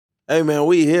Hey man,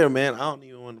 we here, man. I don't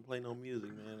even want to play no music,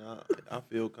 man. I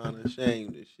feel kind of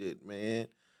ashamed of shit, man.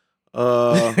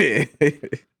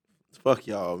 Fuck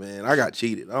y'all, man. I got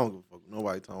cheated. I don't give a fuck what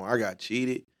nobody talking. I got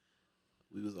cheated.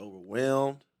 We was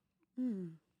overwhelmed. Mm.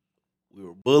 We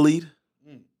were bullied.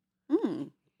 Mm.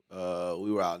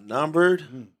 We were outnumbered.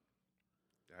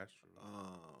 That's true.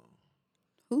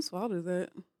 Whose fault is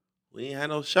that? We ain't had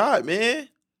no shot, man.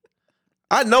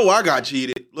 I know I got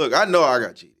cheated. Look, I know I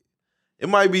got cheated. It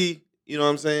might be, you know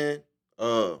what I'm saying?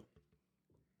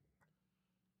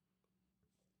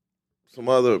 Some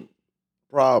other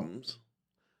problems.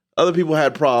 Other people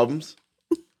had problems.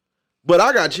 But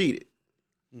I got cheated.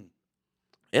 And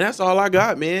that's all I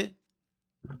got, man.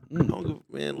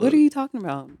 Man, What are you talking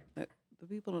about?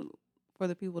 For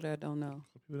the people that don't know.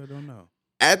 People that don't know.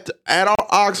 At our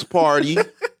Ox party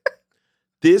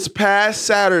this past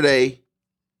Saturday,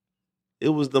 it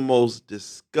was the most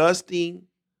disgusting.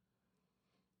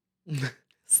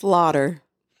 Slaughter.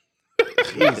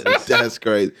 Jesus, that's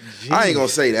crazy. I ain't gonna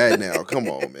say that now. Come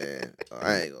on, man.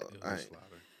 I ain't gonna.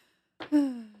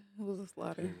 It was a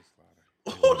slaughter.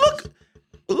 Oh,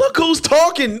 look who's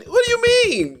talking. What do you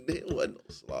mean? It wasn't no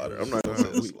slaughter. I'm not gonna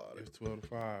say no slaughter. It's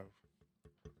 12-5.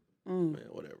 Man,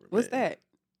 whatever. What's man. that?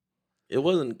 It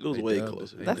wasn't. It was They way dubbed closer.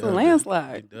 us. than That's that. a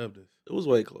landslide. They dubbed us. It was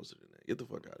way closer than that. Get the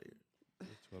fuck out of here.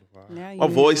 It's 12-5. Now My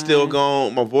you voice still lying.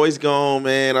 gone. My voice gone,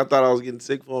 man. I thought I was getting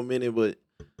sick for a minute, but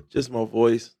just my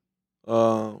voice.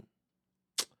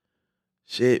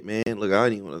 Shit, man. Look, I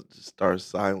didn't even want to just start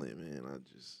silent, man. I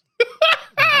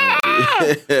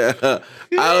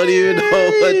don't even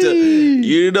know what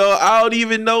to. I don't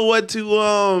even know what to.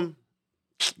 Man,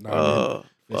 Fuck,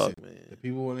 listen, man. the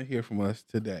people want to hear from us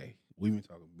today. We've been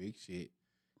talking big shit.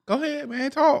 Go ahead, man.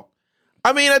 Talk.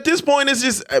 I mean, at this point, it's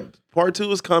just part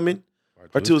 2 is coming.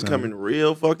 Part 2 is coming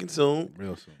real fucking soon,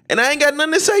 real soon. and I ain't got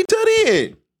nothing to say till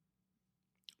then.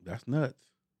 That's nuts.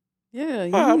 Yeah.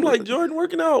 I'm like Jordan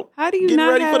working out, How do you getting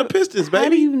not ready have, for the Pistons, How do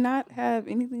baby. you not have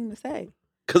anything to say?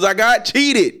 Because I got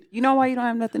cheated. You know why you don't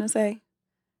have nothing to say?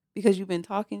 Because you've been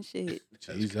talking shit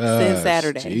Jesus. since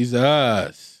Saturday.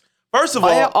 Jesus. First of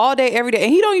all, all day, every day.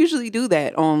 And he don't usually do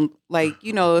that on, like,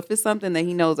 if it's something that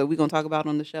he knows that we're going to talk about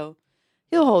on the show,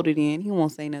 he'll hold it in. He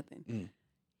won't say nothing.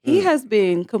 He has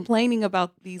been complaining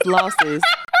about these losses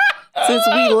since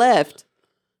we left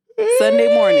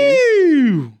Sunday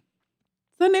morning.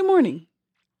 Sunday morning.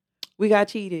 We got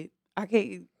cheated. I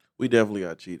can't. we definitely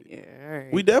got cheated. Yeah, all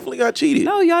right. We definitely got cheated.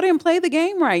 No, y'all didn't play the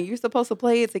game right. You're supposed to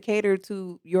play it to cater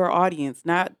to your audience,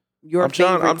 not your I'm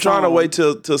trying to song. wait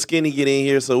till Skinny get in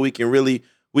here so we can really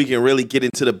get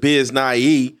into the biz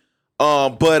naive. See,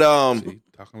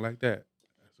 talking like that.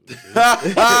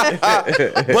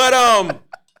 But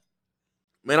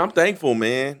man, I'm thankful,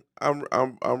 man.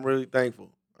 I'm really thankful.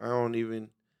 I don't even,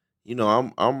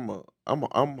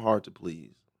 I'm hard to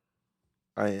please.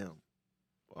 I am.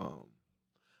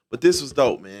 But this was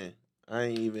dope, man. I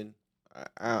ain't even.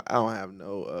 I don't have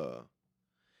no.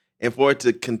 And for it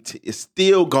to continue, it's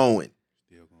still going.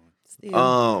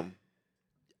 Still.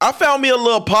 I found me a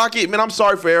little pocket, man. I'm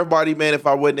sorry for everybody, man, if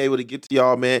I wasn't able to get to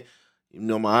y'all, man.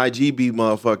 My IG be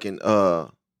motherfucking,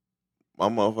 my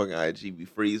motherfucking IG be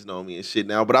freezing on me and shit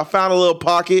now. But I found a little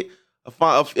pocket,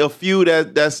 a few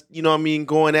that's,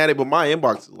 going at it. But my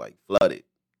inbox is like flooded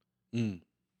with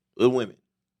women.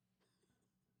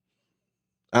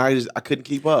 I couldn't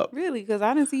keep up. Really? Because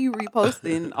I didn't see you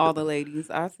reposting all the ladies.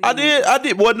 I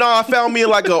did. Well, no, I found me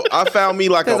like a.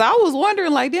 Because I was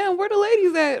wondering, like, damn, where the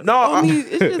ladies at? No,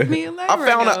 it's just me and Larry.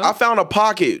 I found a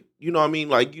pocket. You know what I mean?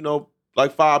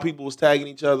 Like 5 people was tagging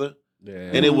each other,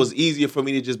 and it was easier for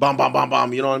me to just bomb.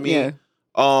 You know what I mean?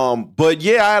 Yeah. But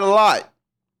yeah, I had a lot.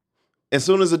 As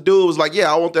soon as a dude was like,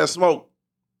 "Yeah, I want that smoke,"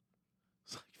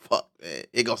 it's like, "Fuck, man,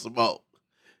 it got smoke."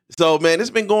 So, man, it's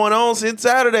been going on since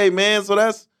Saturday, man. So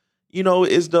that's,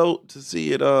 it's dope to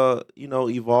see it,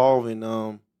 evolve.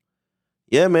 And,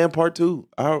 yeah, man, part 2.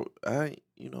 What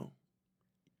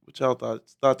y'all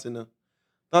thoughts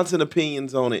and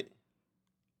opinions on it?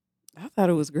 I thought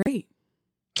it was great.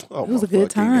 Oh, It was my a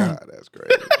good fucking time. God, that's great.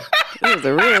 It was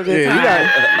a real good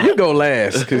time. You go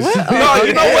last. No,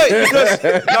 you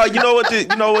know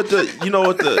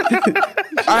what?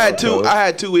 I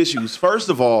had two issues. First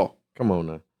of all, Come on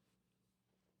now.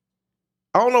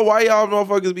 I don't know why y'all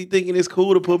motherfuckers be thinking it's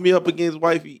cool to put me up against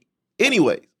wifey.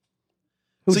 Anyways,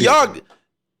 Who so did y'all, that?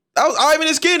 Ivan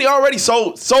and Skinny already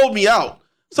sold me out,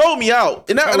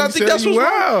 and I think that's what's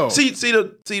wrong. See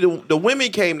the women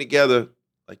came together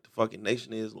like the fucking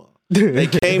Nation of Islam. They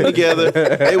came together.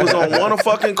 They was on one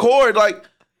fucking chord. Like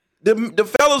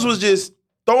the fellas was just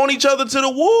throwing each other to the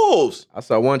wolves. I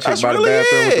saw one chick That's by the really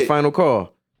bathroom with it. the final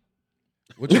call.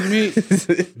 What you mean?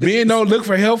 Men don't look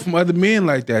for help from other men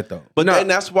like that, though. But No. then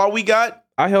that's why we got.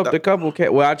 I helped a couple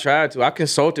cats. Well, I tried to. I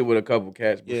consulted with a couple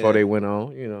cats before Yeah. they went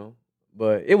on, you know.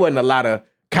 But it wasn't a lot of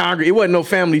it wasn't no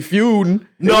family feuding.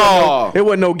 No. It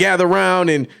wasn't no gather around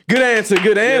and good answer.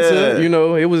 Yeah. You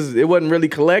know, it wasn't really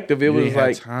collective. It You was ain't had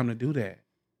like time to do that.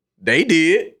 they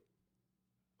did.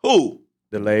 Who?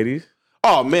 The ladies.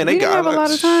 Oh man, they We didn't got have a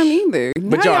lot of time either.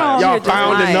 But Now y'all here just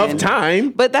found lying. enough time.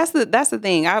 But that's the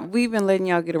thing. We've been letting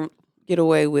y'all get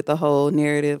away with the whole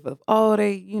narrative of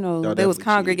they Y'all they was definitely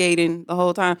congregating the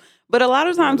whole time. But a lot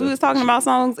of times we was talking about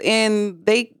songs and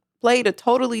they played a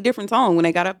totally different song when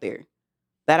they got up there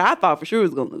that I thought for sure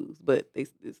was gonna lose, but they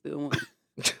still won.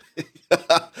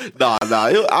 nah.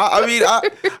 I mean,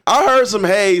 I heard some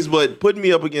haze, but putting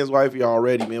me up against wifey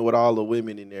already, man, with all the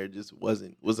women in there just was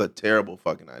a terrible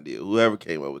fucking idea. Whoever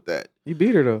came up with that, You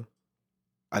beat her though.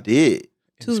 I did.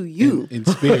 To you. In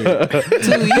spirit. To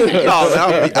you.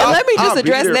 And let me just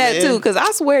address that too, because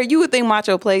I swear you would think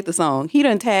Macho played the song. He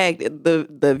done tagged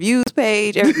the views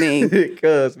page, everything.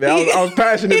 Because man, I was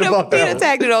passionate about He that. done one.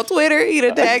 tagged it on Twitter. He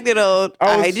done tagged it on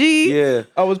I was- IG. Yeah.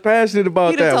 I was passionate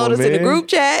about He that done told one, us in the man. group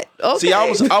chat. Okay. See,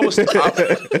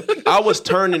 I was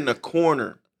turning the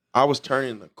corner. I was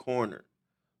turning the corner,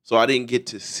 so I didn't get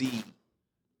to see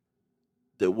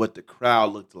what the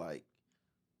crowd looked like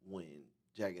when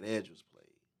Jagged Edge was played.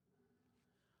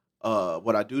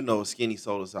 What I do know is Skinny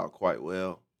sold us out quite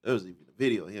well. There was even a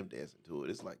video of him dancing to it.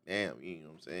 It's like, damn, you know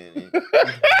what I'm saying?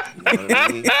 You know what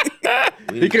I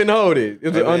mean? He couldn't hold it. It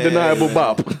was an undeniable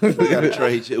bop. We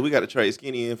gotta trade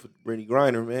Skinny in for Brittany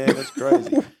Griner, man. That's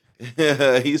crazy.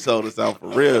 He sold us out for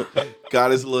real.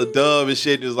 Got his little dub and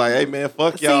shit. And was like, hey man,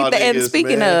 fuck y'all. and niggas,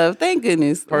 speaking man. of, thank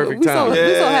goodness. Perfect we time. we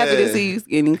so happy to Yeah. see you,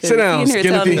 Skinny. 'cause Sit down, you in here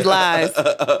Skinny. telling these lies.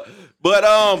 But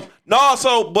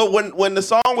when the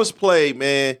song was played,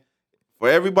 man, for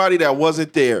everybody that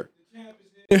wasn't there.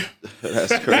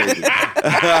 That's crazy.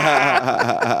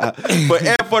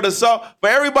 for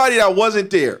everybody that wasn't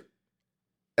there.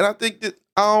 And I think that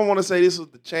I don't want to say this was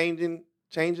the changing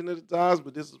of the tides,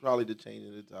 but this is probably the changing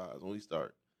of the tides when we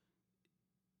start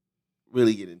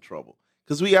really getting in trouble.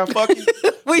 Because we got fucking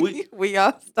we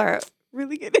all start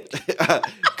really getting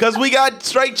because we got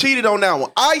straight cheated on that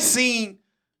one.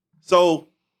 So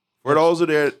for those of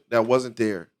there that wasn't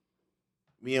there,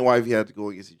 me and wifey had to go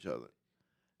against each other.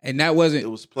 And that wasn't. It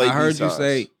was play I heard B-sides. you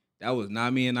say that was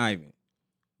not me and Ivan.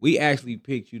 We actually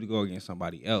picked you to go against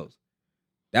somebody else.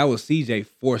 That was CJ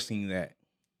forcing that.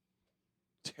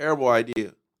 Terrible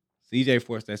idea. CJ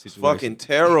forced that It's situation. fucking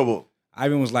terrible.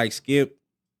 Ivan was like, Skip.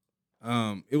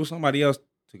 It was somebody else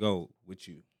to go with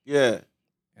you. Yeah.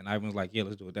 And Ivan was like, yeah,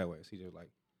 let's do it that way. CJ was like,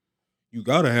 you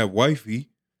gotta have wifey.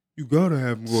 You gotta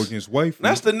have him go against wifey.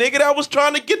 That's the nigga that was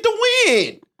trying to get the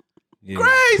win. Yeah.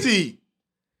 Crazy.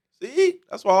 See?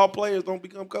 That's why all players don't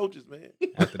become coaches, man.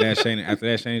 After that,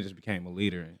 Shane just became a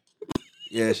leader and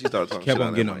Yeah, she started talking kept shit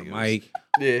on getting on the mic.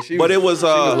 Yeah, But it was she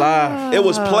was live. it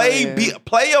was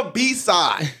play a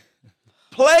B-side.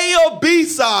 Play a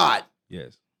B-side.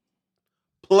 Yes.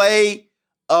 Play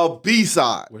a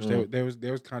B-side. Which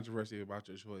there was controversy about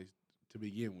your choice to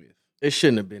begin with. It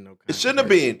shouldn't have been no. It shouldn't have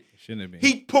been. It shouldn't have been.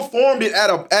 He performed it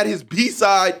at his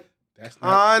B-side That's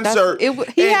not. concert.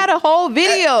 He had a whole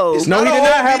video. It's No, not he did a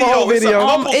not have a whole It's video.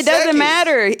 couple It doesn't seconds.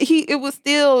 matter. It was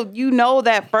still,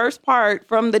 that first part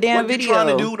from the damn What video. you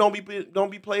trying to do? Don't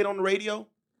be played on the radio.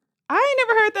 I ain't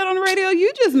never heard that on the radio.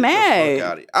 You just Fuck mad.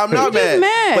 outta here. I'm You not just mad.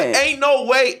 mad. But ain't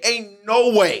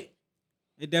no way.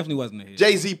 It definitely wasn't a hit.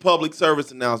 Jay-Z public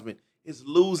service announcement is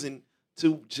losing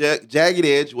to Jagged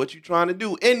Edge. What you trying to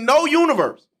do? In no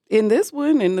universe. In this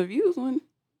one, in the views one.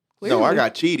 No, I clearly.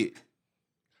 got cheated.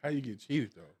 How you get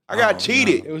cheated though? I got Oh,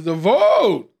 cheated. It was the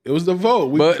vote. It was the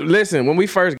vote. But listen, when we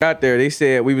first got there, they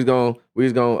said we was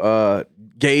gonna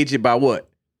gauge it by what?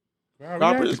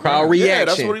 Crowd reaction. Yeah,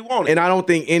 that's what he wanted. And I don't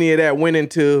think any of that went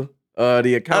into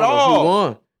the account At of all. who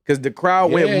won. Because the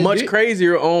crowd Yeah, went it much did.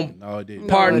 crazier on. No, it didn't.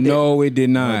 No, Pardon. it didn't. No, it did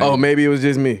not. Oh, maybe it was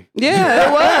just me. Yeah,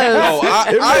 it was.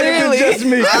 No, It might have been just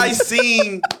me. I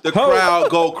seen the crowd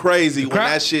go crazy when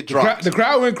that shit dropped. The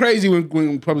crowd went crazy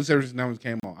when public service announcements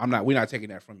came on. We're not taking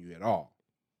that from you at all.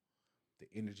 The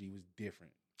energy was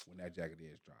different when that Jagged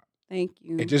Edge dropped. Thank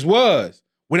you. It just was.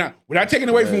 We're not taking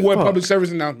away from what Fuck. public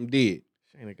service announcement did.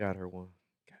 Shayna got her one.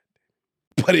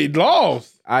 But it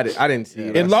lost. I didn't see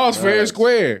it. It lost fair and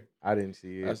square. I didn't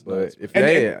see it. That's But nuts. if And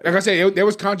they, like I said, there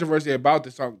was controversy about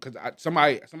the song because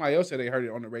somebody else said they heard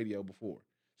it on the radio before.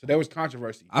 So there was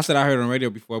controversy. I said I heard it on radio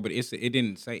before, but it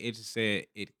didn't say. It just said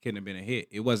it couldn't have been a hit.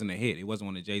 It wasn't a hit. It wasn't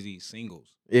one of Jay-Z's singles.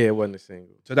 yeah, it wasn't a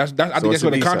single. So I think it's that's a where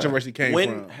the B-side. controversy came When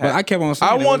from. But I kept on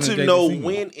saying I it want wasn't to a know Jay-Z single.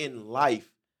 when in life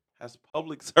has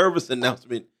public service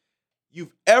announcement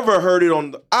you've ever heard it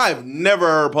on. I've never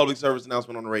heard a public service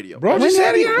announcement on the radio. Bro, When just said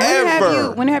have, he you, heard.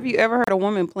 Ever. when have you ever heard a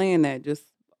woman playing that just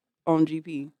on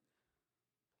GP?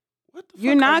 What the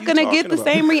You're fuck not are going to talking get the about?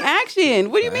 same reaction.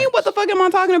 What do you mean? What the fuck am I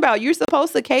talking about? You're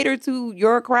supposed to cater to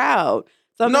your crowd.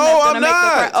 Something No, that's gonna I'm make the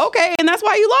not. crowd- okay, and that's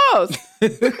why you lost.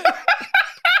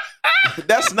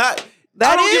 That's not.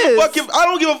 That I don't give is. a fuck if I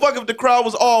don't give a fuck if the crowd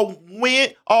was all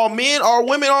men, all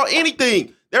women, or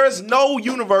anything. There is no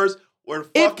universe where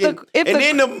If the- fucking if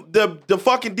and the- then the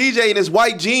fucking DJ in his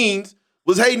white jeans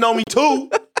was hating on me too.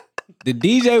 The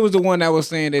DJ was the one that was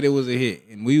saying that it was a hit,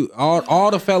 and we all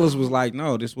the fellas was like,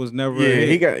 "No, this was never a Yeah,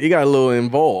 hit." he got a little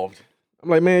involved. I'm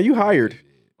like, man, you hired.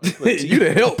 You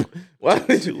the help. Why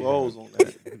did Two you? O's on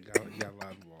that. He got a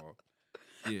lot involved.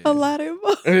 Yeah. A lot of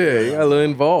Yeah, you got a little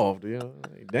involved. You know,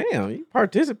 like, damn, you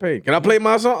participate. Can I play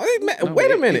my song? Hey, man, No, wait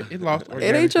a minute. It lost it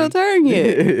organically. ain't your turn yet.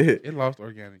 It lost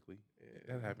organically.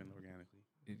 That happened organically.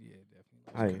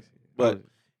 Yeah, definitely. But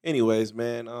anyways,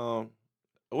 man,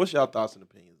 what's y'all thoughts and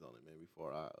opinions on it, man?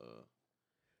 Before I,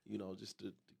 just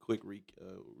a quick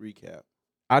recap.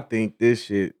 I think this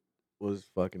shit was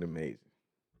fucking amazing.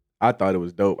 I thought it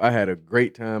was dope. I had a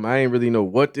great time. I ain't really know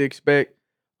what to expect.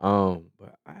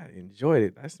 But I enjoyed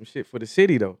it. That's some shit for the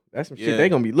city though. That's some Yeah. shit they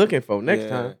gonna be looking for next Yeah.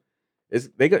 time. It's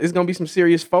gonna be some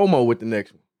serious FOMO with the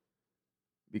next one.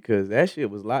 Because that shit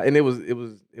was live. And it was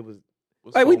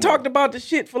What's like we FOMO? talked about the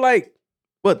shit for like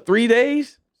 3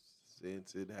 days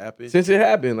since it happened. since it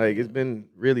happened. Like it's been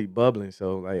really bubbling.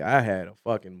 So like I had a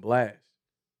fucking blast.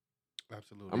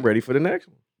 Absolutely. I'm ready for the next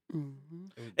one.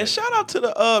 Mhm. And shout out to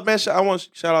the man. I want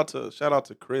shout out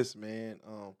to Chris, man.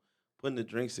 Putting the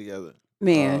drinks together.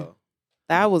 Man,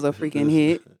 that was a freaking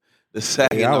hit. The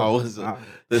Saginaw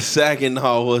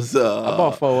was I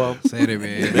bought 4 of them. Said it,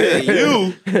 man. Man,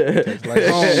 you like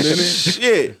home, didn't it?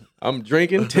 shit. I'm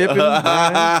drinking, tipping,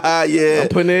 buying. Yeah, I'm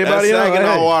putting that everybody on.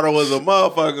 Saginaw Hey. water was a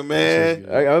motherfucker, man.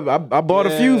 I bought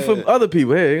a few for Yeah. other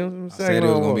people. Hey, I'm I said it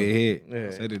was gonna be a hit. Yeah. I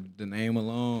said the name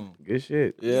alone. Good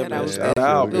shit. Yeah, Yeah, that man. was Shout good.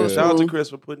 out, It was shout out to cool. Chris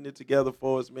for putting it together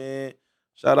for us, man.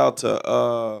 Shout out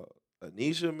to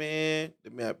Anisha, man.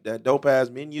 That dope ass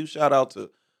menu. Shout out to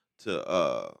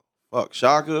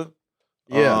Shaka.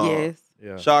 Yeah. Yes.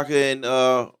 Yeah.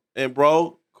 Shaka and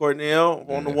bro Cornell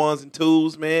on the Yeah. ones and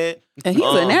twos, man. And he's a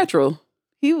Um, natural.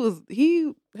 He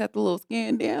had the little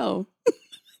scan down.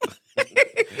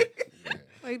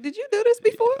 Like, did you do this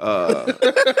before?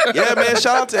 Yeah, man.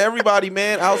 Shout out to everybody,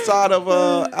 man. Outside of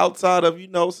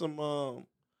some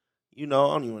I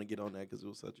don't even want to get on that because it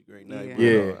was such a great night. Yeah. But,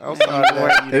 Yeah. outside of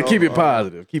that, And keep it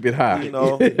positive. Keep it high. you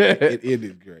know. It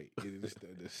ended great.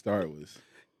 The start was.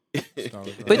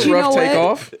 But you Rough know what?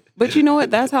 takeoff. But you know what?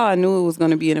 That's how I knew it was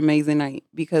going to be an amazing night,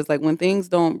 because like when things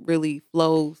don't really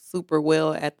flow super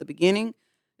well at the beginning,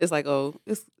 it's like, oh,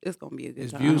 it's going to be a good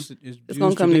It's time. views. It's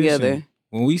gonna come together.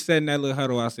 When we sat in that little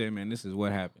huddle, I said, "Man, this is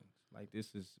what happens. Like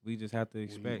we just have to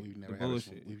expect We've the never had a bullshit.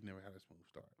 smooth, we've never had a smooth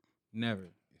start. Never."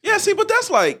 Yeah, see, but that's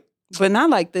like But not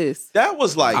like this. that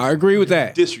was like I agree with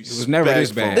that. It was never this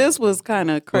disrespectful. bad. This was kind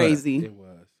of crazy. It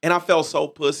was. And I felt so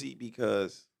pussy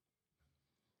because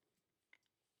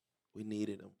we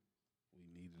needed them.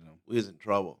 We needed them. We was in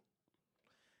trouble.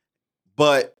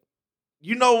 But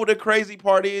you know what the crazy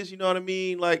part is? You know what I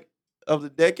mean? Like, of the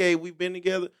decade we've been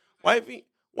together, wifey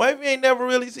ain't never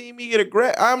really seen me get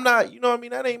aggressive. I'm not, you know what I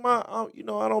mean? That ain't my, I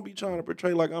don't be trying to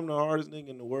portray like I'm the hardest nigga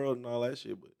in the world and all that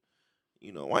shit. But,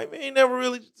 wifey ain't never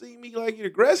really seen me like get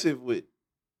aggressive with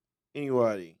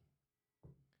anybody.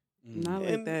 Not like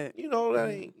And, that. that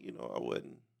ain't, I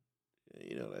wouldn't.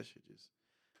 That shit just,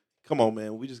 come on,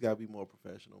 man. We just got to be more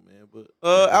professional, man. But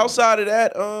outside of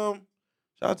that, shout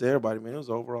out to everybody, man. It was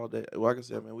an overall day. Like I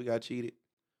said, man, we got cheated.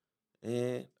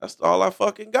 And that's all I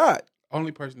fucking got.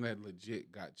 Only person that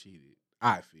legit got cheated,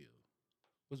 I feel,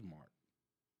 was Mark.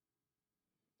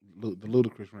 The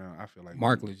ludicrous round, I feel like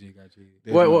Mark legit got cheated.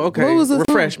 There's Well, no- okay. What was the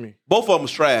Refresh song? me. Both of them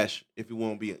was trash. If you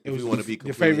want to be, It was to be your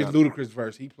completely favorite honest. ludicrous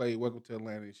verse. He played "Welcome to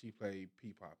Atlanta" and she played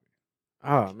 "P Poppin'."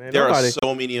 Oh man, There nobody, are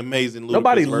so many amazing. Ludacris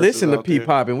nobody verses listened to out P there.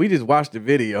 Pop, and we just watched the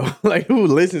video. Like who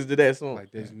listens to that song?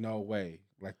 Like, there's no way.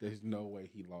 There's no way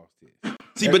he lost it.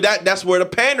 See, but that's where the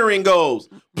pandering goes.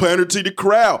 Pander to the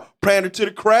crowd. Pander to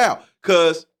the crowd.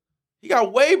 Cause he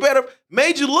got way better.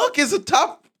 Made You Look is a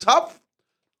top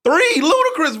 3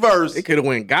 Ludacris verse. It could have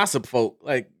went gossip folk.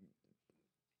 Like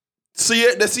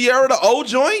The Sierra, the old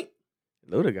joint.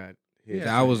 Luda got hit. Yeah,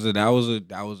 that was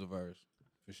a verse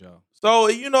for sure. So,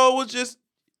 it was just,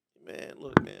 man,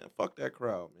 look, man, fuck that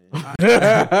crowd, man.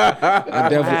 I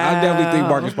definitely think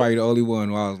Mark is probably the only one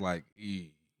who I was like,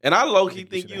 And I low-key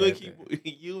think you think shoulda you and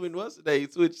had you and what's the name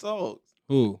switch songs.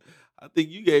 who? I think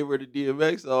you gave her the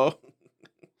DMX song.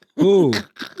 Ooh.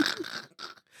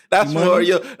 That's Money? more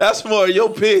your. That's more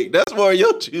your pick. That's more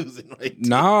your choosing, right? there.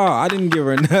 Nah, I didn't give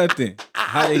her nothing.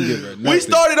 I didn't give her nothing. We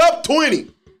started up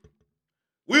 20.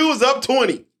 We was up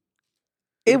 20.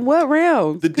 In what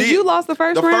round? The Because D- you lost the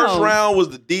first The round. first round was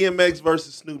the DMX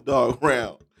versus Snoop Dogg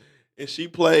round, and she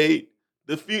played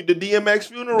the DMX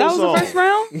funeral That was song. the first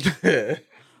round?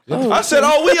 Oh, I said,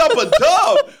 "Oh, we up a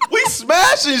dub. We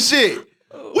smashing shit.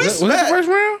 We Was that the smash." first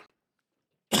round?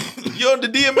 You on the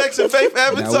DMX and Faith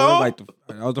Evans That was, song?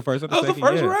 that was the first. Or That was the second,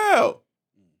 first yeah. round.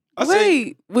 I said,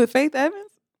 Wait, with Faith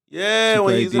Evans? yeah, She when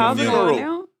played he's in the How's it funeral. going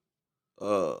funeral.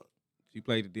 now? She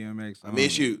played the DMX. I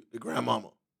miss you, the grandmama.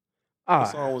 Ah,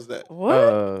 What song was that?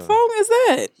 What song is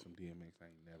that? Some DMX I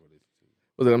ain't never listened to.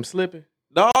 was it I'm slipping?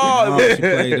 No, No, it she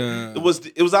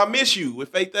played. was I Miss You with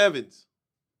Faith Evans.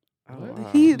 Oh, wow.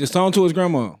 He- The song to his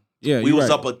grandma. Yeah, We you was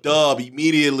right. up a dub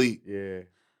immediately. Yeah.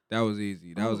 That was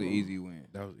easy. That was an easy win.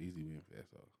 That was easy win for that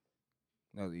song.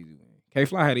 That was an easy win. K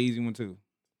Fly had an easy one too.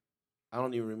 I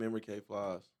don't even remember K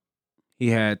Flies. He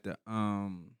had the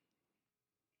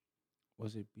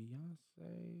was it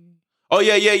Beyonce? Oh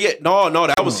yeah. No,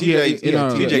 that was Yeah, TJ. yeah,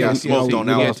 TJ got smoked on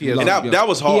that one. TLC. And that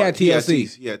was hard. He had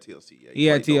TLC. He had TLC. Yeah, He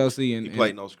had played no- TLC and He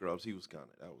played No Scrubs. He was kind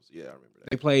of. That was. Yeah, I remember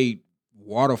that. they played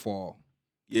Waterfall.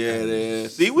 Yeah, then.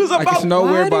 See, we was up Like it's about.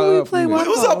 nowhere Why by did we up play from We there.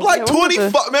 was up like Yeah, what was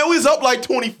 25. Man, we was up like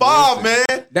 25, man.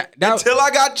 That Until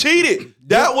I got cheated.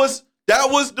 That was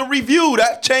the review.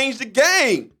 That changed the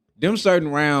game. them certain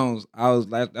rounds, I was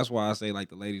like, that's why I say like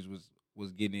the ladies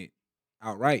was getting it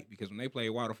outright because when they played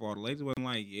Waterfall, the ladies wasn't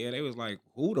like, yeah, they was like,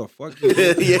 who the fuck? yeah,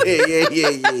 Is this?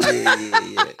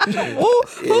 yeah.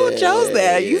 Who chose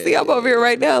that? You see, I'm over here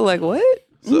right now, like what?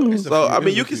 So I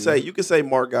mean, you can say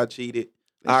Mark got cheated.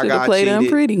 I Should got have played cheated.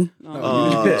 unpretty.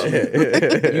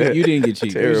 you didn't get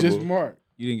cheated. It was just Terrible. Mark.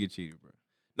 You didn't get cheated, bro.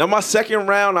 Now my second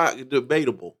round,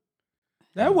 debatable.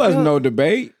 That wasn't no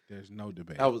debate. There's no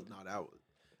debate. That was.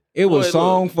 It was Boy,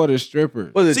 song look. for the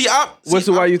strippers. Was it? See, What's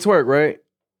the why you twerk, right?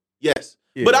 Yes,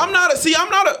 Yeah. but I'm not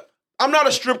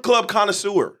a strip club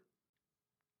connoisseur.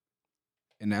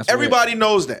 And that's where- Everybody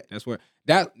knows that.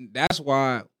 that's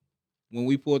why when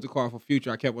we pulled the car for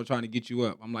Future, I kept on trying to get you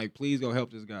up. I'm like, please go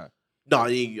help this guy. No, I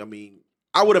mean,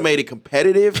 I would have made it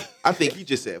competitive. I think he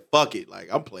just said, "Fuck it," like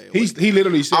I'm playing. He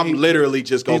literally said. I'm literally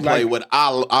just gonna he's play like- what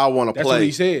I want to That's play. what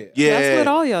he said. Yeah, That's what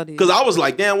all y'all did. because I was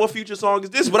like, "Damn, what Future song is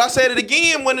this?" But I said it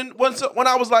again when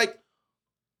I was like,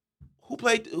 "Who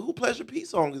Pleasure P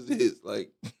song is this?"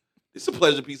 Like, it's a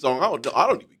Pleasure P song. I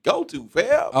don't even go to,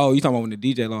 fam. Oh, you talking about when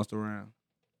the DJ lost the round?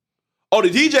 Oh, the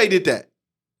DJ did that.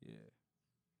 Yeah,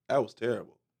 That was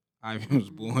terrible. Ivan was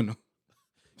booing him.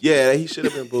 Yeah, he should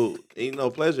have been booed. Ain't no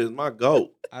Pleasure is my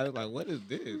goat. I was like, what is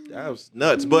this? That was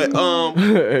nuts. But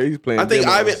He's playing. I think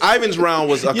demos. Ivan's round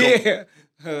was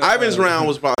Ivan's round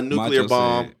was about a nuclear Macho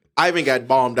bomb. said- Ivan got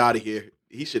bombed out of here.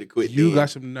 He should have quit. You then. got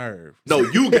some nerve. No,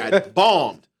 you got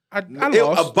bombed. I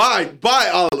lost.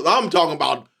 I'm talking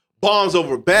about bombs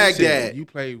over Baghdad. Listen, you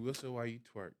play Whistle While You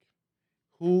Twerk.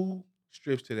 Who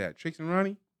strips to that? Tricks and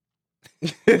Ronnie?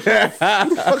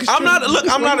 I'm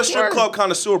not a strip club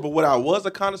connoisseur, but what I was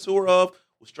a connoisseur of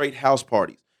was straight house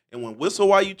parties. And when Whistle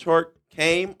While You Twerk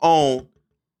came on,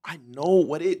 I know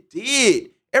what it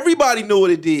did. Everybody knew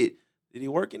what it did. Did he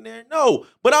work in there? No.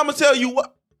 But I'm gonna tell you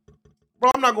what,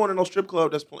 bro. I'm not going to no strip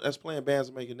club that's playing bands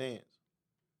and making dance.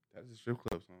 That's a strip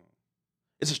club song.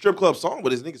 It's a strip club song,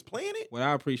 but his niggas playing it. What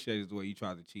I appreciate is the way you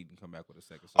tried to cheat and come back with a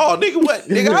second song. Oh, nigga, what?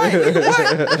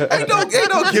 Nigga, ain't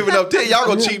no giving up there. Y'all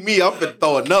gonna cheat me. I'm finna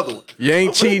throw another one. You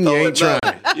ain't cheating. You ain't Throw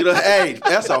trying. another. You know, hey,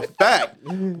 that's a fact.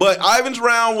 But Ivan's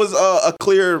round was a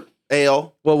clear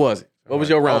L. What was it? What was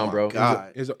your Oh round, my bro?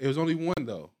 God. It was only one,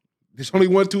 though. There's only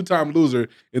one two-time loser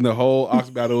in the whole Ox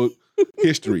Battle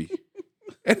history.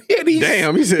 And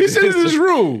Damn, he said it in his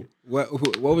room. What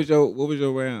was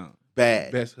your round?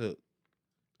 Bad. Best hook.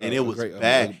 And it was Great,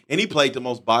 bad. And he played the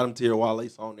most bottom tier Wale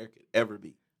song there could ever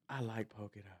be. I like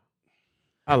Poke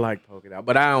It Out.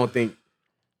 But I don't think.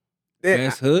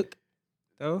 Best hook,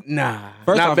 though. Nah.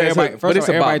 First not off, best everybody, hook, but it's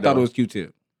everybody about thought it though. was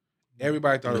Q-Tip.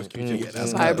 Everybody thought it was Q-Tip. Yeah,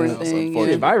 that's Vibrant that's thing,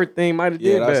 unfortunate. yeah. Vibrant thing might have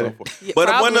Yeah, did that's better. unfortunate. Yeah,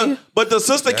 But but the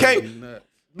sister That came. was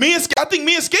nuts. I think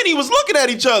me and Skinny was looking at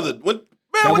each other when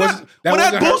That when wasn't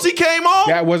that her- Boosie came on.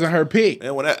 That wasn't her pick.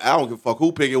 Man, I don't give a fuck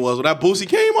who pick it was. When that Boosie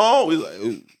came on, we was like,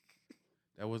 ooh,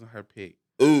 That wasn't her pick.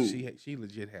 ooh. She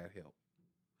legit had help.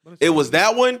 But it's It fine. was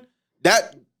that one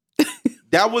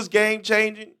that was game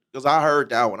changing because I heard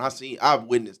that one. I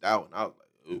witnessed that one. I was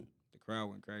like, ooh. The crowd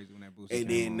went crazy when that Boosie And came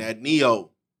then on. that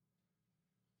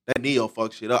Neo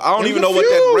fucked shit up. I don't It even was know a what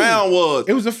that feud. round was.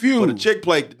 It was a few. But the chick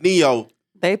played the Neo.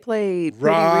 They played Pretty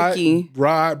Rod, Ricky.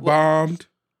 Rod bombed.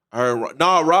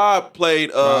 Rod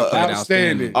played. Rod played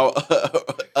Outstanding.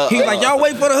 He's like, y'all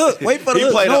wait for the hook. Wait for the He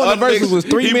hook. played No, the an verses unmixed. was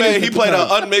 3 He minutes. played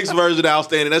an unmixed version of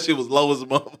Outstanding. That shit was low as a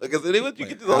motherfucker. I said, "What you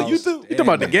get this on YouTube?" You talking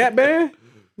about the Gap Band?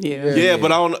 Yeah. Yeah,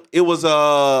 but I don't. It was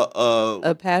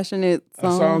A passionate A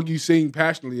song. song you sing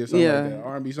passionately or something Yeah. like that.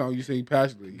 R&B song you sing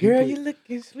passionately. Girl, you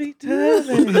looking sweet,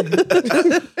 darling.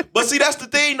 But see, that's the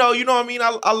thing, though. You know what I mean?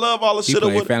 I love all the He shit.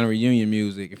 played family reunion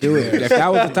music. If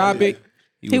that was the topic,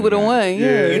 He would have won.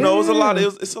 Yeah. You know, it's a lot.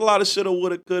 It's a lot of shoulda,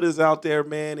 woulda, couldas out there,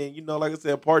 man. And you know, like I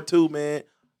said, part 2, man.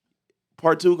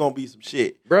 Part 2 gonna be some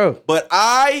shit. Bro, But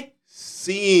I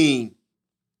seen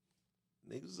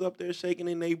niggas up there shaking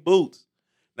in their boots.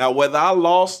 Now, whether I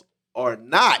lost or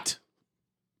not,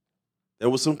 there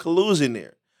was some collusion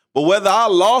there. But whether I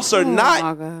lost or Oh not,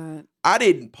 my God. I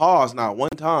didn't pause not one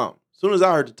time. As soon as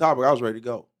I heard the topic, I was ready to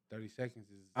go. 30 seconds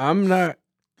is I'm not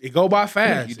it go by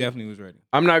fast. You definitely was ready.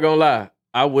 gonna lie.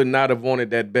 I would not have wanted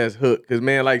that best hook. Cause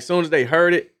man, like as soon as they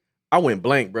heard it, I went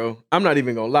blank, bro. I'm not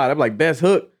even gonna lie. I'm like, best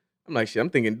hook. I'm like, shit, I'm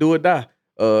thinking do or die.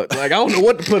 Like I don't know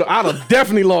what to put. I'd have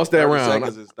definitely lost that 30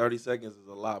 round. 30 seconds is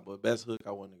a lot, but best hook,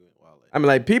 I wouldn't have went wild. I mean,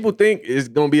 like people think it's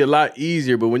gonna be a lot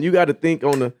easier, but when you got to think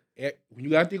on the When you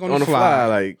gotta think on the fly, fly,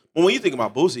 like Well, when you think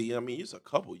about Boosie, I mean, it's a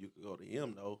couple you could go to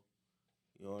him, though.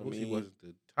 You know what I Boosie mean? wasn't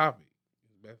the topic.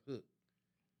 It was best hook.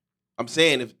 I'm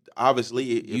saying if obviously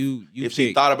if she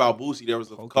picked- thought about Boosie, there was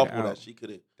a Poke it couple out. that she could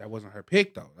have. That wasn't her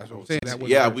pick though. That's what I'm saying. That wasn't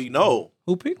Yeah, her we pick. know.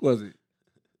 Who pick was it?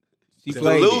 She The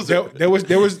played it. loser. There were It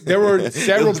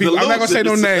several was the people. I'm not gonna say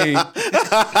no losers. name.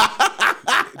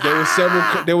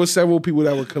 There were several people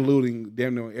that were colluding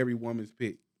damn near every woman's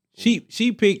pick. She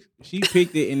picked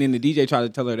it, and then the DJ tried to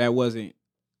tell her that wasn't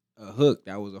a hook,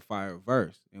 that was a fire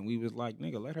verse, and we was like,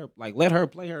 nigga, let her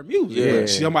play her music. Yeah.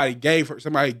 Somebody gave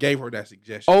her that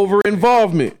suggestion. over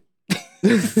involvement.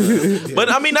 But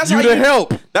I mean, that's You how the you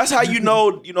help. That's how you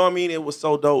know what I mean. It was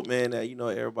so dope, man. That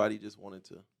everybody just wanted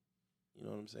to, you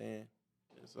know what I'm saying.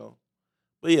 And so,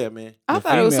 but yeah, man. I The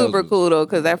thought it was females super was- cool though,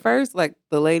 because at first, like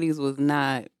the ladies was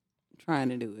not trying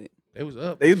to do it. They was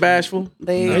up. They bashful.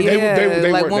 They, No, yeah,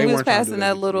 they like weren't- when they we was weren't trying to do passing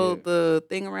that that little shit, the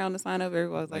thing around to sign up,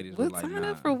 everybody was like, Ladies was "What like, sign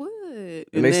up nah. for what?" And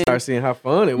they then- start seeing how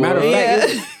fun it was. Matter of Yeah.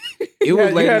 fact, it you was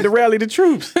had, you had ladies. to rally the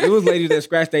troops. It was ladies that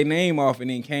scratched their name off and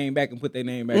then came back and put their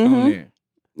name back Mhm. on there.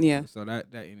 yeah, So that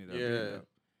ended up. being Yeah. dope.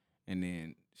 And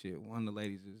then shit, one of the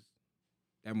ladies is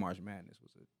that March Madness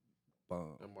was a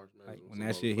bomb. Like when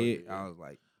that shit hit, I was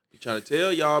like, You trying to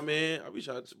tell y'all, man? I be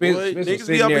trying to Spence- boy, Spence was niggas be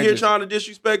sitting up in there here just- trying to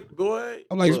disrespect, boy.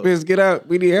 I'm like, Look, Spence, get up.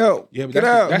 We need help. Yeah, but get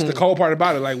out. that's the cold part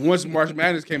about it. Like once March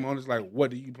Madness came on, it's like,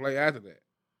 what do you play after that?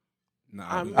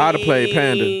 Nah, I'd have played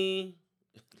Panda. mean,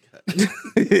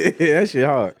 That shit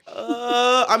hard.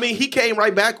 I mean, he came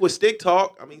right back with Stick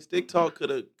Talk. I mean, Stick Talk could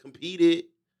have competed.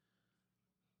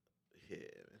 Yeah,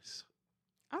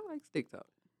 I like Stick Talk.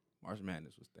 March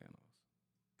Madness was Thanos.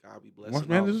 God be blessing. March all-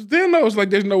 Madness was then though. It's like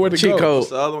there's nowhere to Cheat go. code. What's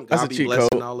the other one? That's God a be cheat blessing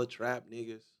code. all the trap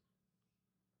niggas.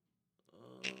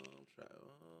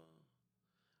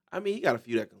 I mean, he got a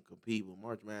few that can compete, but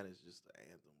March Madness is just the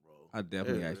anthem, bro. I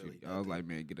definitely They're asked you. really I was good. like,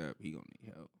 man, get up. He gonna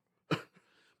need help.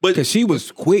 But Cause she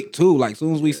was quick too. Like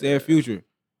soon as we said Future,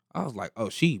 I was like, oh,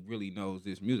 she really knows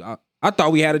this music. I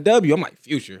thought we had a W. I'm like,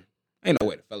 Future. Ain't no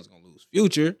way the fella's gonna lose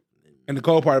Future. And the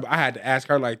cold part, I had to ask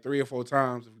her like 3 or 4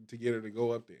 times to get her to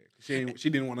go up there. She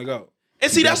didn't want to go.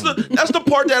 And see, that's the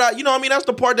part that I, you know what I mean? That's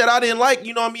the part that I didn't like.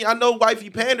 You know what I mean? I know wifey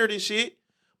pandered and shit.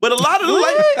 But a lot of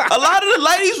the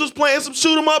ladies was playing some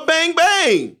shoot 'em up bang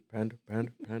bang. Panda,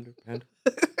 panda, panda, panda.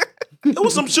 It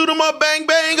was some shoot 'em up bang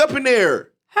bang up in there.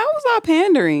 How was I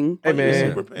pandering? Hey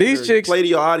man, these chicks, play to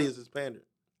your audience is pandering.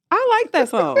 I like that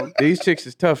song. these chicks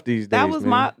is tough these days. That was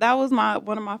man. my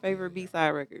one of my favorite B-side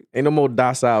records. Ain't no more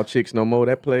docile chicks no more.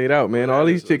 That played out, man. All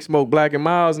these chicks smoke Black and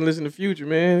Miles and listen to Future,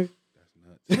 man.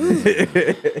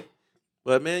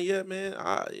 But man, yeah, man,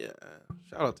 yeah.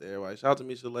 Shout out to everybody. Shout out to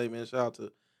Misha Lay, man. Shout out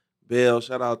to Bell.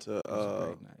 Shout out to It was a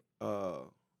great night.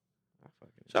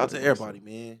 shout out to everybody,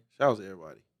 man. Shout out to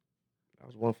everybody. That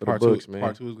was one for Part the books, two, man.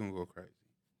 Part 2 is gonna go crazy.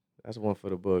 That's one for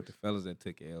the books. The fellas that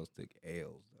took L's took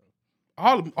L's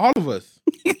though. All of us.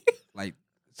 Like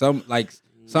some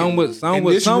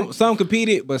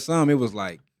competed, but some it was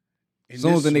like In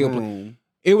Soon as this the nigga room,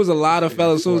 it was a lot of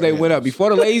fellas. As soon as they went up, before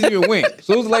the ladies even went, as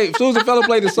soon as the fella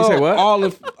played the said song, what? all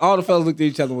the fellas looked at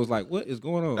each other and was like, "What is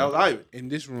going on?" That was Ivan. in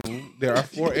this room, there are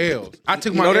 4 L's. I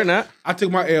took my No, they're not. I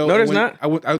took my L. No, and there's went-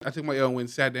 not. I took my L and went and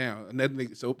sat down. Another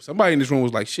nigga, so somebody in this room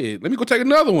was like, "Shit, let me go take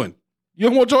another one." You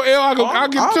don't want your L? I'll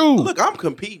get 2. Look, I'm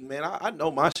competing, man. I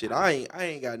know my shit. I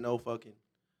ain't got no fucking.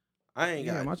 I ain't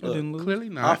Yeah, got. Macho Look, didn't lose. Clearly I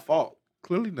not. fought.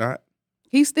 Clearly not.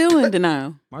 He's still in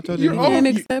denial. I told You're you. can't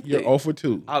off. accept You're it. 0 for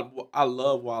 2. I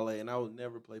love Wale, and I would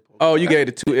never play Pokemon. Oh, you gave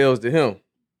the 2 L's to him.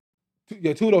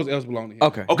 Yeah, 2 of those L's belong to him.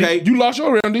 Okay. Okay, You lost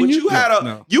your round, didn't but you? you had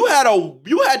No.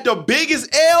 you had the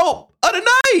biggest L of the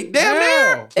night. Damn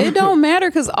near. It don't matter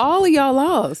because all of y'all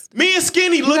lost. Me and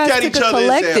Skinny You looked guys at took each a other and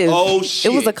said, collective. "Oh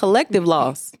shit!" It was a collective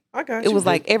loss. I got It you. was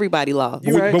like everybody lost.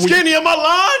 You right. But Skinny, am I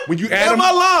lying? when you add Am them,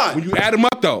 I lying? when you add them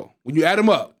up though,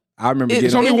 I remember It's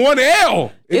it's getting only one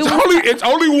L. It was- It's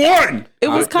only one. It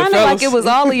was the kind of like fellas- it was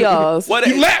all of y'all's. What?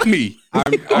 You lapped me.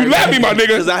 You lapped me, my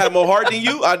Because nigga. I have more heart than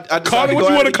you. I Call decided it what go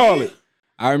you at want to call it.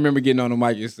 I remember getting on the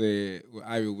mic and said, well,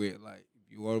 Ivan went like,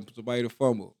 if you want somebody to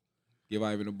fumble, give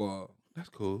Ivan the ball. That's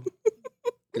cool.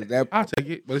 'Cause that I'll take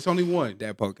it, but it's only one.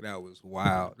 that poke out was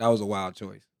wild. That was a wild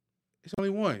choice. It's only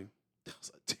one. That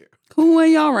was a terrible. Who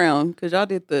won y'all round? Because y'all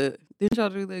didn't y'all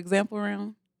do the example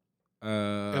round?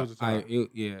 was a tie. They said it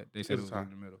It was a was tie. in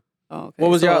the middle. Oh, okay. What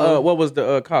was So- your what was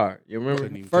the card? You remember?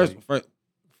 Couldn't even tell you.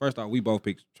 First off, we both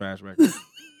picked trash records.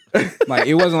 Like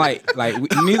it wasn't like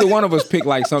neither one of us picked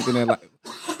like something that like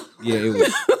it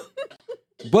was.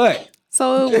 But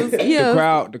So it was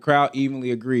the crowd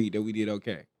evenly agreed that we did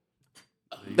okay.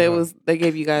 they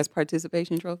gave you guys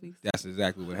participation trophies. That's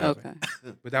exactly what happened.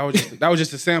 Okay. But that was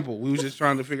just a sample. We was just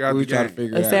trying to figure out We the were trying to game.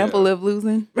 figure it A out. sample of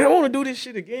losing. Man, I want to do this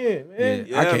shit again, man.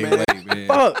 Yeah, I Yeah, can't man. wait, man.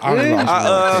 Fuck, I man. lost.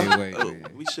 I can't wait,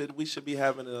 man. We should be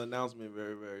having an announcement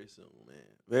very, very soon, man.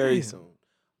 Very Damn. soon.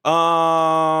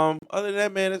 Other than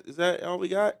that, man, is that all we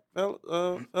got,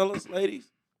 fellas, ladies?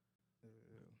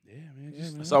 Yeah, man.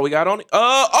 Just, That's all we got on it.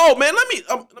 Oh man, let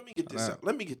me get this out.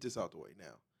 Let me get this out the way now.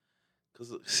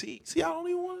 Cause see, I don't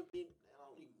even want to be.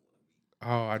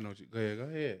 oh, I know what you. Go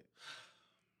ahead.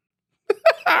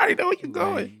 I already know where you're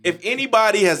going. If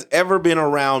anybody has ever been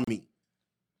around me,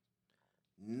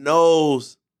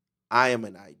 knows I am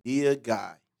an idea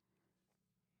guy.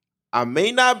 I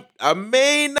may not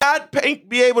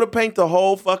be able to paint the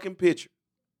whole fucking picture,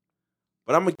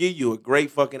 but I'm gonna give you a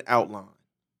great fucking outline.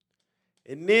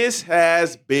 And this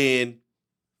has been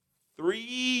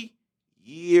 3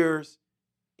 years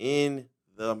in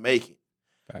the making.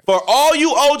 Facts. For all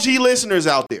you OG listeners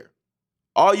out there,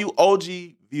 all you OG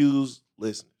Views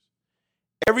listeners,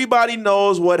 everybody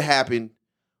knows what happened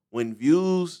when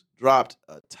Views dropped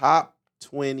a top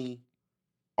 20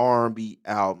 R&B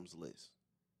albums list.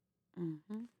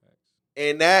 Mhm.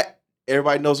 And that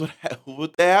everybody knows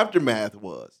what the aftermath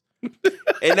was.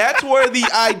 And that's where the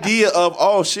idea of,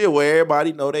 oh shit, where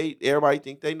everybody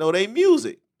think they know their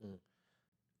music.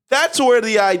 That's where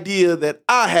the idea that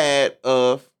I had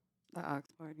of, The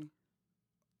Ox Party.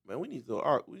 man, we need to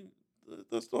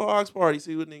let's do an Ox Party,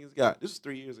 see what niggas got. This was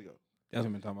 3 years ago. That's what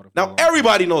I've been talking about. Now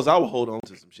everybody knows I will hold on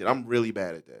to some shit. I'm really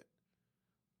bad at that.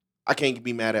 I can't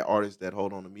be mad at artists that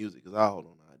hold on to music because I hold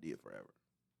on to idea forever.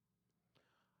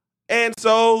 And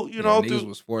so, niggas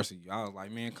was forcing you. I was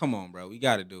like, man, come on, bro, we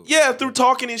got to do it. yeah, through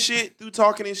talking and shit, the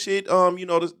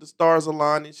stars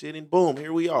aligned and shit, and boom,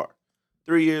 here we are,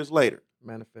 3 years later.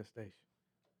 Manifestation.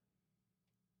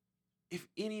 If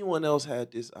anyone else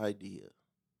had this idea,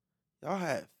 y'all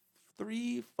had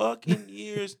 3 fucking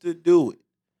years to do it.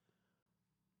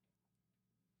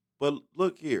 But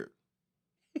look here.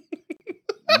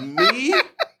 Me,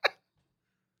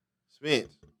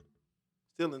 Spence,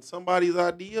 stealing somebody's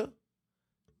idea,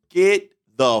 get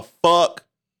the fuck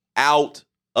out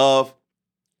of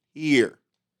here.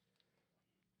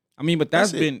 I mean, but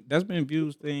That's that's been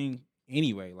Views thing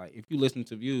anyway. Like if you listen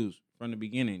to Views from the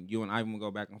beginning, you and Ivan would go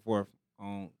back and forth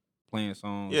on playing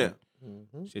songs. Yeah.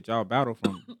 and shit, y'all battle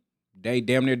from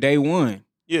damn near day one.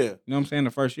 Yeah. You know what I'm saying?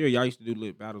 The first year, y'all used to do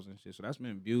lit battles and shit. So that's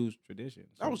been Views tradition.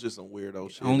 So That was just some weirdo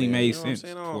it shit. only man. made You know what I'm sense.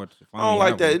 saying? for it to I finally don't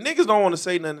like happen. that. Niggas don't want to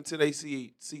say nothing until they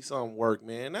see something work,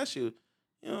 man. That shit was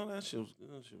trash,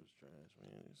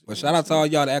 man. But shout out to all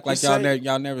y'all that act like Just y'all say-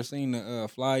 y'all never seen the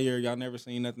flyer, y'all never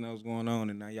seen nothing that was going on,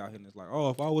 and now y'all hitting us like, oh,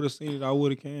 if I would have seen it, I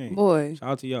would have came. Boy, Shout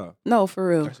out to y'all. no, for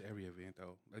real. That's every event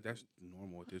though. Like that's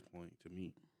normal at this point to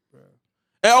me.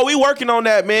 Oh, we working on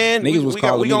that, man. Niggas was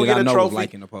calling we me gonna that get I a know was trophy.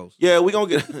 liking the post. Yeah, we gonna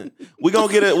get we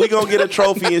gonna get a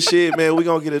trophy and shit, man. We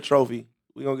gonna get a trophy.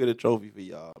 We gonna get a trophy for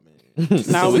y'all, man. No,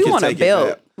 So we can want a take it belt.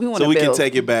 back. We want So a we can belt.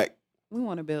 take it back. We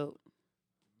want a belt.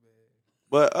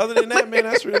 But other than that, man,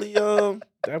 that's really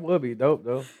That would be dope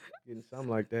though. Getting something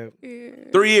like that.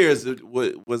 3 years.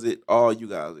 Was it all you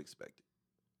guys expected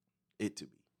it to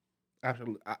be?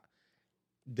 Absolutely.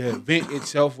 The event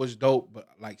itself was dope, but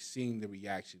like seeing the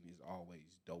reaction is always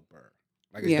doper.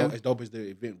 Like Yeah. as dope as the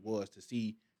event was, to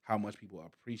see how much people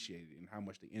appreciate it and how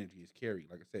much the energy is carried.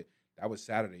 Like I said, that was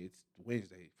Saturday. It's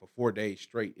Wednesday. For 4 days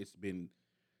straight, it's been.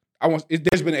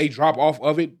 There's been a drop off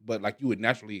of it, but like you would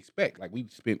naturally expect. Like we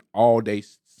spent all day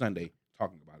Sunday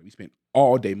talking about it. We spent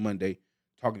all day Monday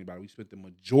talking about it. We spent the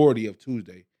majority of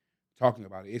Tuesday talking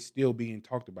about it. It's still being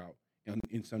talked about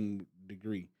in some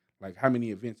degree. Like how many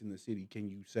events in the city can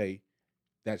you say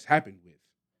that's happened with?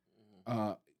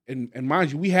 And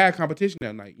mind you, we had competition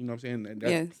that night. You know what I'm saying?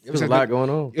 Yes. It was a lot going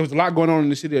on. It was a lot going on in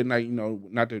the city that night. You know,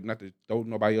 not to throw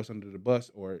nobody else under the bus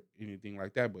or anything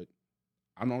like that. But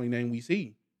I'm the only name we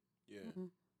see. Yeah.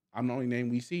 I'm the only name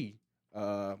we see.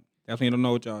 Definitely don't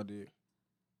know what y'all did.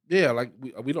 Yeah, like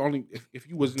we the only. If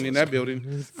you wasn't in that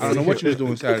building, I don't know what you was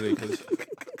doing Saturday because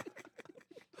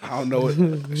I don't know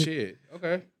it. Shit.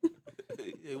 Okay.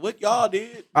 What y'all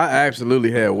did? I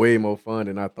absolutely had way more fun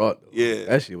than I thought. Though. Yeah.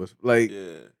 That shit was like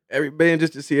Yeah. everybody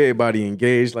just to see everybody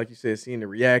engaged, like you said, seeing the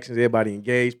reactions, everybody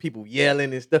engaged, people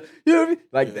yelling and stuff. You know what I mean?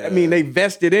 Like I mean, they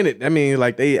vested in it. I mean,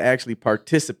 like they actually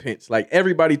participants. Like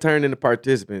everybody turned into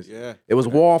participants. Yeah. It was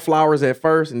wallflowers at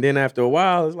first, and then after a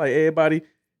while, it's like everybody,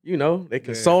 you know, they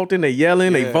consulting, they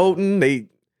yelling, they voting, they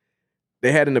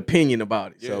had an opinion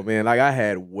about it. Yeah. So man, like I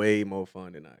had way more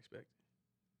fun than I expected.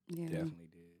 Yeah. Definitely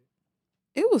did.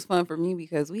 It was fun for me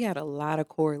because we had a lot of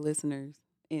core listeners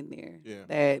in there Yeah.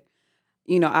 that,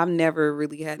 you know, I've never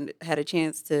really had a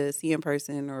chance to see in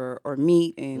person or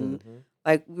meet. And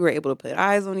like we were able to put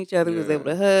eyes on each other. We was able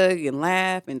to hug and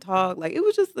laugh and talk. Like it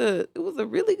was a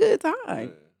really good time. Yeah.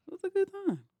 It was a good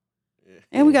time. Yeah.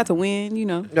 And we got to win, you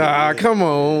know. Ah, come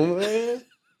on, man.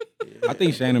 I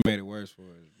think Shayna made it worse for us,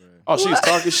 bro. Oh, she was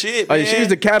talking shit. Like, Man. she's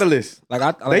the catalyst.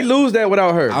 Like They lose that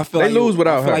without her. I feel they like lose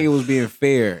without I feel her. like it was being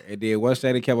fair. And then once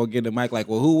Shayna kept on getting the mic, like,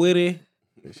 well, who with it?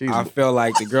 I felt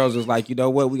like the girls was like, you know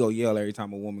what? We gonna yell every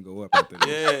time a woman go up after this.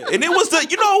 Yeah, and it was the,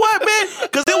 you know what, man?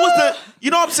 Because it was the, you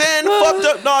know what I'm saying? Fucked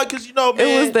up, no, because you know, man.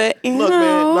 It was the, look,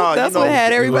 man, nah, that's you know, what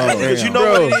had everybody. because you know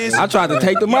Bro, what it is. I tried to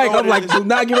take the You know mic. what I'm it like, is? do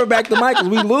not give her back the mic because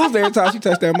we lose every time she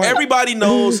touched that mic. Everybody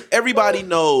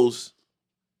knows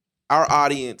our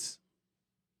audience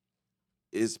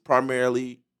is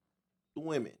primarily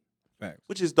women, Facts.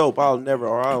 which is dope.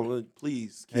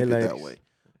 Please keep Hey, it ladies. that way.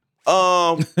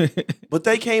 But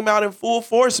they came out in full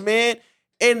force, man,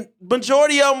 and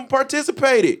majority of them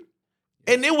participated.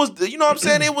 And it was, you know what I'm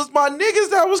saying? It was my niggas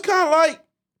that was kind of like,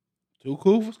 Too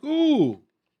cool for school.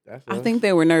 I think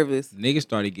they were nervous. Niggas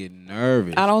started getting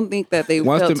nervous. I don't think that they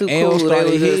Once felt them too L's cool. They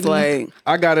started was just hitting, like,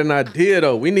 I got an idea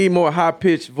though. We need more high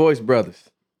pitched voice brothers.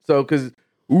 So cause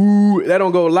that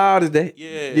don't go loud as that.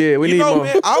 yeah, we you need know, more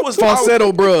man,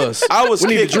 falsetto bros. I was we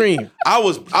need to kicking dream. I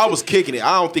was kicking it.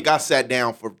 I don't think I sat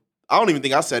down for. I don't even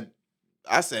think I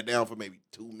sat down for maybe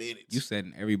 2 minutes. You said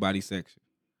in everybody's section.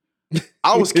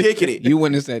 I was kicking it, You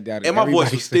wouldn't have sat down. In and my voice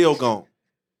everybody's was still section. gone.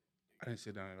 I didn't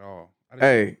sit down at all.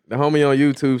 Hey, the homie on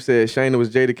YouTube said Shayna was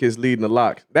Jadakiss leading the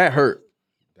locks. That hurt.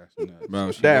 That's nuts.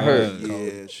 Bro, she That hurt. was.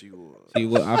 Yeah, she was. She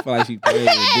was. I feel like she played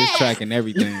with diss track and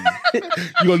everything. You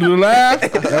gonna do the laugh?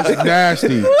 That's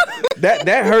nasty.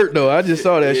 That hurt though. I just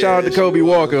saw that. Shout out to Kobe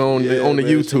Walker on the man,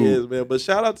 she YouTube. is, man. But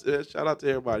shout out to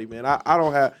everybody, man. I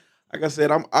don't have, like I said,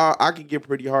 I can get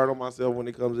pretty hard on myself when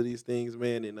it comes to these things,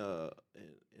 man. And I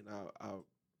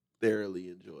thoroughly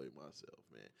enjoy myself,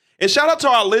 man. And shout out to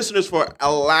our listeners for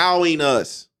allowing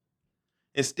us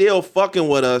and still fucking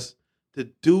with us to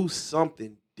do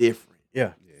something different.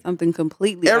 Yeah. something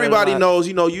completely. Everybody out of knows,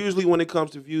 you know, usually when it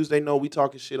comes to views, they know we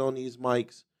talking shit on these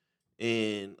mics.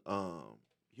 And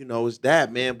you know, it's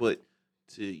that, man. But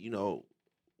to, you know,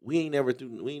 we ain't never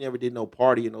did no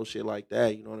party and no shit like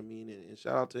that. You know what I mean? And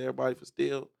shout out to everybody for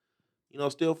still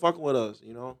fucking with us,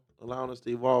 you know, allowing us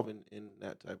to evolve in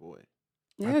that type of way.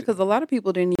 Yeah, because a lot of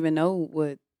people didn't even know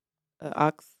what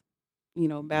Ox,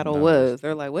 battle was.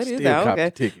 They're like, "What is Still that?" cop the Okay,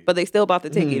 ticket. but they still bought the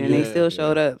ticket and they Yeah, still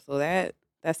showed up. So that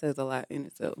says a lot in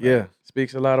itself. Yeah,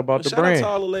 speaks a lot about But the shout out brand. to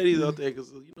all the ladies out there,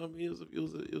 because you know what I mean. It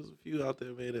was a few out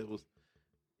there, man. That was,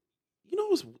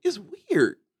 it's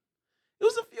weird. It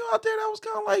was a few out there that was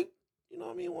kind of like, you know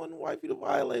what I mean, wanting wifey to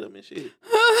violate them and shit.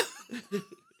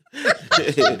 You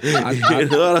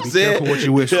know what I'm Be saying? careful what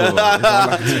you wish for. That's all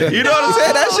I can tell you. You know what I'm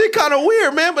saying? That shit kind of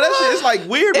weird, man. But that shit is like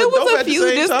weird, but It dope was at the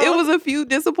same time. it was a few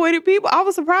disappointed people. I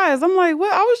was surprised. I'm like,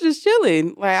 what? I was just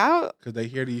chilling. Like, Because they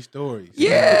hear these stories.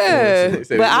 yeah, They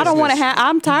say but I don't want to listeners. have.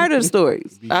 I'm tired of the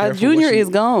stories. Be careful Junior what you- is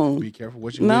gone. Be careful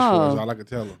what you wish for. Is all I can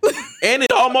tell them. And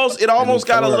it almost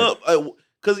got a forward. little,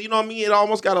 because you know what I mean. It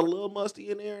almost got a little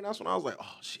musty in there, and that's when I was like,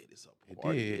 oh shit, it's a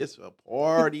party. did. It's a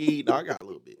party. No, I got a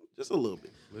little bit, just a little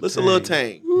bit. Just a little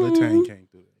tang. Little tang came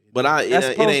through. But it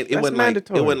That's wasn't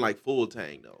mandatory. like full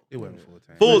tang though. It wasn't full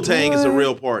tang. Full tang is a What?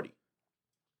 real party.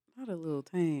 Not a little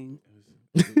tang.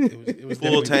 It was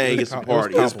Full definitely- tang it is a was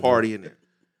party. It's palpable. party in there.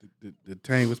 The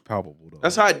tang was palpable though.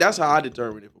 That's how I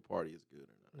determine if a party is good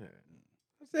or not.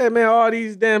 I said, man, all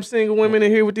these damn single women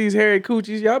in here with these hairy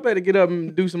coochies, y'all better get up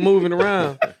and do some moving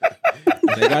around.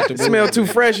 They got to Smell too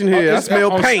fresh in here. I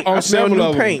smell paint. I smell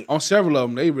new paint. On several of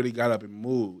them, they really got up and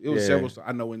moved. It was Yeah. several.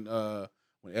 I know when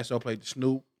SO played the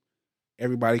Snoop,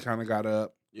 everybody kind of got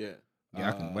up. Yeah. Yeah,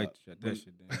 I couldn't wait to shut that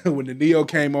shit down. When the Neo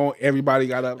came on, everybody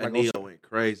got up. And Like, Neo went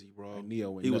crazy, bro. Like,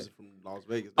 Neo went He was nuts. from Las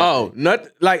Vegas. Oh,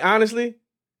 like honestly,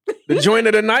 the joint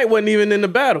of the night wasn't even in the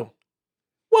battle.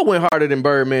 What went harder than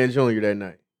Birdman Jr. that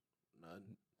night?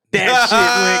 That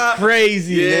shit went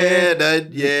crazy, man.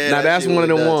 Now, that's shit one of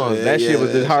went the nuts, ones. man. That shit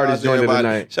was the Shout hardest out to joint of the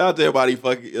everybody- night. Shout out to everybody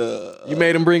fucking. You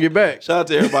made him bring it back. Shout out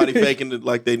to everybody faking it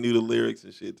like they knew the lyrics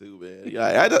and shit too, man.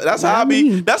 Yeah, that's how I Not be.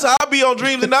 me. That's how I be on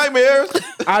Dreams and Nightmares.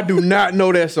 I do not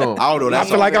know that song. I don't know that I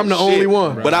feel song. like I'm the Shit. only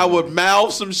one. But I would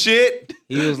mouth some shit.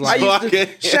 He was I like,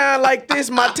 used to shine like this,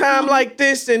 my time like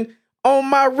this, and on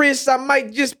my wrist I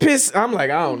might just piss. I'm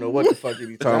like, I don't know what the fuck is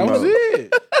he talking that was about.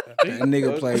 it. that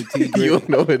nigga played T You Grizzly. don't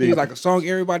know what it He is. was like a song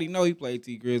everybody know. He played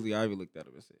T Grizzly. Ivy looked at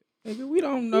him and said, "Nigga, we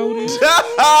don't know this."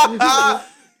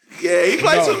 Yeah, he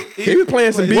played some. He was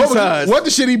playing some B-sides. What the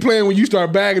shit he playing when you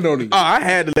start bagging on him? Oh, I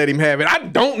had to let him have it. I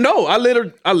don't know. I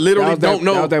literally That was don't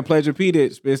know. That was that Pleasure P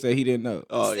that Spit said he didn't know.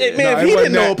 Oh Shit, yeah, man, No, if it he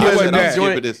wasn't didn't know that. a It Pleasure wasn't P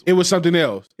that. joint, It was something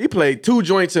else. he played 2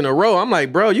 joints in a row. I'm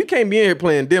like, bro, you can't be in here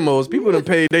playing demos. People done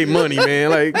paid their money, man.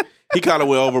 Like, he kind of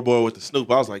went overboard with the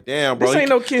Snoop. I was like, damn, bro. This ain't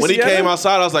no Kiss When he Together. came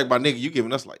outside, I was like, my nigga, you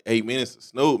giving us like 8 minutes of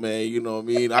Snoop, man. You know what I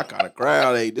mean? I kind of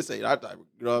crowd. Hey, this ain't our type.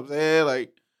 You know what I'm saying?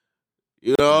 Like,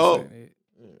 you know.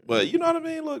 But you know what I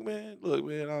mean? Look, man.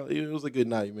 It was a good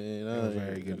night, man. It was a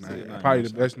very good It was a night. Probably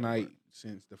the best night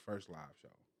since the first live show.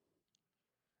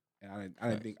 And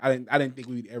I didn't think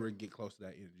we'd ever get close to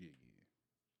that energy again.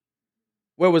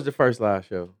 where was the first live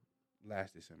show?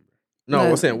 Last December. No, I'm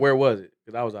No. saying, where was it?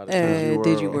 Because I was out of town.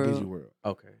 Digi At World. Disney World.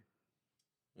 Okay.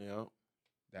 Yeah.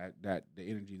 That the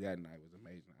energy that night was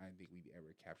amazing. I didn't think we'd ever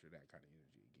capture that kind of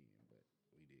energy again, but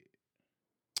we did.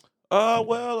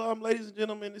 Well, ladies and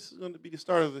gentlemen, this is going to be the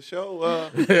start of the show.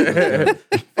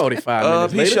 45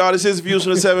 minutes Peace, later. y'all. This is Views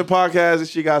from the 7 podcast.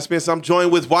 It's your guy Spence. I'm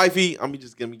joined with Wifey. I'm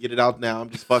just going to get it out now. I'm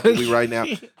just fucking with right now.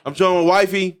 I'm joined with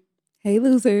Wifey. Hey,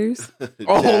 losers.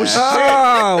 Oh, shit.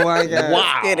 Oh my god!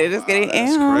 Wow. Let's get it.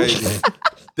 That's Ow. crazy.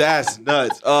 That's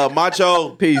nuts.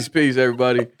 Macho. Peace,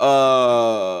 everybody.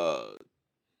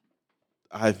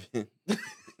 I've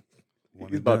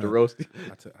He's about to roast you.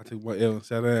 I took my L and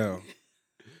sat down.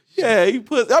 yeah, he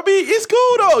put. I mean, it's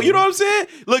cool though. You know what I'm saying?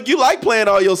 Look, you like playing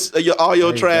all your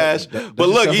Hey, trash, dust but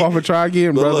look, yourself off and try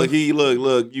again, but brother. look, you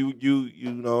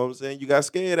know what I'm saying? You got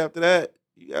scared after that.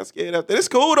 It's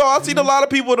cool though. I seen a lot of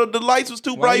people. The lights was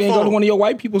too Why bright you ain't for go to them. one of your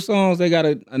white people songs? They got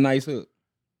a nice hook.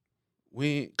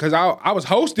 Because I was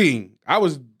hosting. I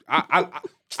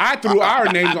threw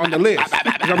our names on the list.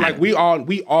 'Cause I'm like, we all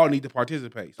need to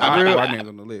participate. So I threw our names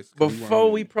on the list. 'Cause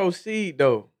Before we weren't- proceed,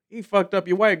 though, he fucked up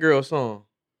your white girl song.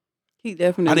 He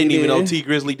definitely I didn't even know did. T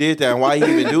Grizzly did that. And why he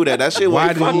even do that? That shit Why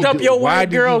was did he fucked up do- your why white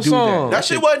did he girl do song. that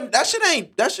shit wasn't. That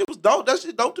shit was dope. That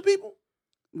shit dope to people.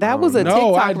 That was a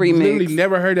No, I TikTok literally remix.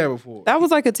 never heard that before. That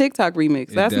was like a TikTok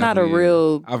remix. It That's not a definitely is.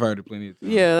 real. I've heard it plenty of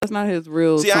times. Yeah, that's not his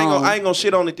real See, song. I ain't gonna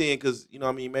shit on it then, because you know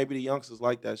what I mean. Maybe the youngsters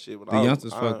like that shit. But The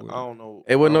youngsters fuck with I it. don't know.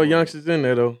 It wasn't no I don't know. youngsters in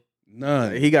there, though.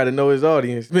 None. He got to know his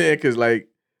audience, man, because, like,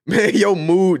 man, your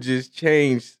mood just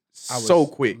changed I was so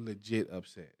quick. legit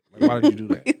upset. Like, why did you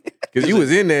do that? Because you was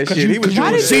in that 'Cause shit. you- He was 'cause you Why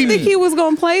doing did see you think me. he was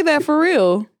gonna play that for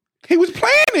real? He was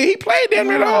playing it. He played that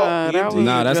at all. Nah, that was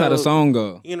Nah, that's how the song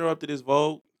go. He interrupted his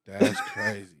Vogue. That's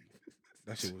crazy.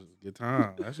 That shit was a good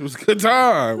time. That shit was a good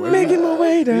time. man. Making my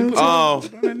way down. Put on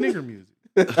that nigger music.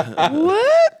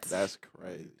 what? That's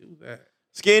crazy. Do that.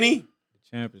 Skinny.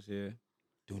 Champ is here.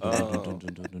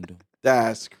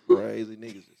 That's crazy.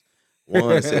 Niggas just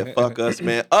one said fuck us,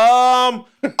 man.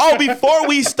 Before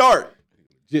we start,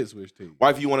 Legit switch team.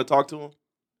 wife, you want to talk to him?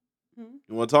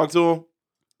 You want to talk to him?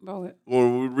 About it.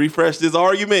 Want to refresh this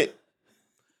argument?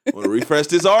 Want to refresh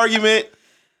this argument?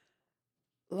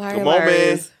 Liar, Come on, Liar man.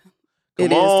 is- It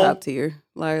Come is on. top tier.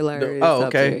 Liar, Liar is Oh, top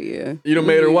okay. tier, yeah. You done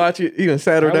made her watch it? You done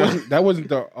sat her down? That wasn't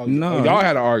the. No. Y'all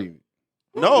had an argument.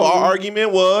 No, our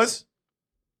argument was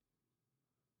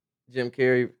Jim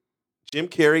Carrey Jim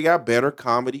Carrey got better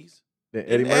comedies than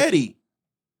than Eddie Murphy? Eddie.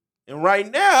 And right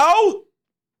now,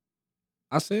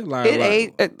 I said Liar, It Liar.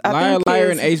 ate- I Liar, think Liar,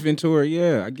 kids- and Ace Ventura.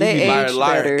 Yeah, I give They you Liar aged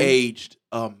Liar better. aged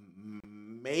amazingly.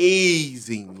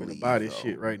 I'm finna buy this though.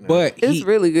 shit right now. But It's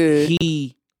really good.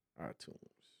 he iTunes.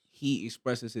 he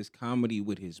expresses his comedy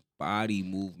with his body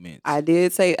movements. I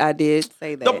did say that.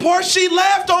 The part she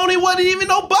laughed on, it wasn't even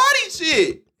no body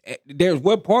shit. There's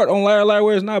what part on Liar Liar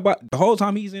where it's not about the whole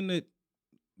time he's in the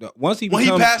Once he When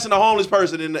becomes, he passing the homeless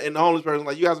person and the homeless person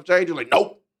like, you got some change? You're like,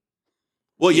 nope.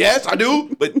 Well, yes, I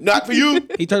do, but not for you.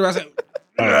 he turned around and said,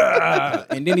 "Ugh,"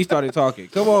 and then he started talking.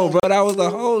 Come on, bro. That was the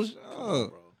whole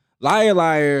show. Liar,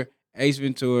 Liar, Ace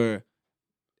Ventura.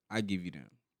 I give you them.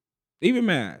 Even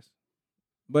Mask.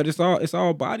 But it's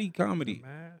all body comedy.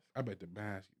 I bet the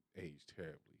Mask aged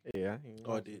terribly. Yeah.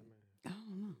 Oh, I did. I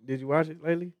don't know. Did you watch it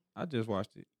lately? I just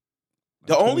watched it.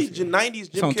 The Like, only 2 weeks ago. 90s It's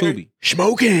Jim on Carrey. Tubi.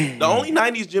 Smoking. The only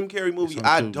 90s Jim Carrey movie It's on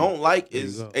I Tubi. don't like There you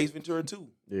is go. Ace Ventura 2.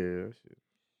 Yeah, that shit.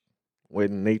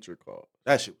 When nature calls.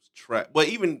 That shit was trash. But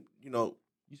even, You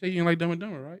say you didn't like Dumb and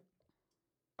Dumber, right?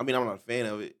 I mean, I'm not a fan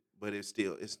of it, but it's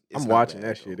still, it's I'm not watching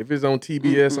bad, that shit. though. If it's on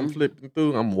TBS, I'm flipping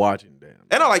through. I'm watching damn.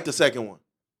 And I like the second one.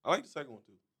 I like the second one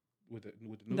too. With the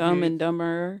new Dumb kids? and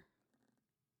Dumber.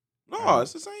 No,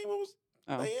 it's the same. It was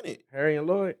Oh. they in it. Harry and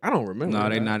Lloyd. I don't remember. No,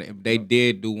 they that. not. They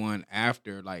did do one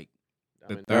after, like, the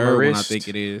Dumb and third one, I Dumberist. think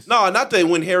it is. No, not that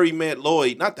when Harry met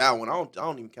Lloyd. Not that one. I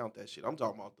don't even count that shit. I'm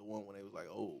talking about the one when they was like,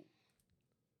 oh,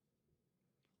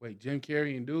 Wait, Jim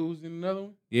Carrey and dude was in another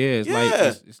one? Yeah, it's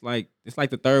Yeah. like it's like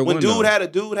the third when one. dude though. had a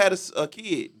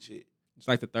kid and shit. It's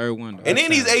like the third one. Though. And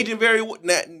then he's sounds- aging very, you know what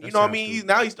I sounds mean?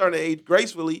 stupid. He's starting to age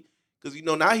gracefully because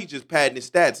now he's just padding his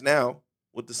stats now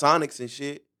with the Sonics and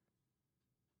shit.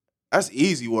 That's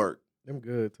easy work. Them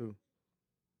good too.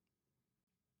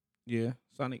 Yeah,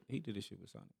 Sonic. He did this shit with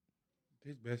Sonic.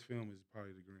 His best film is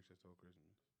probably The Grinch That Stole Christmas.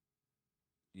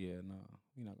 Yeah, no,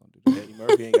 we're not gonna do that. Eddie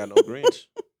Murphy ain't got no Grinch.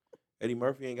 Eddie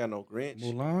Murphy ain't got no Grinch.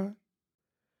 Mulan?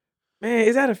 Man,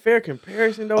 is that a fair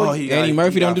comparison though? Eddie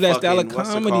Murphy don't do that style of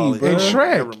comedy, bro. And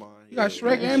Shrek. Never mind. You got Yeah,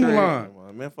 Shrek yeah, and Shrek. Mulan. Never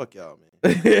mind. Man, fuck y'all,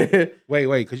 man. Wait,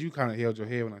 because you kind of held your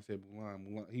head when I said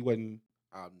Mulan. He wasn't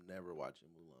I'm never watching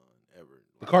Mulan ever.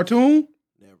 the cartoon.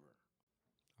 Never.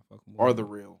 I fuck with Or Mulan. the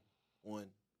real one.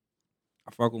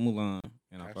 I fuck with Mulan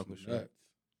and I That's fuck with Shrek. nuts.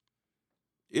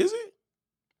 Is it?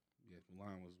 Yes,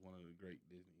 Mulan was one of the great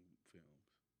Disney films,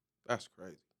 That's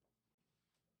crazy.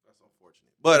 That's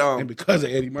unfortunate. But and because of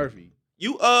Eddie Murphy,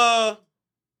 you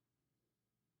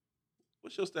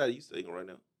what's your status? You singing right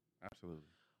now? absolutely.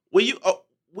 When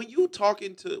you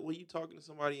talking to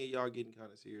somebody and y'all getting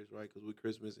kind of serious, right? Because with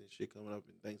Christmas and shit coming up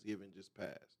and Thanksgiving just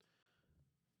passed,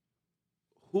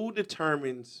 who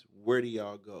determines where do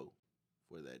y'all go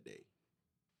for that day?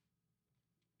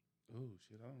 Oh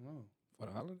shit, I don't know. For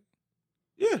the holiday?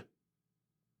 Yeah,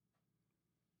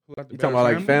 Who got the You better talking about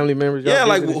like family members? y'all yeah.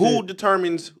 Like visiting who shit?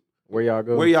 determines Where y'all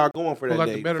go? where y'all going for Who that got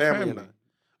the day? better Family or family? not?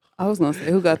 I was gonna say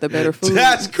who got the better food.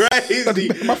 That's crazy.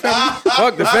 My family-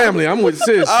 Fuck the family. I'm with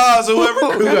sis. So whoever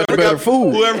got the better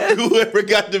food? whoever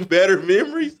got the better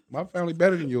memories. My family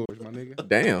better than yours, my nigga.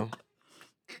 Damn.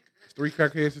 It's 3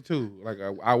 crackheads to 2. Like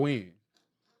I win.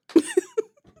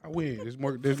 I win.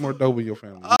 There's more dope in your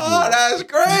family. Oh, that's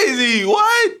crazy.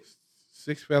 What?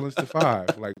 6 felons to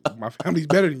 5. Like my family's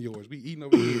better than yours. We eating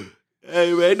over here.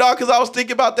 Hey man, no, because I was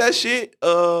thinking about that shit.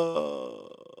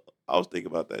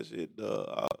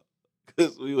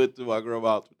 Because we went to my grandma's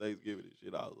house for Thanksgiving and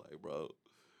shit. I was like, bro,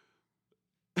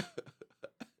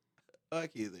 my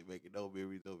kids ain't making no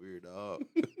memories over here, dog.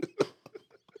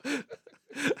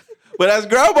 But that's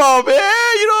grandma, man.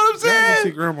 You know what I'm Yeah, see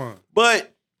saying? grandma.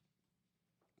 But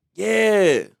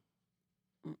yeah,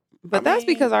 But I that's mean-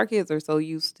 because our kids are so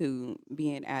used to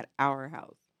being at our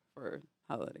house for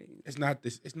holidays. It's not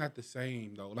the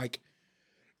same though. Like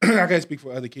I can't speak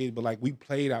for other kids, but like we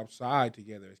played outside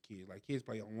together as kids. Like kids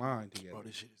play online together. bro,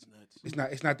 this shit is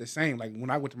nuts. It's not the same. Like when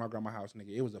I went to my grandma's house,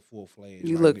 nigga, it was a full fledged.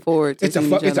 You look forward to It's a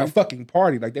seeing each it's a other. fucking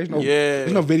party. Like there's no Yeah.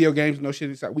 there's no video games, no shit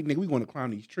inside. We going to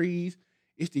climb these trees.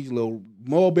 It's these little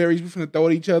mulberries we finna throw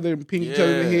at each other and ping each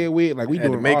other in the Yeah. head with. Like we Had the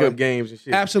doing all makeup that. games and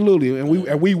shit. Absolutely, and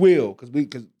we will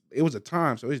because it was a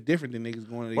time, so it's different than niggas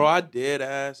going to. Bro, I did,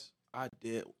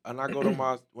 and I go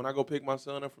to when I go pick my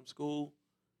son up from school.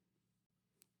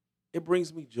 It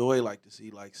brings me joy, like to see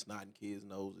like snotting kids'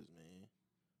 noses, man.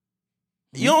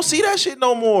 You don't see that shit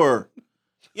no more.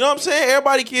 You know what I'm saying?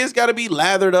 Everybody kids got to be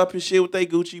lathered up and shit with their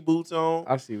Gucci boots on.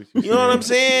 I see what you. You know what I'm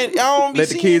saying? I don't be Let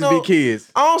the seeing kids no, be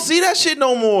kids. I don't see that shit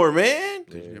no more, man.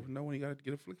 You never know when you got to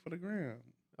get a flick for the ground.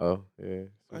 Oh yeah.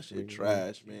 That shit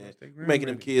trash, man. Stay ground Making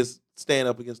them ready. kids stand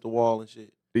up against the wall and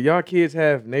shit. Do y'all kids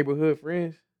have neighborhood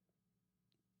friends?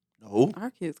 No.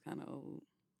 Our kids kind of old,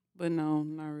 but no,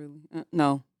 not really.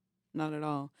 No, not at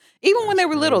all. Even when That's they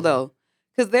were little, crazy. though,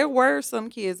 because there were some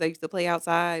kids that used to play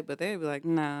outside, but they'd be like,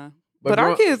 nah. But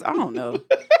grow- our kids, I don't know.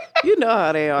 You know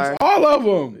how they are. All of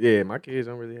them. Yeah, my kids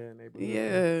don't really have neighborhood. friends.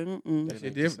 Yeah. Mm-mm. That It shit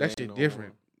ain't the different. That same shit no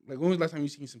different. Like when was the last time you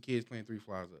seen some kids playing 3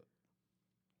 Flies Up?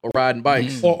 Or riding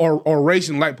bikes. Or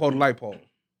racing light pole to light pole?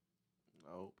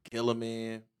 No. Killer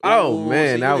Man. Oh Ooh,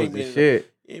 man, see, that you was ain't the been-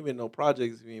 shit. You ain't been no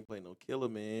projects if you ain't playing no Killer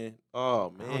Man.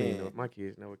 Oh I don't even know man. if my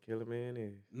kids know what Killer Man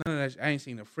is. None of that. I ain't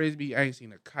seen a frisbee. I ain't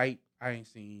seen a kite. I ain't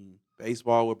seen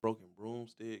Baseball with broken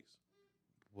broomsticks.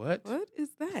 what? What is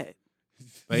that?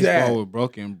 Baseball with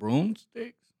broken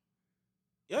broomsticks.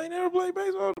 Y'all ain't never played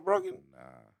baseball with broken.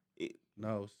 Nah.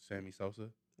 No, Sammy Sosa.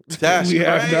 That's We crazy,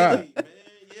 have not. man. Yeah,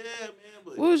 man.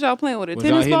 But What was y'all playing with a Was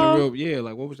y'all tennis hitting ball? the real? Yeah,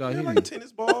 like what was y'all yeah, hitting? like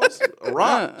tennis balls, a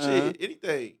rock, Uh-uh. shit,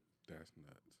 anything. That's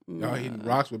nuts. Y'all hitting Nah.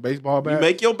 rocks with baseball You bats?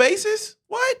 make your bases?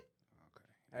 What?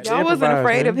 Hey, Y'all they wasn't improvise,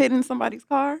 afraid of man. hitting somebody's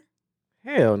car?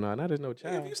 Hell no, not as no If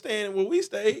child. you staying where we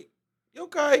stayed, your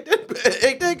car ain't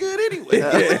that good anyway.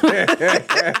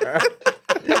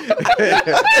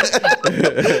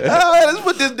 All right, let's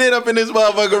put this dent up in this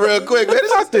motherfucker real quick. Man.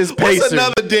 Fuck this What's pacer.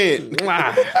 another dent?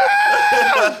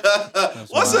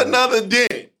 What's wild. another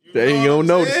dent? They ain't know gonna what I'm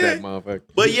notice saying? that motherfucker.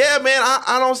 But yeah, man,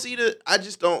 I don't see I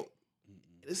just don't.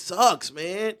 It sucks,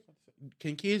 man.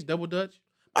 Can kids double dutch?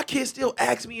 My kids still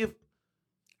ask me if,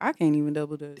 I can't even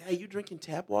double dutch. Dad, you drinking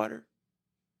tap water?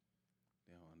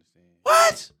 They don't understand.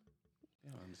 What? They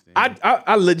don't understand.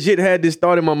 I legit had this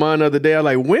thought in my mind the other day. I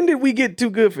like, when did we get too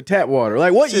good for tap water?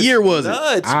 Like, what Just year was it?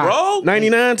 nuts, I- bro.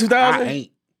 99, I 2000?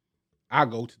 ain't. I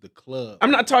go to the club.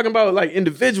 I'm not talking about like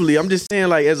individually. I'm just saying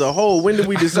like as a whole. When did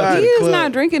we decide? He is club.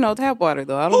 not drinking no tap water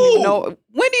though. I don't Who? even know.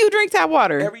 When do you drink tap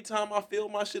water? Every time I fill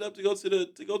my shit up to go to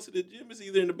the gym, it's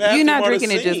either in the bathroom You're not or the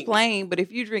drinking it just sink. plain, but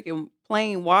if you're drinking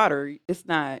plain water, it's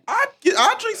not.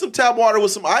 I'll drink some tap water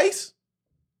with some ice.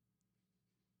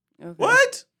 Okay.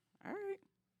 What? All right.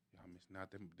 Y'all missing out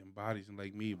them bodies in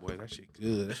Lake Mead, boy. That shit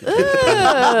good. That shit good.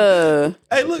 Ugh.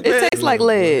 Hey, look, It man. tastes like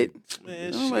lead.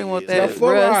 Man, Nobody want It's got that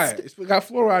fluoride. rust. It's got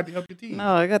fluoride to help your teeth.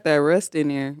 No, I got that rust in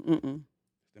there. Mm-mm.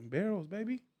 Them barrels,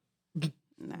 baby.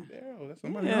 Nah. Barrels. That's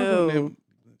somebody Ew. else on them.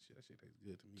 That shit tastes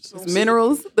good to me. So- It's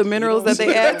minerals, the minerals that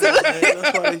they add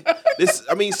to it.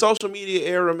 I mean, social media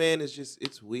era, man, is just,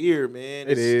 it's weird, man.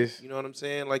 It It's- is. You know what I'm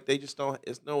saying? Like, they just don't,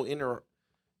 it's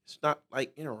not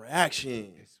like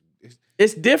interaction. It's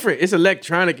It's different. It's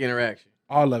electronic interaction.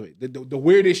 all of it. The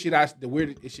weirdest shit the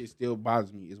weirdest shit still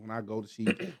bothers me is when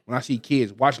I see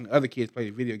kids watching other kids play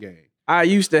the video game. I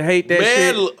used to hate that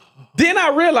Man, shit. Then I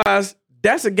realized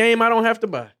that's a game I don't have to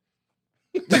buy.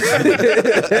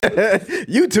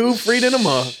 YouTube free than a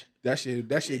mother. That shit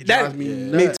drives me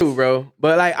Me nuts. too, bro.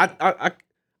 But like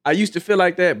I used to feel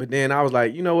like that, but then I was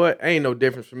like, you know what? Ain't no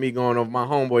difference for me going over my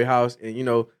homeboy house, and you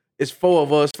know, it's 4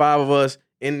 of us, 5 of us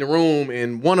in the room,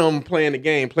 and one of them playing the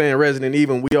game, playing Resident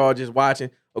Evil. And we all just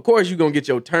watching. Of course, you gonna get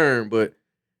your turn, but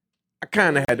I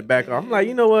kind of had to back off. I'm like,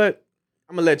 you know what?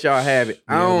 I'm gonna let y'all have it.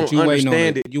 I Yeah, don't but you waiting on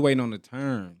understand the, it. You waiting on the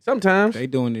turn. Sometimes They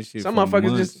doing this shit Some for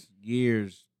motherfuckers months, just-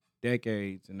 years,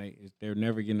 decades, and they're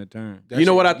never getting a turn. That you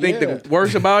know shit- what I think yeah. the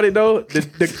worst about it though?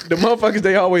 The motherfuckers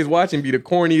they always watching be the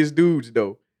corniest dudes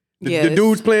though. The Yes.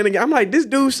 dudes playing the game. I'm like, this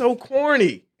dude's so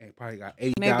corny. And probably got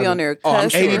 80,000 Maybe on their Oh, I'm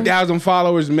cussing. 80,000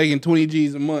 followers and making 20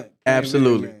 G's a month.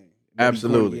 Absolutely. Man,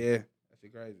 Absolutely. Yeah, that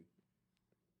shit crazy.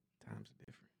 Times are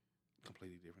different.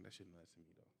 Completely different. That shit nuts to me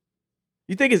though.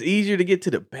 You think it's easier to get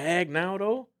to the bag now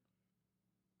though?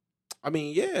 I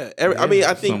mean, yeah. Yeah, I mean,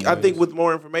 I some think ways. with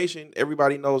more information,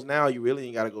 everybody knows now you really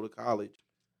ain't got to go to college.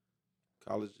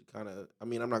 College kind of, I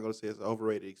mean, I'm not going to say it's an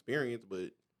overrated experience,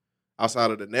 but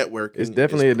outside of the networking, It's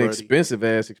definitely an pretty. expensive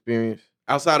ass experience.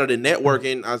 Outside of the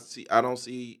networking, I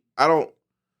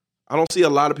don't see a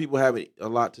lot of people having a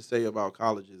lot to say about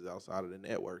colleges outside of the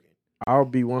networking. I'll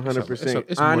be It's 100% more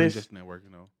than honest. just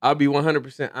networking though. I'll be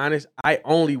 100% honest. I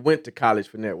only went to college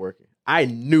for networking. I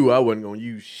knew I wasn't gonna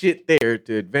use shit there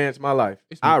to advance my life.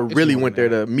 It's I more- it's really more went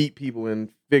than there that. to meet people and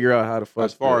figure out how to fuck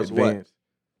As far to as what? advance.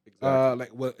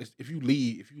 Like, well, if you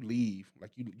leave,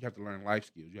 like you have to learn life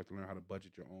skills. You have to learn how to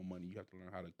budget your own money. You have to learn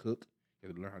how to cook. You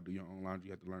have to learn how to do your own laundry.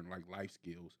 You have to learn like life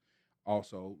skills.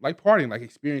 Also, like partying, like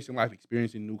experiencing life,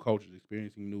 experiencing new cultures,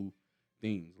 experiencing new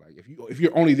things. Like if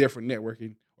you're only there for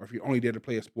networking, or if you're only there to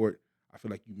play a sport, I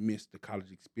feel like you miss the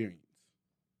college experience.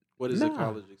 What is the Nah.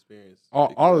 college experience?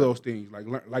 All of those things,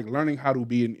 like learning how to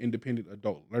be an independent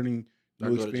adult, learning I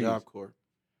new go to experience. Job Corps.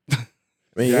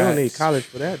 Man, you don't need Yes. college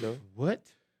for that though. What?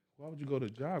 Why would you go to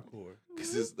Job Corps?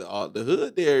 Cause it's the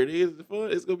hood there. It is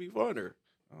fun. It's gonna be funner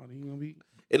Oh, then you gonna be.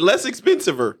 and less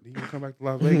expensiver. Then you gonna come back to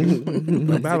Las Vegas, a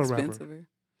It's battle rapper. expensive.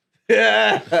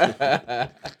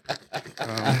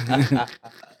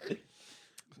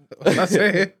 What I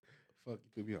said. Fuck, you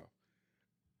could be off.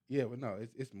 Yeah, but no,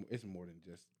 it's more than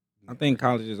just. I think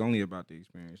college is only about the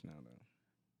experience now,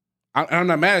 though. I'm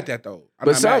not mad at that though. I'm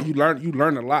But not mad. some- You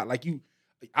learn a lot. Like you,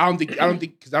 I don't think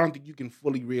you can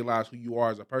fully realize who you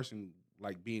are as a person,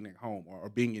 like being at home or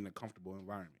being in a comfortable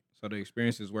environment. So the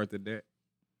experience is worth the debt.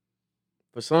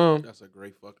 For some, That's a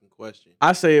great fucking question.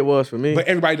 I say it was for me. But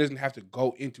everybody doesn't have to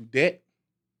go into debt.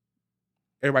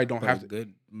 Everybody don't But have a to.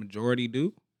 good majority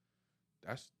do.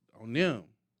 That's on them.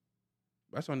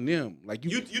 That's on them. Like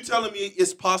You telling me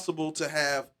it's possible to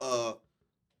have a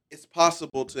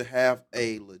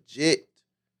legit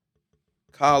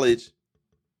college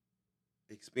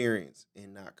experience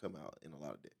and not come out in a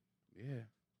lot of debt yeah.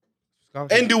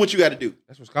 Scholarships. and do what you got to do.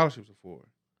 That's what scholarships are for.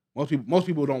 Most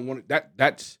people don't want it.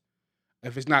 That's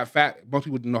if it's not fat. Most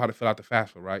people don't know how to fill out the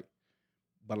FAFSA, right?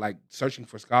 But like searching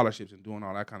for scholarships and doing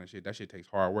all that kind of shit, that shit takes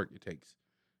hard work. It takes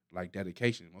like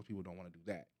dedication. Most people don't want to do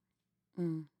that.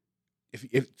 Mm.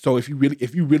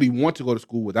 If you really want to go to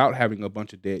school without having a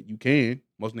bunch of debt, you can.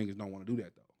 Most niggas don't want to do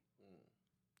that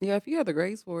though. Yeah, if you have the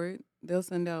grades for it, they'll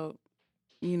send out,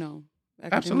 academic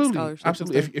Absolutely, scholarships.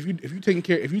 absolutely. and stuff. If you taking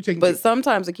care, But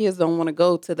sometimes the kids don't want to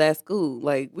go to that school.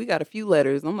 Like, we got a few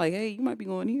letters. I'm like, hey, you might be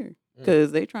going here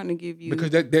because they're trying to give you.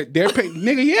 because they're paying,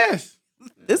 nigga, yes.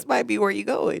 This might be where you're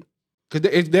going.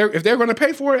 Because if they're going to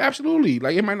pay for it, absolutely.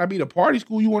 Like it might not be the party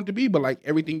school you want it to be, but like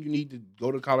everything you need to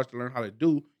go to college to learn how to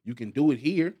do, you can do it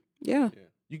here. Yeah.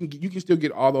 You can still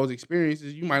get all those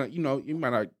experiences. You might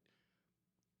not.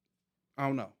 I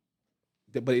don't know,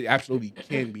 but it absolutely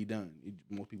can be done.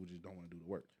 Most people just don't want to do the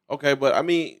work. Okay, but I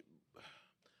mean,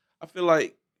 I feel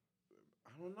like I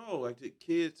don't know, like the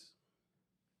kids.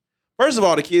 First of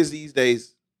all, the kids these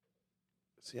days.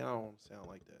 See, I don't want to sound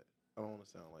like that. I don't want to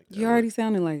sound like that. You already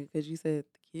sounded like it because you said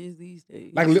the kids these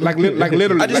days. Like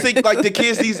literally. I just think like the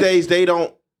kids these days, they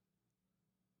don't.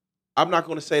 I'm not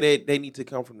going to say they need to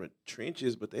come from the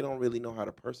trenches, but they don't really know how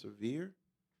to persevere.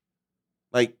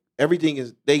 Like everything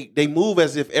is, they move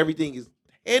as if everything is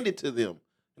handed to them.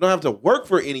 They don't have to work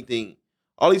for anything.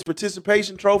 All these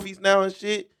participation trophies now and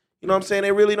shit. You know what I'm saying?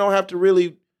 They really don't have to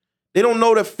really. They don't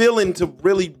know the feeling to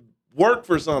really work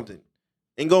for something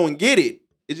and go and get it.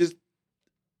 It just.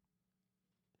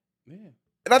 Yeah.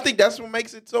 And I think that's what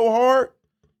makes it so hard.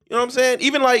 You know what I'm saying?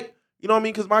 Even like, you know what I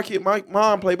mean? Because my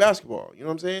mom played basketball. You know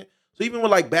what I'm saying? So even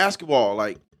with like basketball,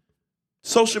 like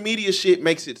social media shit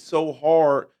makes it so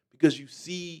hard because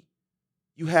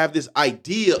you have this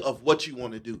idea of what you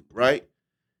want to do, right?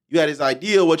 You have this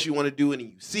idea of what you want to do, and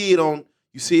you see it on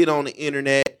the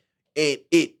internet, and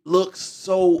it looks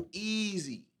so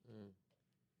easy.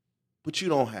 But you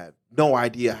don't have no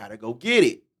idea how to go get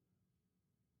it.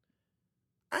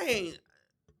 I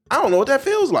don't know what that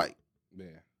feels like. Yeah.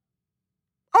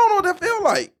 I don't know what that feels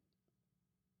like.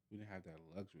 We didn't have that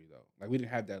luxury though. Like we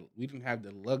didn't have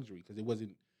the luxury because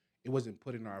it wasn't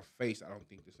put in our face. I don't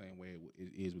think the same way it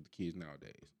is with the kids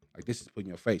nowadays. Like this is put in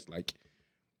your face. Like,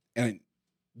 and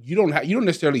you don't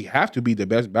necessarily have to be the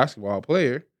best basketball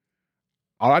player.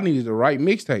 All I need is the right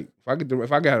mixtape.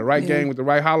 If I got the right game with the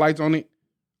right highlights on it,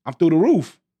 I'm through the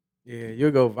roof. Yeah,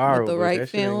 you'll go viral. With the but right that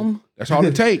shit ain't- film. That's all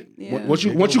it take. Yeah. Once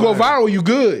you go viral, you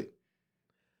good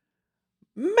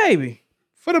Maybe.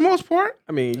 for the most part.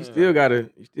 I mean, you still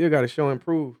gotta show and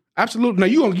prove. Absolutely. Now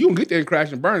you gonna get there and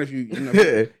crash and burn if you know,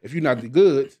 if you're not the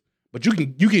goods, but you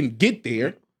can get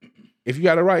there if you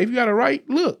got the right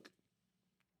look.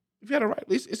 If you got the right,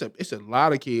 it's a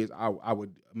lot of kids I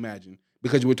would imagine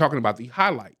because we're talking about the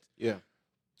highlights. Yeah.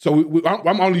 So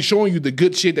I'm only showing you the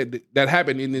good shit that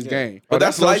happened in this game. But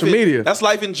that's social life media. That's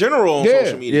life in general on Yeah.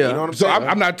 social media. Yeah. You know what I'm So saying?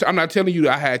 I'm not telling you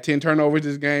that I had 10 turnovers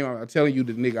this game. I'm not telling you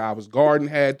the nigga I was guarding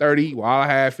had 30 while I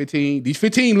had 15. These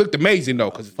 15 looked amazing though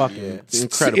because It's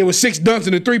incredible. it was 6 dunks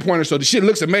in the 3-pointer, so the shit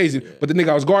looks amazing. But the nigga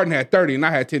I was guarding had 30 and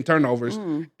I had 10 turnovers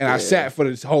and I sat for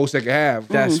this whole second half.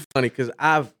 That's funny because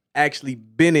I've actually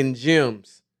been in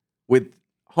gyms with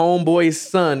homeboy's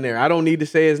son there. I don't need to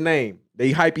say his name.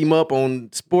 They hype him up on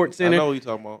Sports I Center. know what you're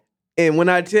talking about. And when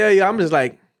I tell you, I'm just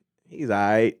like, he's all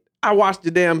right. I watched the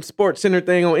damn Sports Center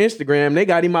thing on Instagram. They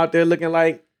got him out there looking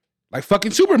like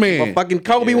fucking Superman. a fucking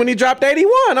Kobe when he dropped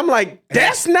 81. I'm like,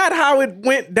 that's not how it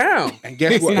went down. And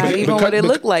guess what? Not even what it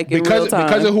looked like in real time.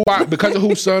 Because of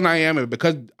whose son I am, and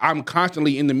because I'm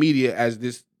constantly in the media as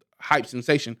this hype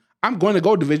sensation, I'm going to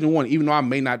go Division I, even though I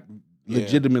may not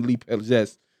legitimately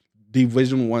possess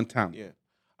Division I talent. Yeah.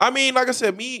 I mean, like I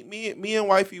said, me and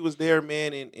wifey was there,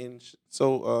 man, and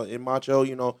so in Macho,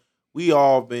 you know, we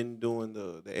all been doing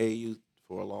the AAU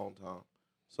for a long time.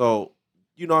 So,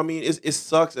 you know what I mean? It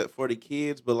sucks for the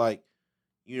kids, but like,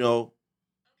 you know.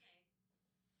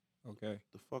 Okay.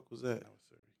 The fuck was that?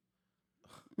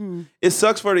 Mm. It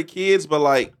sucks for the kids, but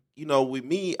like, you know, with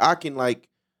me, I can like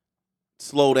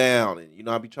slow down and, you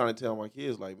know, I be trying to tell my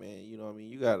kids like, man, you know what I mean?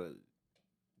 You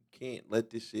can't let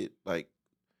this shit like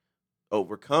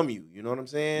overcome you. You know what I'm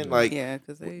saying? Like, Yeah,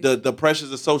 because the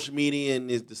pressures of social media and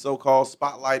is the so-called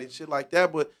spotlight and shit like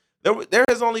that. But there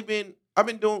has only been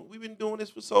we've been doing this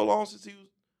for so long since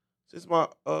my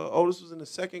oldest was in the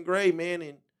 2nd grade, man.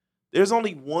 And there's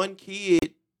only one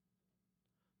kid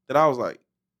that I was like,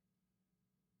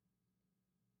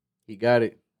 He got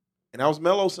it. and that was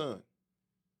Melo's son.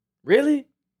 Really?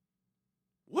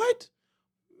 What?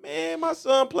 Man, my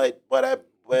son played,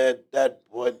 that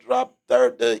boy dropped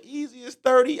the easiest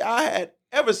 30 I had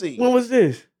ever seen. When was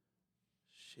this?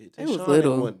 Shit, They was Tayshawn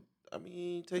little. in what? I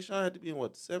mean, Tayshawn had to be in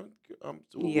what, 7th?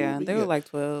 Yeah, they were like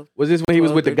 12. Was this when he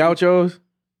was 12, with the 13. Gauchos?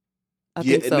 I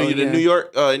Yeah, think so. in New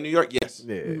York, yes.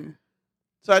 Yeah. Mhm.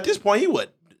 So at this point, he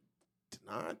what,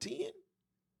 9, 10?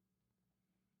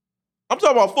 I'm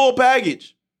talking about full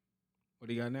package. What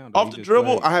do you got now? Off the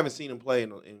dribble, I haven't seen him play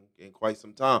in quite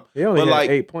some time. He only But, had like-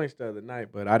 8 points the other night,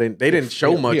 but they didn't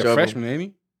show much He of a him. freshman, ain't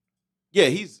he? Yeah,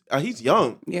 he's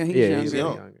young. Yeah, he's Yeah, younger. he's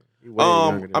young. younger. He way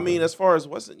younger than I mean, him. as far as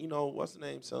what's the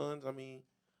name, sons. I mean,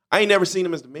 I ain't never seen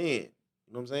him as the man.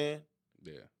 You know what I'm saying?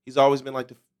 Yeah. He's always been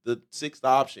like the 6th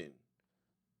option.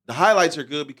 The highlights are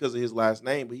good because of his last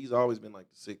name, but he's always been like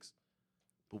the 6th.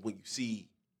 But when you see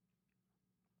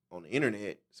on the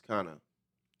internet, it's kind of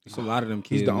It's a lot of them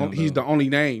kids. He's the only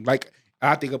name. Like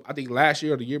I think last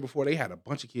year or the year before they had a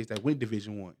bunch of kids that went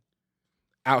Division 1.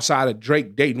 Outside of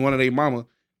Drake dating one of their mama,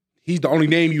 he's the only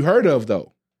name you heard of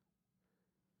though.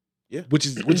 Yeah. Which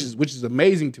is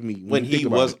amazing to me when you he think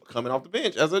about was it. coming off the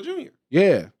bench as a junior.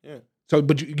 Yeah. Yeah. So,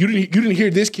 but you didn't hear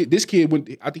this kid. This kid went.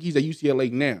 I think he's at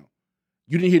UCLA now.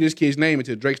 You didn't hear this kid's name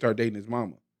until Drake started dating his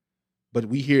mama. But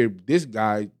we hear this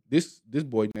guy, this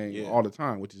boy name all the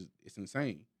time, which is it's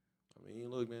insane. I mean,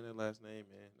 look, man, that last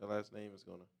name is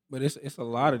gonna. But it's a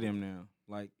lot of them now.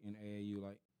 Like in AAU,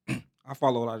 like I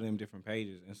follow a lot of them different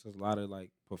pages. And it's a lot of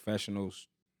like professional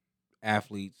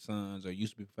athletes, sons, or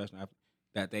used to be professional athletes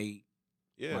that they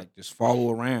like just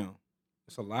follow around.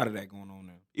 It's a lot of that going on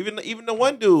now. Even the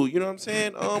one dude, you know what I'm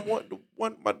saying?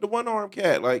 The one arm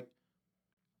cat, like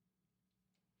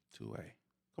 2A.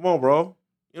 come on, bro.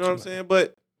 You know what I'm saying?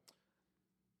 But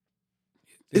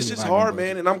it's just hard,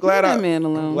 man. And I'm glad Leave that man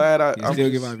alone. Yeah, still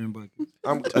give out them buckets.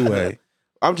 I'm 2A.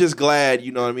 I'm just glad,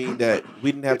 you know what I mean, that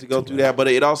we didn't have to go through that. But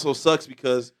it also sucks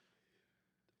because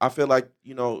I feel like,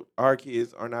 our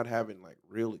kids are not having like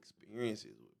real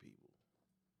experiences with people.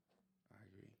 I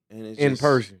agree. And it's in just,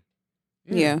 person.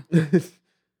 Yeah.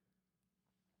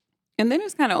 And then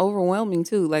it's kind of overwhelming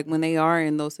too, like when they are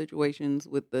in those situations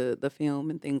with the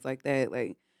film and things like that.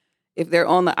 Like if they're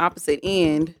on the opposite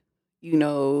end,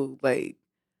 like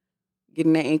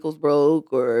getting their ankles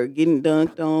broke or getting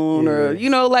dunked on, or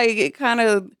like it kind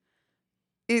of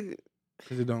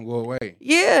Because it don't go away.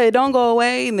 Yeah, it don't go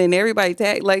away, and then everybody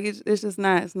tag like it's just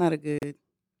not. It's not a good.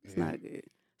 It's not good,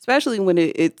 especially when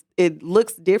it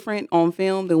looks different on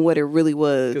film than what it really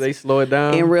was. Because they slow it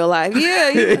down. In real life, yeah,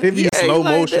 If you slow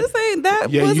like, motion. This ain't that.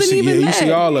 Yeah, wasn't you see, even you that.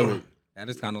 see all of it. That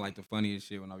is kind of like the funniest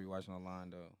shit when I be watching online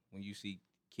though. When you see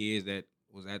kids that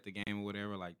was at the game or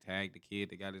whatever, like tag the kid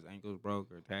that got his ankles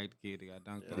broke or tag the kid that got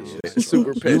dunked on. Yeah,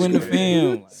 super You in the petty.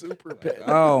 film. Like, Super petty.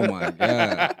 oh my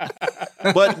god.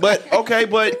 but okay,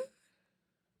 but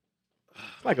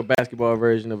It's like a basketball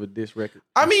version of a diss record.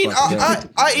 I mean,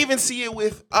 Fuck I even see it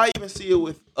with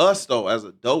us though as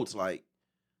adults. Like,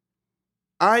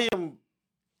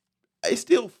 it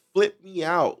still flipped me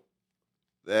out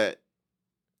that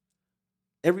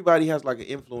everybody has like an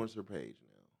influencer page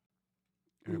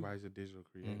now. Everybody's a digital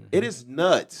creator. It is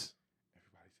nuts.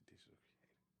 Everybody's a digital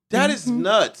creator. That is Mhm.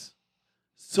 nuts.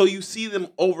 So you see them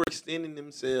overextending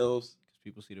themselves.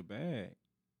 People see the bag.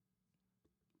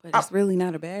 But it's really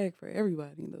not a bag for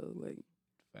everybody though. Like,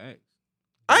 Facts.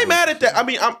 I ain't mad at that. I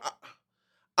mean,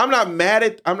 I'm not mad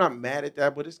at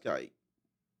that, but it's like,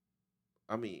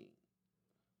 I mean,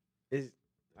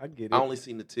 I get it. I only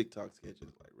seen the TikTok sketches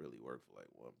like really work for like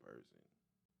one person.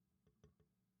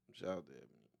 Shout out to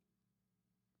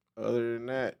Ebony. Other than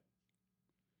that,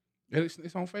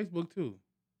 It's on Facebook too.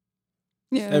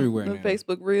 yeah, everywhere the now.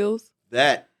 Facebook Reels,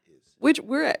 that is which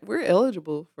we're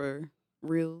eligible for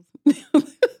Reels.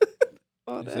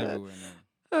 All It's that. everywhere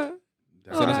now.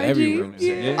 That's On it's IG, everywhere now.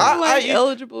 Yeah, Yeah. I'm like I-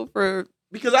 eligible for.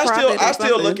 because I Profit or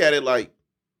still look something. at it like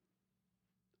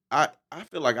I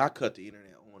feel like I cut the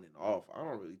internet on and off. I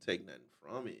don't really take nothing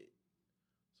from it,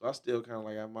 so I still kind of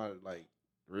like am I like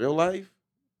real life?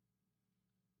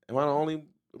 Am I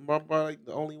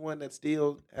the only one that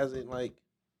still hasn't like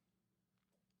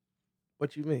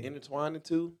What you mean? intertwined the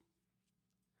two?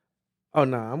 Oh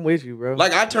no, I'm with you, bro.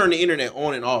 Like I turn the internet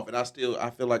on and off, and I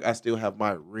feel like I still have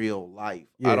my real life.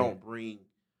 Yeah. I don't bring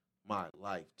my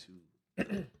life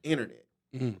to internet,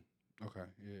 Okay,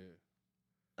 yeah.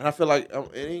 and I feel like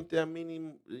it ain't that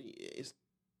many. It's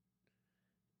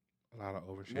A lot of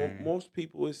oversharing. most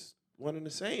people. It's one and the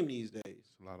same these days.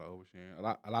 It's a lot of oversharing.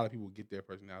 A lot of people get their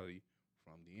personality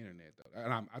from the internet though.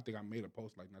 And I think I made a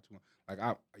post like not too long.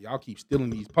 Like y'all keep stealing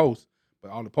these posts,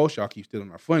 but all the posts y'all keep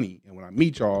stealing are funny. And when I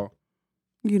meet y'all,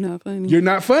 You're not funny. you're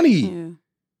not funny. Yeah.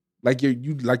 Like you're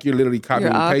literally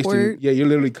copying You're and pasting. awkward. Yeah, you're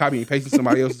literally copying and pasting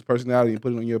somebody else's personality and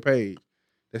putting it on your page.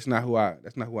 That's not who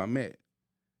I met.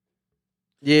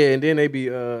 Yeah, and then they be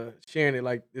sharing it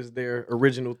like it's their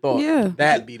original thought. Yeah.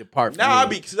 That'd be the part for Now I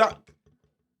me. be, cause I, Like,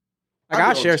 I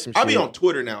I'll be share on, some I be shit. on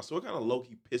Twitter now, so it kind of low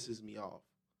key pisses me off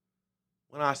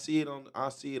when I see it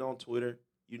on Twitter.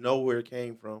 You know where it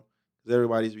came from because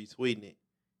everybody's retweeting it,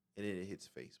 and then it hits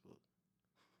Facebook,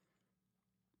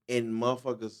 and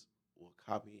motherfuckers will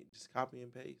copy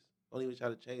and paste. Don't even try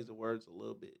to change the words a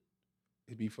little bit.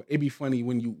 It'd be funny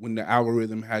when the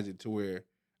algorithm has it to where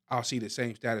I'll see the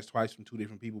same status twice from two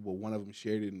different people, but one of them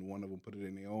shared it and one of them put it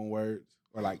in their own words,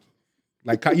 or like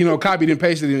copied and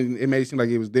pasted it, and it made it seem like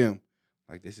it was them.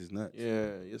 Like this is nuts. Yeah,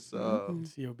 it's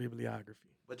See your bibliography.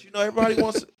 but you know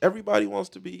everybody wants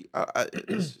to be.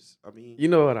 It's just, I mean, You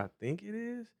know what I think it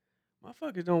is?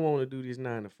 Motherfuckers don't want to do this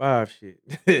 9 to 5 shit.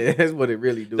 That's what it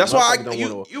really do. that's why Motherfuckers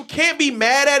don't wanna- you can't be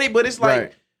mad at it, but it's like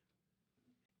Right.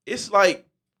 it's like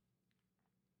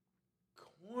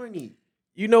corny.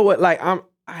 You know what? Like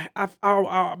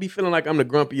I'll be feeling like I'm the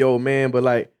grumpy old man, but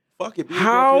like, Fuck it. Be a grumpy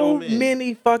how old man.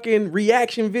 many fucking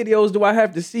reaction videos do I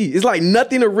have to see? It's like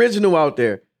nothing original out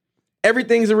there.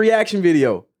 Everything's a reaction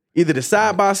video. Either the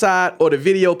side by side or the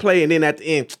video play, and then at the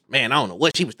end, man, I don't know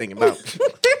what she was thinking about.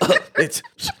 It's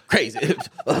crazy.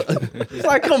 It's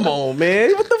like, come on,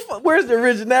 man. What the fuck? Where's the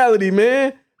originality,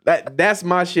 man? That's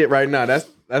my shit right now.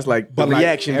 That's like the But like,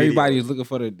 reaction everybody video. is looking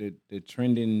for the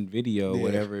trending video, Yeah.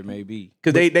 whatever it may be.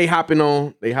 Because they hopping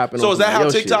on. They hopping on. So is that how somebody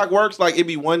else's TikTok shit. works? Like it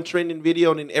be one trending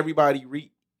video and then everybody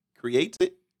recreates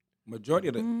it? Majority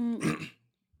of the Mm,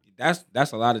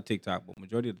 that's a lot of TikTok, but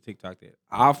majority of the TikTok that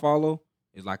I follow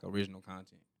is like original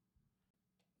content.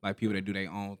 Like people that do their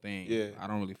own thing. Yeah. I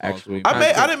don't really follow Actually, too many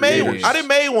I didn't make creators.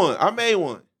 one. I made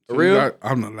one. For real?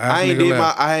 I'm the last I ain't nigga did my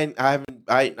left.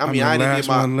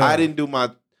 I didn't do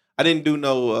my I didn't do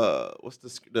no what's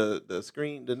the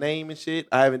screen, the name and shit.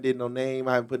 I haven't did no name.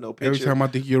 I haven't put no picture. Every time I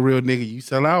think you're a real nigga, you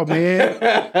sell out,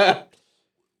 man.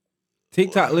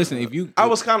 TikTok, listen, if you I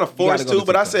was kind of you gotta forced go to,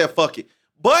 but I TikTok. said fuck it.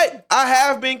 But I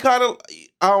have been kind of.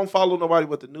 I don't follow nobody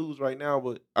but the news right now,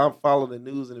 but I'm following the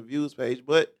news and the views page.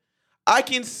 But I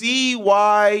can see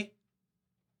why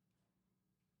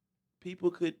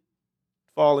people could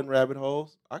fall in rabbit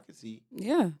holes. I can see.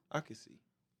 yeah. I can see.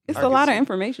 It's I a can lot of see.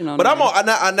 information on But there.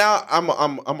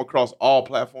 I'm across all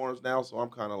platforms now, so I'm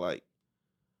kind of like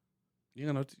You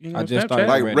ain't got no I just Snapchat. started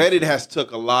like Reddit. Reddit has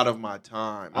took a lot of my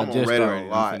time. I I'm on just Reddit started. a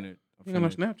lot. I'm You ain't got no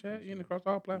finna- Snapchat. You ain't across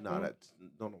all platforms. Nah, that's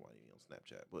don't nobody on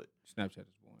Snapchat, but Snapchat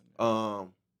is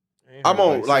boring. I'm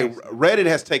on like Reddit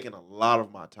has taken a lot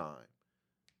of my time,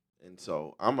 and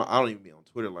so I don't even be on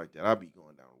Twitter like that. I be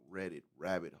going down Reddit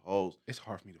rabbit holes, It's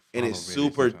hard for me to follow and it's Reddit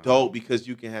super sometimes. dope because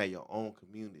you can have your own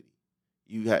community.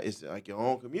 It's like your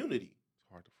own community.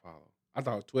 It's hard to follow. I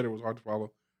thought Twitter was hard to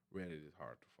follow. Reddit is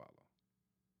hard to follow.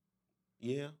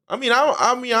 Yeah,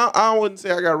 I wouldn't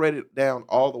say I got Reddit down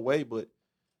all the way, but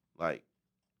like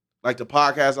the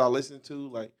podcasts I listen to,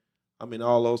 like I'm in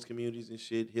all those communities and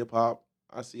shit, hip hop.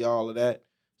 I see all of that.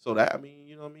 So that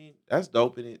you know what I mean? That's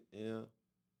dope in it, yeah,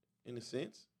 in a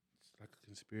sense. It's like a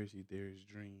conspiracy theorist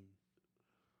dream.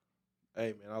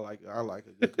 Hey man, I like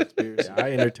a good conspiracy. Yeah,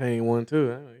 I entertain one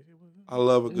too. I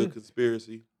love a good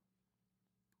conspiracy.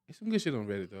 There's some good shit on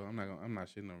Reddit though. I'm not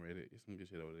shitting on Reddit. There's some good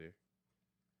shit over there.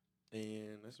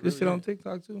 And that's Just sit really on it.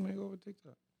 TikTok too, man. Go over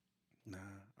TikTok. Nah,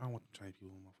 I don't want them Chinese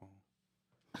people on my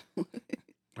phone.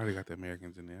 I already got the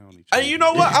Americans in there. I don't need And Chinese you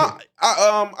know people. what?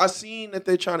 I seen that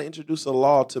they're trying to introduce a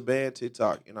law to ban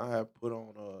TikTok, and I have put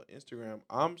on Instagram.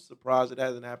 I'm surprised it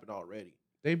hasn't happened already.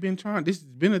 They've been trying. This has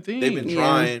been a thing. They've been Yeah.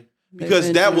 trying They've because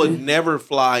been that would trying. never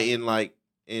fly in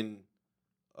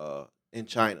in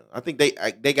China. I think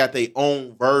they got their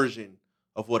own version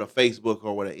of what a Facebook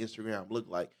or what an Instagram look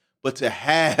like. But to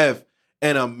have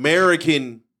an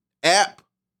American app,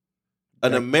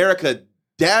 an America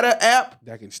data app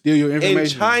that can steal your in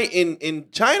information.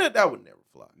 China, that would never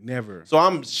fly. Never. So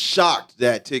I'm shocked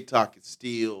that TikTok is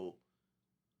still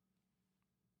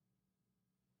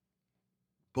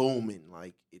booming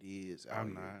like it is. out I'm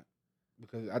here. not,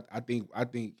 because I think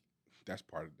that's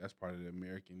part of the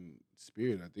American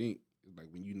spirit. I think like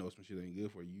when you know some shit ain't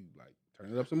good for you, like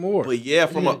turn it up some more. But yeah,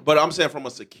 but I'm saying from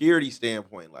a security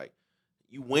standpoint, like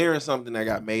you wearing something that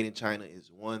got made in China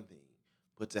is one thing,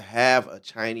 but to have a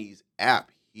Chinese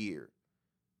app here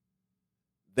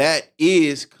that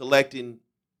is collecting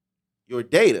your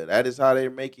data. That is how they're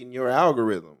making your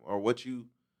algorithm or what you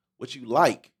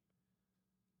like.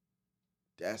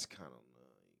 That's kind of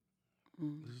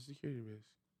Mm. It's a security risk.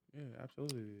 Yeah,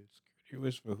 absolutely it is. Security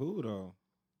risk for who though?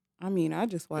 I mean, I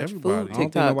just watch Everybody. I food don't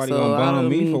think TikTok. nobody so gonna I bun don't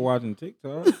me mean, for watching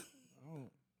TikTok.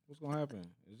 What's gonna happen?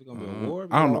 Is it gonna be a war?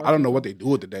 I don't know. I don't know what they do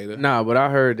with the data. Nah, but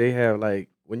I heard they have like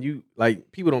when you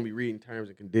like people don't be reading terms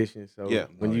and conditions. So Yeah.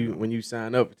 when No, you they don't. when you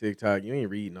sign up for TikTok, you ain't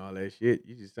reading all that shit.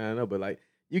 You just sign up, but like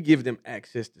you give them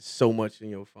access to so much in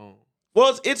your phone.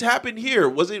 Well, it's happened here.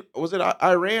 Was it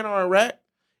Iran or Iraq?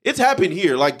 It's happened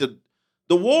here. Like the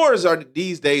wars are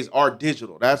these days are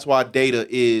digital. That's why data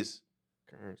is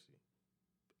Currency.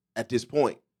 at this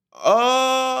point.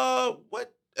 What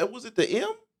was it? The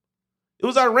M? It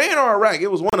was Iran or Iraq. It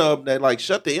was one of them that like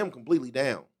shut the M completely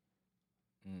down.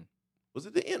 Mm. Was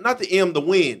it the M? Not the M. The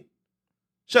Win.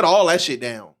 Shut all that shit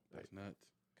down. That's nuts.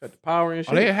 Cut the power and Oh,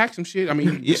 shit. they hacked some shit. I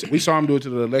mean, Yeah. we saw them do it to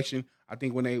the election. I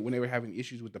think when they were having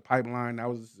issues with the pipeline, that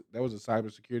was a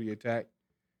cybersecurity attack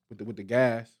with the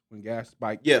gas when gas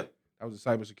spiked. Yeah. That was a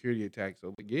cybersecurity attack.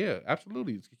 So yeah,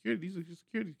 absolutely, security. These are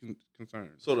security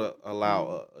concerns. So to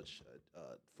allow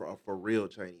for real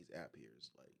Chinese app here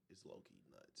is like it's low key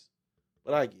nuts.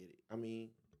 But I get it. I mean,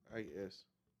 I guess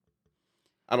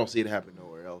I don't see it happen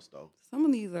nowhere else though. some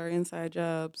of these are inside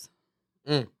jobs.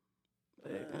 Mm.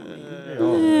 But, I mean,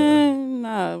 Yeah.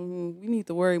 nah, we need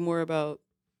to worry more about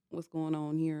what's going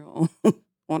on here on,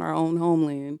 on our own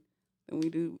homeland than we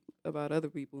do about other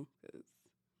people. 'Cause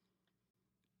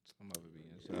Some of it be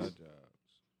inside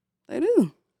jobs. they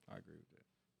do. I agree with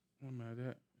that. I'm mad at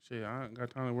that. Shit, I ain't got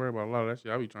time to worry about a lot of that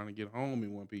shit. I be trying to get home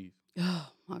in one piece.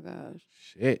 Oh my gosh.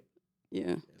 Shit.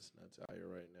 Yeah. It's nuts out here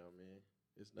right now, man.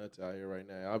 It's nuts out here right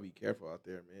now. I'll be careful out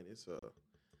there, man. It's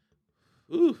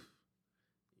oof.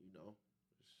 You know,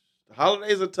 the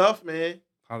holidays are tough, man.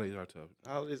 Holidays are tough. The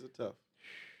holidays are tough.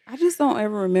 I just don't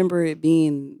ever remember it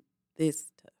being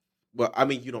this tough. But I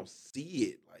mean, you don't see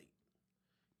it like,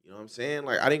 you know what I'm saying?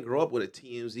 Like, I didn't grow up with a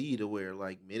TMZ to where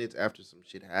like minutes after some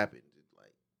shit happened, it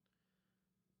like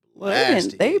Well,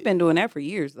 blasted they've it. been doing that for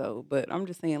years though. But I'm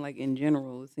just saying, like in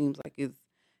general, it seems like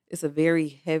it's a very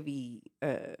heavy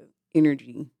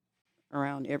energy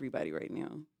around everybody right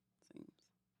now.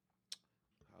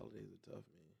 Holidays are tough,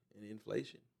 man, and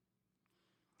inflation.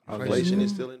 Inflation. Inflation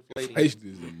is still inflating. Inflation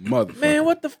is a motherfucker. Man,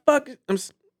 what the fuck?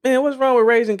 Man, what's wrong with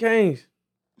Raising Cane's?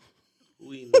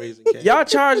 Who eating Raising Cane's? Y'all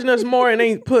charging us more and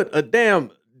ain't put a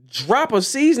damn drop of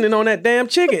seasoning on that damn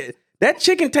chicken. That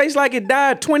chicken tastes like it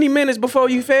died 20 minutes before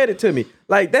you fed it to me.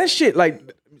 Like that shit, like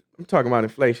I'm talking about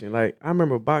inflation. Like I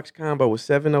remember a box combo was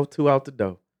 $7.02 out the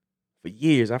door. For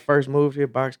years, I first moved here,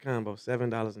 box combo,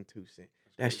 $7.02.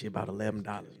 That shit about $11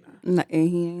 now. Nah, and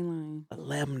he ain't lying.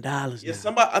 $11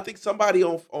 Yeah, now. I think somebody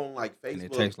on like And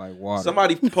it Facebook. tastes like water.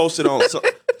 Somebody posted on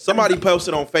somebody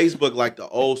posted on Facebook like the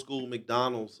old school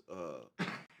McDonald's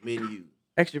menu.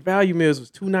 Extra value meals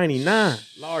was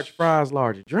 $2.99. Large fries,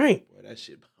 large drink. Boy, that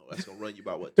shit, that's gonna run you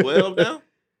about what, 12 now?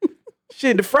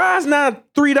 Shit, the fries now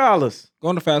 $3.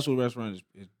 Going to fast food restaurants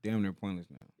is damn near pointless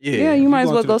now. Yeah, you you might as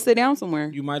going well to go the- sit down somewhere.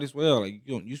 You might as well. Like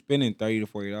you spending $30 to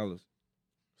 $40.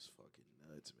 It's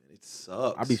fucking nuts, man. It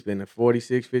sucks. I be spending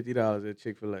 $46, $50 at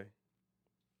Chick-fil-A. It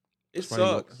That's why you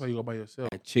go- sucks. That's why you go by yourself.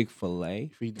 At Chick-fil-A. You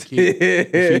feed the kid.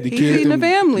 Feed the He kids feeding the them-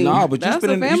 family. No, but That's a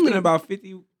you family. spend about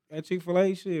 50 at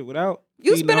Chick-fil-A shit without.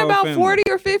 You feeding the spend whole about family. 40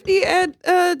 or 50 at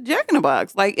Jack in the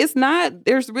Box. Like it's not.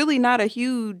 There's really not a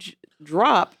huge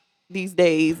drop these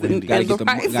days in, Wendy's. Gotta in get the the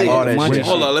mo- prices. gotta get All the that munchies. shit.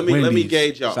 Hold on, let me Wendy's.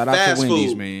 gauge y'all. Shout out to Fast Wendy's,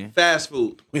 food, man. Fast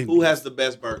food. Who Wendy's. has the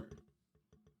best burger?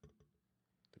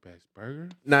 The best burger?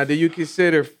 Now, do you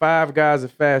consider Five Guys a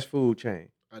fast food chain?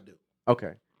 I do.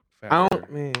 Okay. Fat I burger.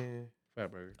 don't, man.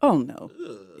 Fat burger. Oh no.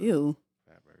 Ugh, Ew.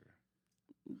 Fat burger.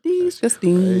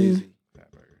 Disgusting. crazy.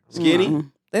 Fat burger. Skinny?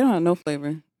 They don't have no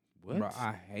flavor. What? Bro,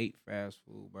 I hate fast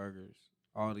food burgers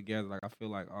altogether. Like I feel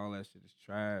like all that shit is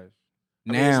trash.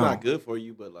 I mean, Now, it's not good for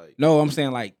you, but like, no, I'm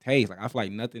saying like taste. Like I feel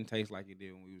like nothing tastes like it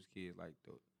did when we was kids. Like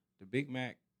the Big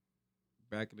Mac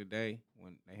back in the day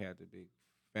when they had the big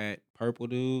fat purple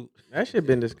dude. That shit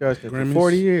been disgusting Grimace? for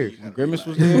 40 years. When Grimace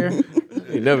was there,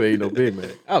 I ain't never ate no Big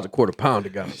Mac. I was a quarter pounder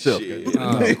guy myself. Shit.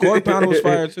 the quarter pounder was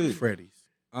fire too. Freddy's.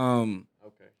 You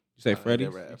say I Freddy's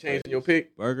never had Changing your Freddy's.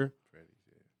 pick? burger? Freddy's,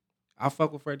 yeah. I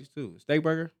fuck with Freddy's too. Steak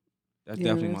burger. That's Yeah,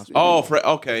 definitely my that's- spot.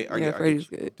 Oh, okay. I Yeah, get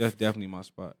Freddy's you. good. That's definitely my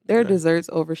spot. Their Okay. desserts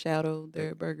overshadow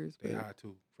their burgers. They but- hot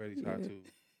too. Freddy's hot Yeah. too.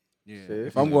 Yeah. Shit.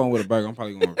 If I'm going with a burger, I'm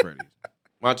probably going with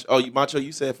Freddy's. Macho,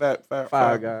 you said fat. Five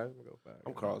Five. Guys. I'm gonna go Five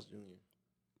I'm Guys. Carl's Jr.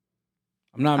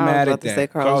 I'm not I was mad about at to that. say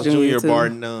Carl's Jr. Jr. too. bar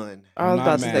none. I was I'm about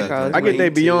not to mad say at Carl's that. I get Jr. they Wait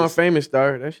till Beyond it's- Famous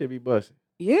star. That should be busting.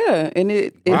 Yeah, and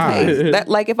it Why? tastes that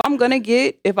like if I'm gonna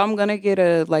get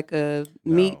a like a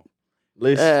meat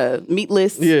List.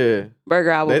 meatless Yeah.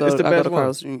 burger, I will It's the go best to one.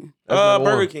 Carl's Jr. That's number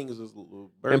Burger one. King's was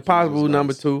Impossible nice.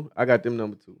 number 2. I got them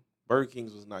number 2. Burger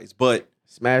King's was nice, but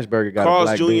Smash Burger got a Carl's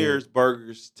black bean. Jr.'s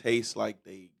burgers taste like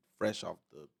they fresh off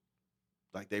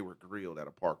like they were grilled at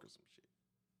a park or some shit.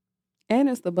 And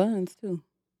it's the buns too.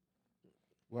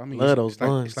 Well, I mean, Love it's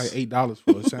those like $8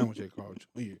 for a sandwich at Carl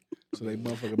Jr. So they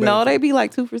motherfucker. No, they be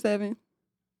like 2 for $7.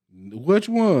 Which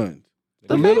ones?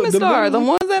 The little- famous star, the little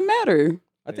ones that matter.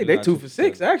 I think they 2 for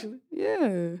 $6 actually.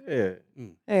 Yeah. Yeah.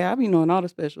 Hey, I be knowing all the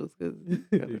specials because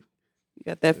you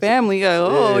got that family.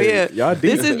 Oh yeah. Y'all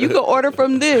This is you can order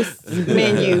from this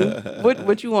menu.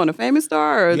 What you want? A famous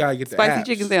star or You gotta get the spicy apps.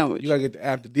 chicken sandwich? You gotta get the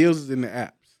app. The deals is in the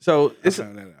apps. So I it's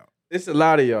found that out. it's a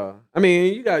lot of y'all. I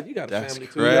mean, you got a That's family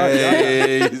too. Y'all-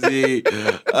 crazy.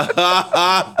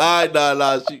 Nah,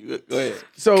 go ahead.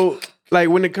 So like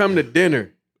when it come to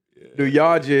dinner, do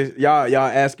y'all just y'all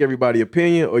ask everybody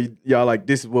opinion or y'all like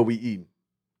this is what we eating?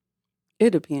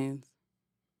 It depends.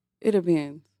 It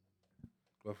depends.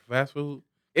 But for fast food,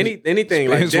 Anything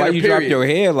like That's why dinner you drop period. your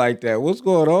head like that. What's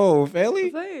going on,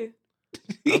 Felly? Say.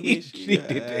 I mean, She did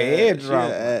the head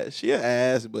drop. She an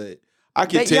ass, but I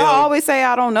can But tell. y'all always say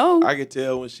I don't know. I can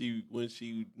tell when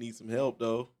she needs some help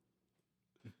though.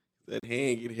 That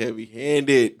hand get heavy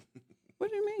handed. What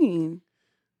do you mean?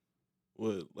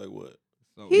 What? Like what?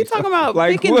 So He we talking talk- about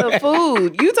like picking the what?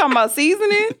 food. You talking about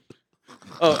seasoning?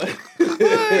 Oh.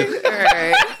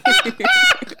 Alright.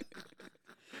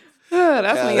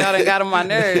 That's when y'all done got on my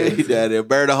nerves. That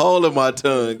burn a hole in my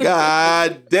tongue.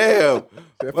 God damn.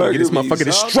 Fuck, this motherfucker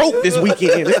this stroke this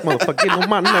weekend. This motherfucker getting on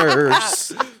my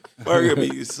nerves. Burger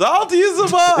be salty as a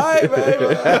boy,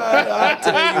 baby. I'll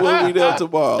tell you what we do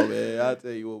tomorrow, man. I'll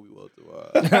tell you what we want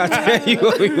tomorrow. I tell you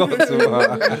what we want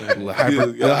tomorrow.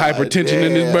 little hypertension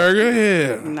in this burger.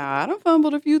 Yeah. Nah, I done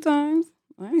fumbled a few times.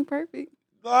 I ain't perfect.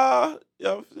 Nah,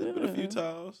 yeah, I've been a few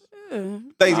times. Yeah.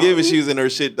 Thanksgiving, she was in her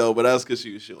shit though, but that's because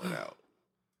she was showing out.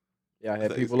 Y'all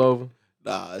had people over.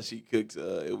 Nah, she cooked,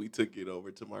 and we took it over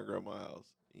to my grandma's house.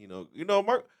 You know,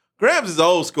 my Grams is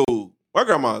old school. My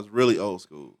grandma is really old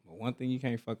school. But one thing you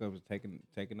can't fuck up is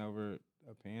taking over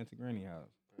a pan to granny house.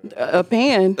 A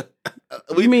pan.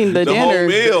 We mean the whole dinner?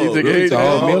 meal. You took We it- took the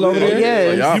whole meal over there?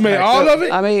 Yes. Y'all You made packed all up. of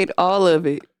it? I made all of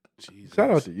it. Jesus.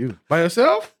 Shout out to you. By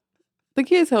yourself? The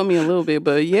kids helped me a little bit,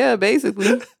 but yeah,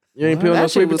 basically. You ain't What? peeling That no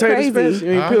shit sweet was potato crazy. special.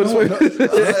 You ain't I peeling know. sweet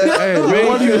potato. Hey, no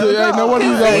wonder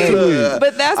you was over 2 weeks.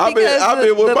 But that's I've because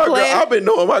been with the my plan, I've been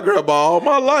knowing my grandma all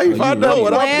my life. Oh, I you know know what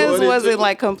the I'm plans doing. wasn't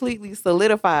like completely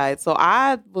solidified. So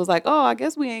I was like, oh, I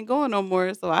guess we ain't going no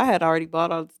more. So I had already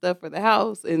bought all the stuff for the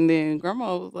house. And then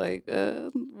grandma was like,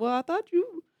 well, I thought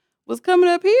you was coming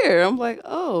up here. I'm like,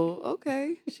 oh,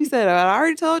 okay. She said, I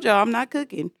already told y'all I'm not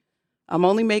cooking. I'm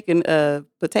only making a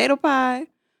potato pie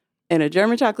and a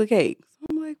German chocolate cake. So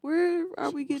I'm like, where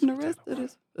are we getting the rest of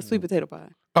this? A sweet potato pie.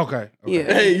 Okay. Yeah.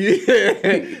 Hey,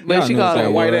 yeah. But Y'all she knew called what it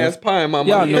that White was. ass pie in my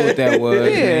Y'all money. know what that was.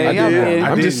 Yeah, man. y'all did. did. I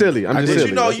I'm did. just silly. I'm But just silly.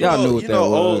 you know, Y'all knew what that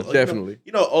was. old, Definitely.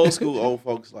 You know, old school old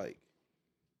folks like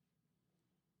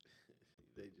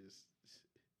they just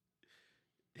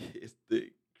it's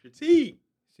the critique.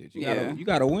 Shit, you Yeah.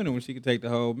 gotta win her when she could take the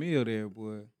whole meal there,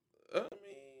 boy. I mean,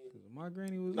 'Cause my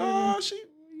granny was no, living, she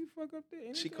you fuck up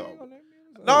there. she anything called on that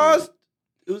meal? no,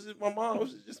 it was just my mom. It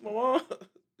was just my mom.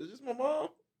 It was just my mom.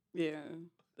 Yeah.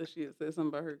 That she had said something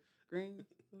about her greens.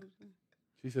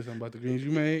 She said something about the greens you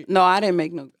made. No, I didn't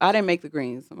make the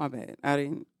greens. My bad.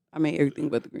 I made everything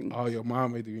but the greens. Oh, your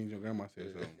mom made the greens. Your grandma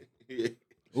said something.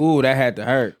 Ooh, that had to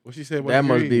hurt. What she said about That the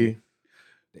must greens? be.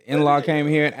 The in-law came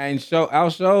here and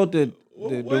outshowed the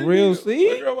real What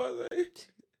seed. grandma say?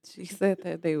 She said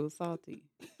that they were salty.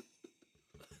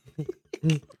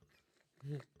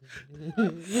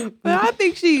 But I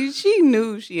think she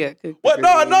knew she had cooked. the What?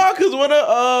 No, greens. no, because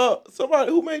when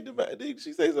somebody who made did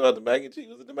she say something about the mac and cheese?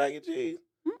 Was it the mac and cheese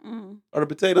Mm-mm. or the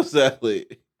potato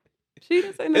salad? She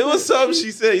didn't say nothing. It was something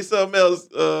she said something else.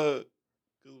 'Cause,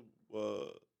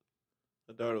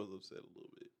 her daughter was upset a little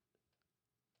bit.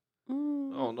 I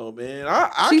don't know, man.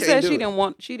 I She can't said do she it. didn't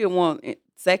want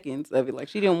seconds of it. Like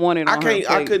she didn't want it. I On can't.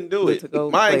 Her I plate couldn't do with it. to-go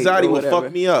My plate anxiety or would whatever.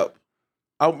 fuck me up.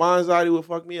 My anxiety would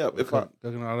fuck me up if I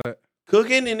Cooking all that.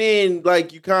 cooking and then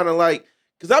like you kind of like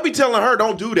because I be telling her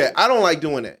don't do that. I don't like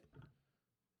doing that,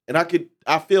 and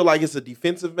I feel like it's a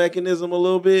defensive mechanism a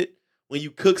little bit when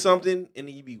you cook something and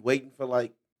then you be waiting for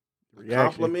like a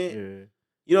compliment. Yeah.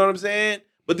 You know what I'm saying?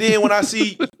 But then when I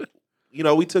see, you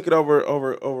know, we took it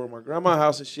over my grandma's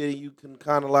house and shit, and you can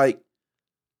kind of like,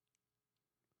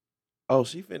 oh,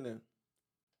 she finna.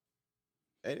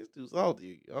 Hey, it's too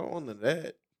salty. I don't want none of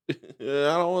that.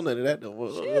 I don't want none of that no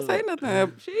more. She didn't say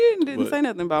nothing. She didn't But- say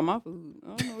nothing about my food.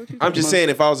 I don't know what you. I'm just saying,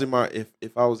 if I was in my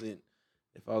if I was in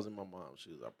my mom's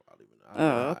shoes, I probably would.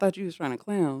 I thought you was trying to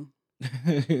clown. Stop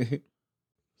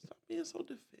being so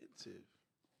defensive.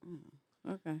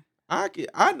 Okay.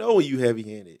 I know when you heavy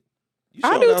handed.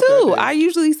 I do too. I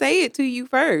usually say it to you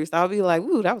first. I'll be like,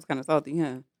 "Ooh, that was kind of salty,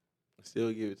 huh?"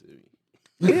 Still give it to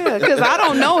me. Yeah, because I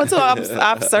don't know until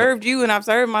I've served you and I've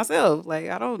served myself. Like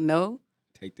I don't know,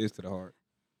 Take this to the heart.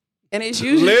 and it's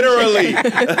usually Literally.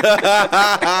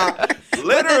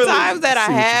 But the times that I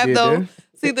See what you have did though, there.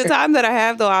 see the time that I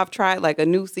have though, I've tried like a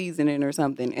new seasoning or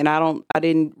something, and I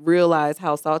didn't realize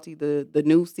how salty the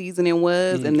new seasoning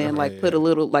was, and then like put a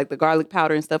little like the garlic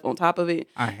powder and stuff on top of it.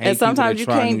 I hate And sometimes you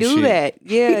people that try can't new do shit. that.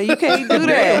 Yeah, you can't do Damn,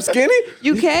 that. skinny.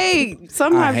 You can't. I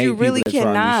Sometimes hate you really people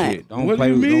that try new cannot. shit. Don't What do play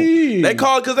you with mean? They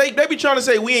call it because they be trying to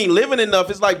say we ain't living enough.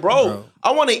 It's like, bro.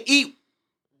 I want to eat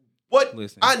what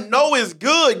Listen. I know is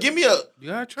good. Give me a. You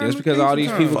gotta try Just new because things all these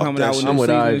sometimes. people Fuck coming that out with shit. new I'm with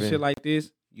seasoning and Ivan. shit like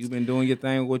this, you've been doing your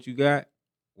thing with what you got.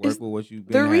 Work It's- with what you've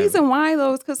been The having. reason why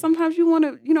though is because sometimes you want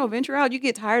to, venture out. You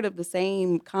get tired of the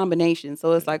same combination,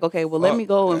 so it's like, okay, well, let me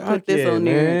go and Fuck put this yeah, on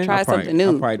there man. and try I probably- something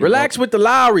new. I probably done Relax broke- with the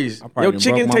Lowrys. I probably Your done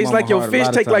chicken broke my tastes like mama your heart a fish, lot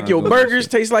of tastes like times your doing this burgers,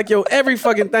 shit. tastes like your every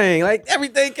fucking thing. Like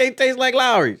everything can't taste like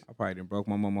Lowry's. I probably done broke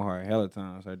my mama heart hella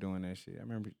times by doing that shit. I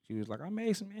remember she was like, I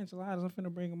made some enchiladas. I'm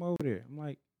finna bring them over there. I'm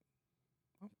like,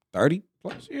 I'm 30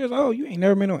 plus years old. You ain't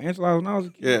never made no enchiladas when I was a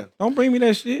kid. Yeah. Don't bring me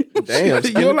that shit. Damn,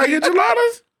 You don't like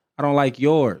enchiladas? I don't like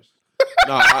yours.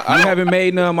 No, You haven't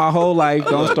made none my whole life.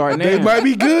 Don't start now. They might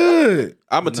be good.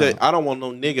 I'm gonna tell you, No. I don't want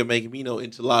no nigga making me no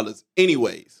enchiladas.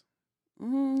 Anyways, See, I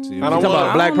don't talking want- about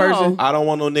a black I don't person? know. I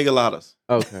no nigga-ladas.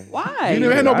 Okay. Why? You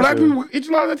never had no I black do. people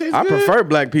enchiladas that taste I good? prefer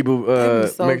black people That'd be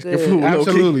so Mexican good. food. low-key.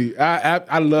 Absolutely.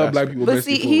 I love That's black right. people But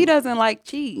Mexican see, food. he doesn't like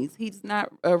cheese. He's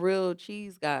not a real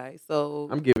cheese guy, so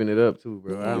I'm giving it up too,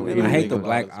 bro. Yeah, I don't really I eat hate the nigga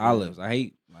black olives, man. olives. I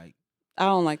hate like I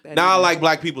don't like that. Now I either. like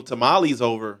black people tamales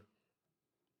over.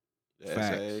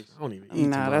 Facts. SAS. I don't even eat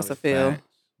Nah, that's a tamales. fail. facts.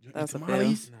 You eat That's a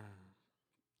tamales? fail.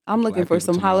 I'm looking Black for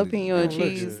people some tamales is jalapeno and good.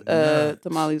 cheese Nuts.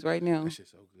 tamales right now. That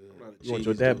shit's so good. I'm not a You want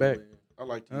your cheese dad dude, back? man. I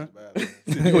like cheese Huh? bad.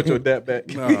 Man. You want your dad back?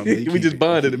 Nah, man, you we keep just it.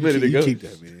 bonded a You minute keep- ago. You keep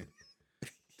that, man.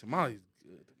 Tamales is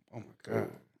good. Oh my god.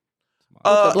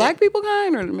 The black people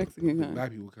kind or the Mexican kind?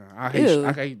 Black people kind. Ew.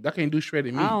 I can't do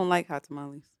shredded meat. I don't like hot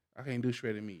tamales. I can't do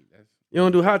shredded meat. That's You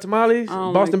don't do hot tamales, I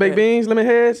don't Boston like baked that. beans, lemon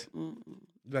heads. Mm-mm. you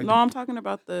like No, I'm talking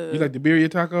about you like the. the birria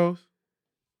tacos?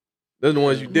 Those are the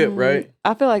ones you dip, right?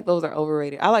 I feel like those are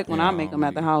overrated. I like when Yeah, I I make don't them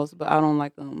at the like it. house, but I don't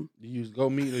like them. You use goat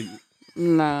meat or you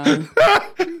Nah.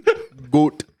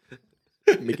 Goat.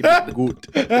 Make it goat.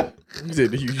 You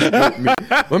said you goat meat.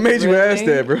 What made you ask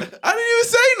that, bro? I didn't even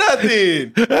say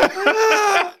nothing.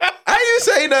 I didn't even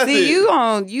say nothing. See,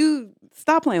 you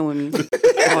stop playing with me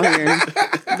on here.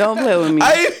 Don't play with me.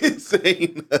 I didn't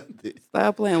say nothing.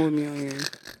 Stop playing with me on here.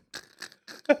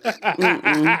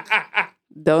 Mm-mm.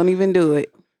 Don't even do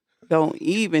it. Don't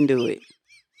even do it.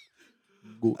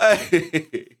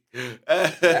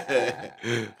 Hey,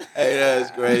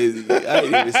 that's crazy. I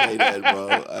didn't even say that, bro.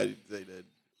 I didn't say that.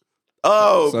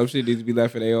 Oh, Some shit needs to be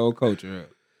left for their old culture.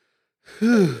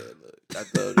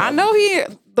 I know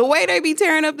the way they be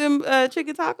tearing up them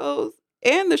chicken tacos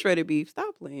and the shredded beef.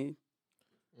 Stop playing.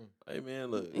 Hey man,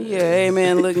 look. Yeah, hey,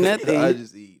 man, look, nothing. I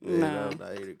just eat. Man. Nah. I'm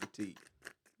not here to critique.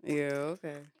 Yeah,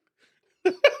 okay.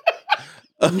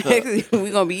 Next, we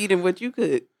gonna be eating what you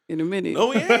cook in a minute. No,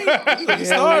 we ain't. It's gonna Yeah, be we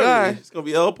started. are. It's gonna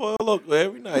be El Pollo Loco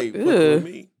every night. Fucking Ugh. with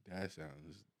me. that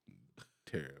sounds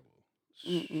terrible.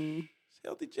 Mm-mm. It's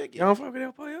healthy chicken. Y'all don't fuck with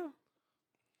El Pollo?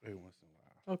 Every once in a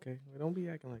while. Okay, well, don't be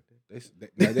acting like that.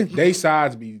 They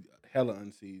sides be hella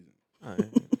unseasoned. All right.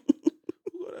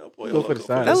 Who go to El Pollo Go for Loco the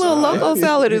side. That little side? loco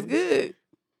salad is good.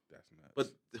 That's nuts.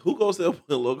 But who goes to El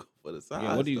Pollo Loco for the side?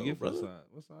 Yeah, what do you get for the side?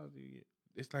 What size do you get?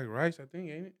 It's like rice, I think,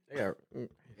 ain't it? They got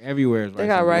Everywhere is They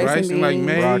got and rice beans. and Rice and like beans.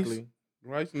 maize. broccoli.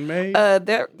 Rice and maize.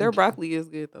 Their broccoli is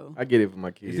good though. I get it for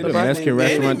my kids. Is it The a broccoli. Mexican And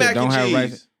restaurant mac that don't and have rice?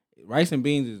 cheese. Rice and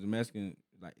beans is the Mexican.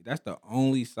 Like that's the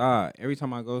only side. Every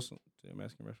time I go to a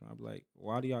Mexican restaurant, I'm like,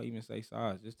 why do y'all even say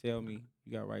sides? Just tell me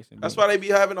you got rice and beans. That's why they be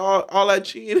having all that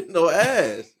chin and no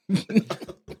ass.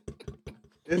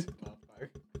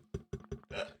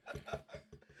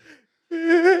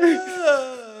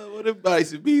 What if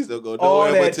Bice and Bees don't go All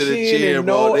nowhere but that to the chin chin, and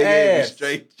bro? no They gave me ass.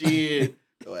 straight chin.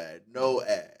 No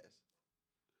ass.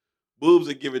 Boobs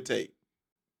are give and take.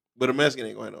 But a Mexican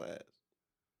ain't going to have no ass.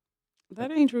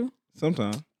 That ain't true.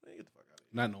 Sometimes, Man, get the fuck out of here.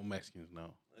 Not no Mexicans,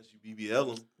 no. Unless you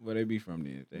BBL them. where they be from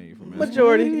then? They ain't from Mexico.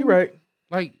 Majority, you right.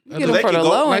 Like You get them they for can the go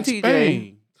low like and TJ.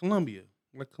 Spain, Colombia,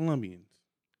 like Colombians.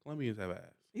 Colombians have ass.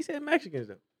 He said Mexicans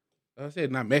though. I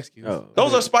said not Mexicans. Oh.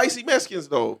 Those are spicy Mexicans,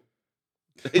 though.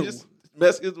 They just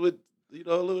Mexicans with a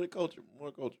little bit of culture,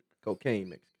 more culture. Cocaine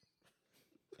mix.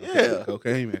 Yeah,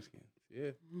 Cocaine Mexicans.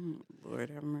 Yeah. Lord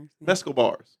have mercy. Mexico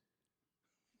bars.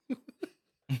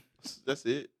 That's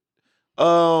it.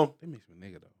 They mix with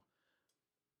nigga though.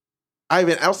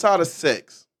 Ivan, outside of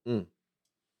sex, Mm.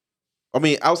 I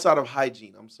mean, outside of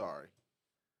hygiene, I'm sorry.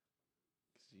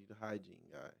 See, the hygiene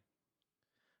guy.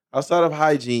 Outside of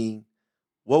hygiene,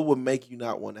 what would make you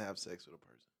not want to have sex with a person?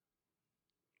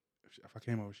 If I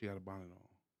came over, she got a bonnet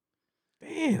on.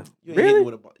 Damn. You ain't Really? hitting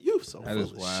with a You so That full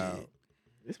is of wild. shit.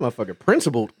 This motherfucker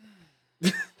principled.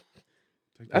 Take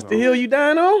That's that the off. hill you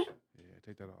dying on? Yeah,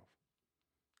 take that off.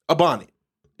 A bonnet.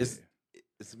 It's Yeah.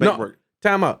 it's make No. work.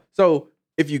 Time out. So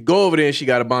if you go over there and she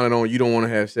got a bonnet on, you don't want to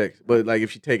have sex. But like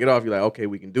if she take it off, you're like, okay,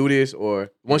 we can do this.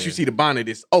 Or once you Yeah. see the bonnet,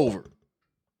 it's over.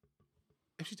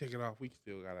 If she take it off, we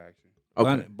still got action.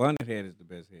 Okay. Bonnet head is the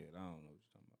best head. I don't know what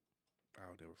you're talking about.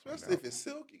 I'll never find Especially out. if it's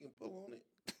silk, you can pull on it.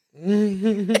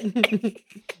 Mm.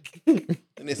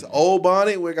 And it's an old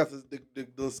bonnet where it got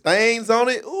the stains on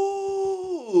it.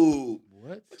 Ooh.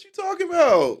 What? What you talking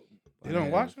about? They Bonnet don't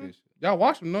head wash is them? official. Y'all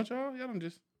wash them, don't y'all? Y'all don't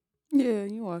just. Yeah,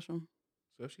 you wash them.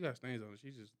 So if she got stains on it, she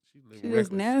living She reckless.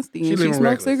 just nasty She and she living smokes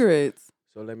reckless. cigarettes.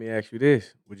 So let me ask you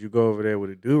this: would you go over there with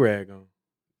a do rag on?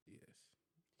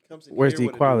 Comes in Where's here the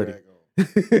with a equality?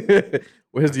 do-rag on.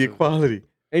 Where's the equality?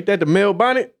 Ain't that the male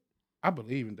bonnet? I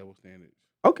believe in double standards.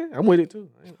 Okay, I'm with it too.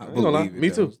 I ain't gonna lie. believe it, Me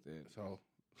though. too. So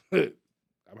I'm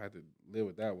gonna have to live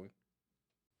with that one.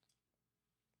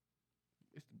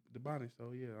 It's the bonnet,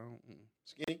 so yeah, I don't.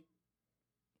 Skinny.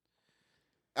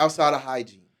 Outside of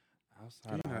hygiene. Outside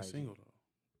You're of not hygiene. single though.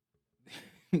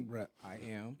 Bruh, I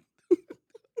am.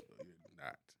 You're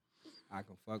not. I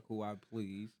can fuck who I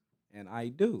please, and I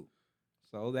do.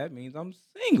 So that means I'm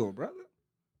single, brother.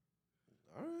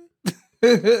 All right.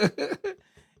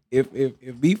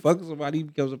 if me fucking somebody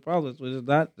becomes a problem, so it's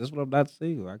not. That's what I'm not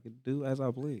single. I can do as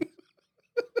I please.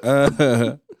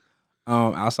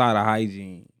 Outside of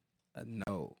hygiene,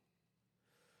 no.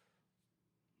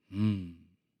 Hygiene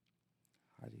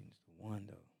is the one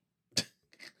though.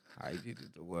 Hygiene is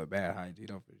the one. Bad hygiene,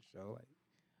 I'm for sure.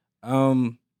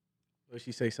 Like, Or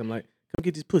she say something like, "Come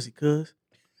get this pussy, cuz."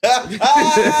 that's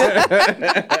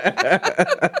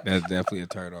definitely a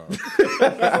turn off.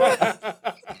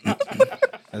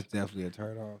 That's definitely a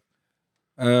turn off.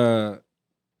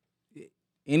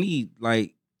 Any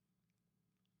like,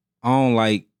 I don't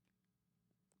like.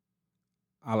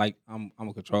 I'm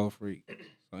a control freak.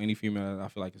 So any female that I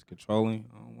feel like is controlling,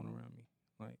 I don't want around me.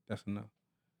 Like that's enough.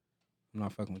 I'm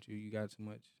not fucking with you. You got too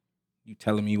much. You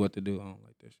telling me what to do. I don't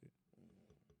like that shit.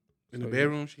 In the So,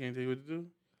 bedroom, she can't tell you what to do.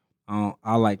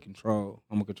 I like control.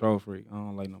 I'm a control freak. I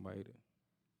don't like nobody to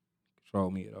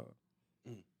control me at all.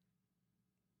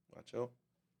 Macho.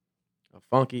 A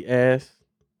funky ass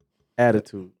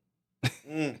attitude.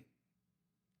 Mm.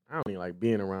 I don't even like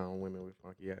being around women with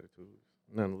funky attitudes.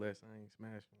 Nonetheless, I ain't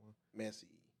smashing one. Messy.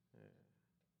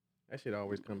 That shit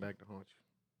always come back to haunt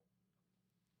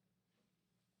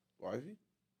you. Wifey?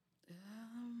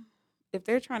 If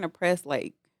they're trying to press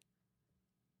like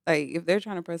if they're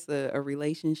trying to press a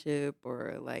relationship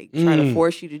or like try to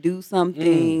force you to do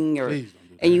something or Please don't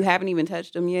do that. and you haven't even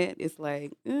touched them yet, it's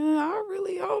like I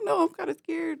don't know. I'm kind of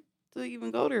scared to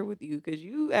even go there with you because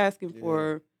you asking Yeah.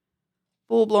 for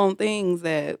full blown things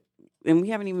that and we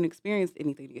haven't even experienced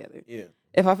anything together. Yeah.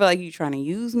 If I feel like you trying to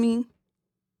use me,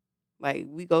 like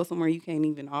we go somewhere you can't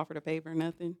even offer to pay for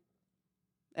nothing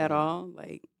at all,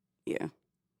 like yeah.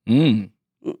 Mm.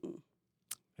 Mm-mm.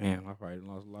 Damn, I probably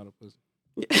lost a lot of pussy.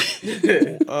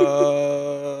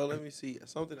 Let me see.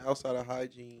 Something outside of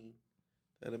hygiene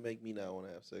that'll make me not want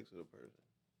to have sex with a person.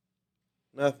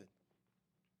 Nothing.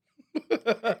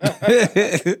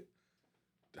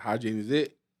 Hygiene is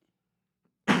it.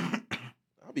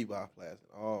 I'll be bypassing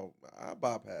all. I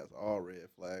bypass all red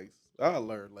flags. I'll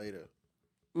learn later.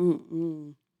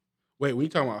 Mm-mm. Wait, when you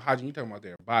talking about hygiene, you talking about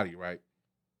their body, right?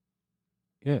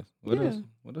 Yes. What Yeah. else?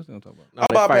 What else you gonna talk about? No, How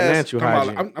they about financial Talking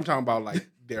about, hygiene. I'm talking about like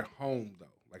their home though.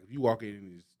 Like if you walk in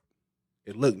and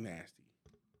it look nasty.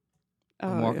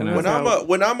 I'm walking yeah. out.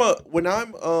 When I'm Where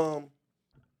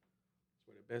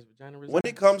the best vagina when resides?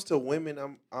 it comes to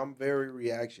women, I'm very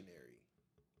reactionary.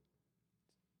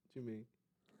 What you mean?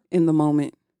 in the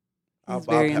moment. I'm He's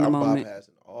very in the moment. bypassing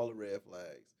all the red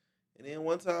flags, and then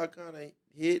once I kind of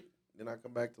hit, then I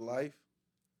come back to life,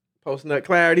 Post nut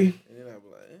clarity. and then I'm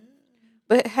like,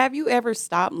 But have you ever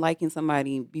stopped liking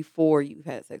somebody before you've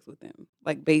had sex with them?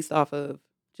 Like based off of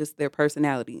just their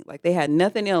personality. Like they had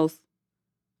nothing else,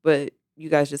 but you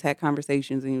guys just had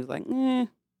conversations and you was like,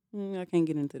 I can't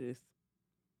get into this.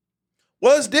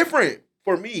 Well, it's different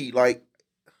for me. Like,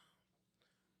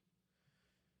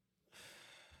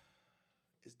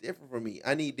 it's different for me.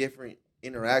 I need different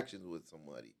interactions with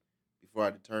somebody before I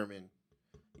determine.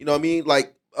 You know what I mean?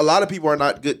 Like, a lot of people are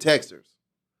not good texters,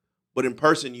 but in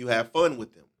person you have fun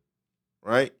with them,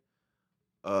 right?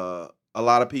 A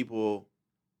lot of people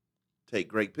take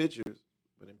great pictures,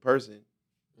 but in person,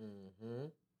 you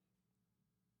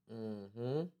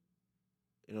know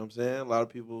what I'm saying? A lot of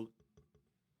people,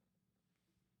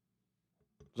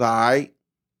 it's all right,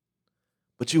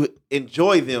 but you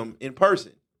enjoy them in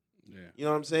person. Yeah. You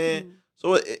know what I'm saying?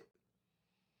 So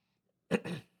you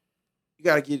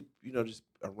got to get, just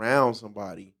around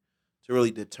somebody to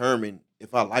really determine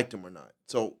if I liked them or not.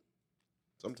 So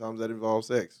sometimes that involves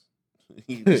sex.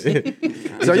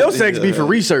 So your sex be for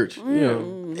research. You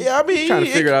know, Yeah, I mean, trying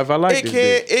to figure out if I like this.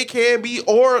 It can be,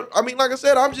 or I mean, like I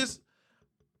said, I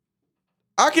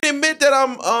can admit that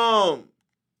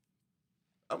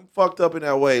I'm fucked up in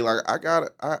that way. Like I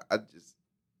gotta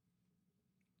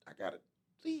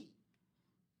see.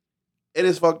 It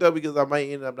is fucked up because I might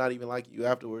end up not even liking you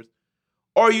afterwards,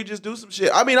 or you just do some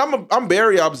shit. I mean, I'm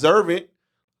very observant,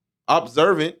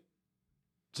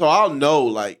 so I'll know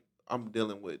like I'm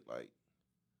dealing with like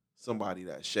somebody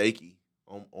that's shaky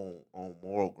on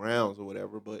moral grounds or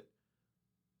whatever, but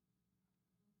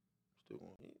still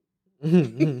gonna hit.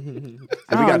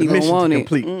 So we got the mission to want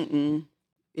complete.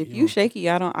 If you shaky,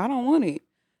 I don't want it.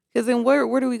 Because then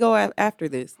where do we go after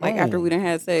this? Like after we done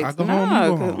had sex? I go home,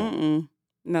 you go home.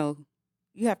 No,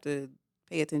 you have to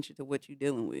pay attention to what you're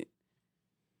dealing with.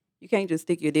 You can't just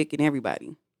stick your dick in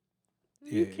everybody.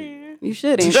 You can. You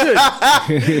shouldn't. You should.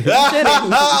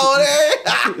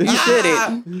 You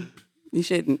shouldn't. You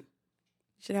shouldn't.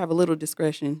 You should have a little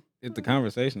discretion. If the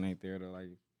conversation ain't there, though, like,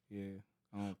 yeah.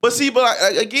 But see,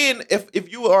 again,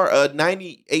 if you are a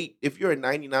 98, if you're a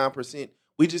 99%,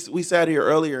 we sat here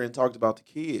earlier and talked about the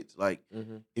kids. Like,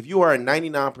 if you are a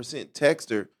 99%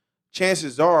 texter,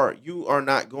 chances are you are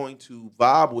not going to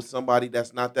vibe with somebody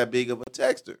that's not that big of a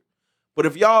texter. But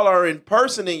if y'all are in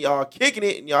person and y'all kicking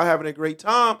it and y'all having a great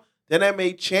time, then that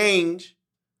may change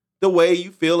the way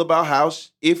you feel about how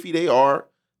iffy they are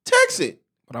texting.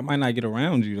 But I might not get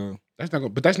around you, though. That's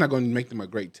not going to make them a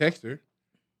great texter.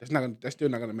 That's still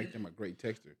not going to make them a great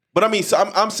texter. But I mean, so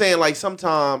I'm saying like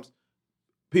sometimes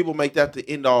people make that the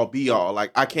end all be all.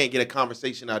 Like I can't get a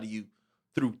conversation out of you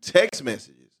through text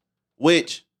messages,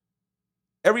 which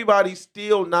everybody's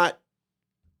still not.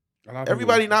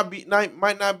 Everybody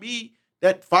might not be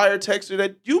that fire texter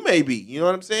that you may be. You know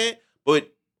what I'm saying?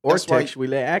 But Or that's why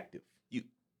sexually active. you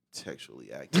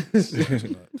sexually active,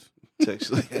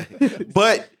 sexually active.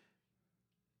 But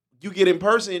you get in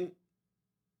person.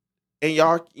 And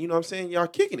y'all, you know what I'm saying? Y'all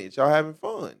kicking it. Y'all having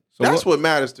fun. So That's what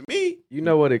matters to me. You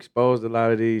know what exposed a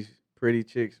lot of these pretty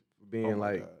chicks for being Oh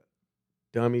my like God.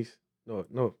 dummies?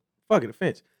 No, fucking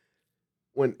offense.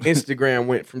 When Instagram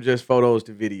went from just photos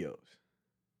to videos.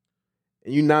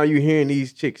 And now you hearing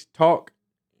these chicks talk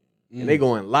and they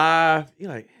going live. You're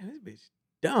like, man, this bitch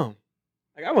dumb.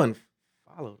 Like I wasn't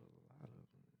followed a lot of them.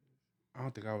 I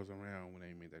don't think I was around when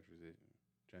they made that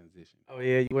transition. Oh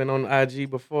yeah, you went on IG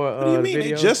before What do you mean?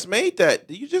 video? They just made that.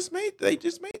 They just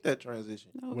made that transition.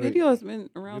 No, What video has been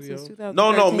around since Video?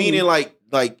 2013. No, meaning like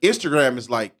Instagram is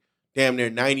like damn near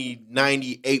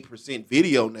 98%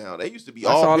 video now. They used to be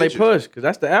That's all all pictures. they push, because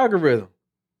that's the algorithm.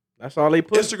 That's all they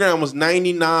push. Instagram was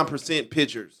 99%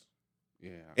 pictures.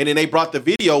 Yeah. And then they brought the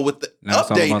video with the Now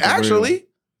it's all update, about the actually.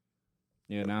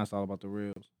 Yeah, now it's all about the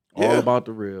reels. all Yeah. about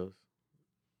the reels.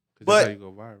 Because But- that's how you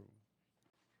go viral.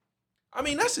 I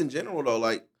mean, that's in general, though.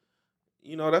 Like,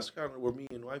 that's kind of where me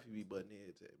and wifey be butting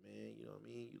heads at, man. You know what I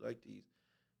mean? You like these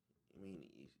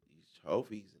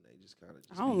trophies, and they just kind of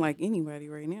I don't like anybody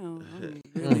right now. I'm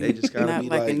They really just kind of not be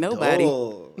liking like, nobody.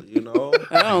 dull,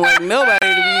 I don't like nobody,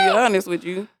 to be honest with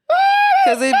you.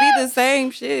 Because it'd be the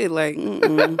same shit. Like,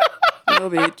 no,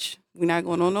 bitch. We're not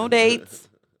going on no dates.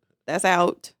 That's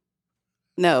out.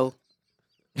 No.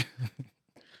 And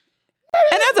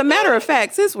as a matter of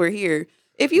fact, since we're here,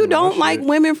 if you don't like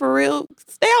women for real,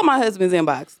 stay out my husband's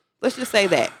inbox. Let's just say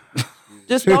that.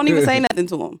 Just don't even say nothing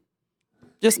to him.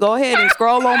 Just go ahead and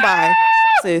scroll on by,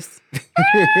 sis.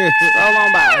 Scroll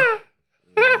on by.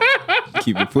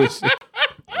 Keep it pushing.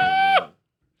 Shout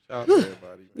out to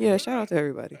everybody. Yeah, shout out to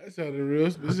everybody. That sounded real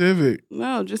specific.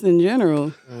 No, just in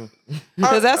general.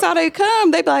 Because that's how they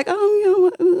come. They be like, no,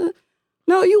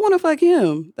 you want to fuck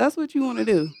him. That's what you want to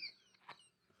do.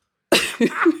 Hey,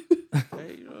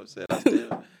 you know what I'm saying? I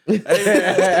still,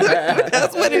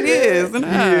 That's what it is. Nah.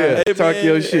 Yeah. Talk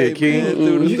your shit, King.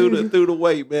 Man, through the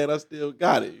weight, man. I still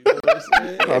got it. You know what I'm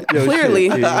saying? Talk your Clearly.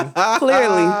 shit, King.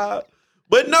 Clearly.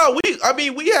 But no,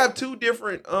 we have two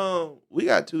different. We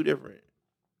got two different.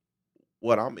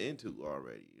 What I'm into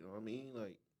already. You know what I mean?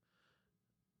 Like,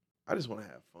 I just want to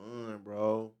have fun,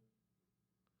 bro.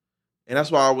 And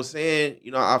that's why I was saying,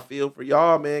 I feel for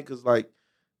y'all, man, because like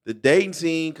the dating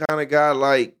scene kind of got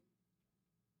like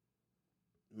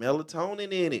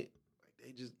melatonin in it. Like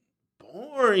they just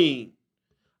boring.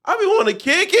 I be want to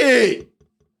kick it.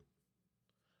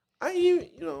 I ain't even,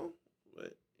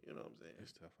 but you know what I'm saying.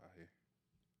 It's tough out here.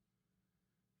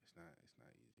 It's not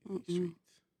easy. In these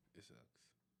streets, it sucks.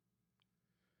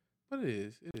 But it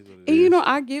is. It is what it is. And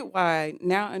I get why.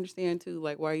 Now I understand too,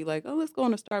 like why you like, oh, let's go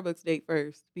on a Starbucks date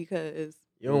first because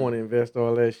You don't want to invest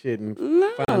all that shit and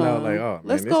no, find out like, oh, man,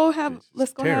 let's this go bitch have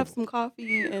is terrible. some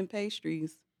coffee and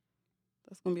pastries.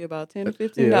 That's gonna be about $10 to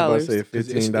 $15. Yeah, I was about to say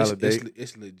Because $15 date.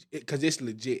 It's legit. Because it's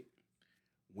legit.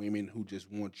 Women who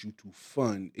just want you to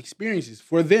fund experiences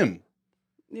for them.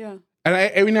 Yeah. And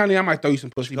every now and then I might throw you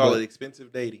some pussy. Call but it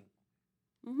expensive dating.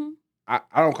 Mm-hmm.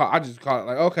 I just call it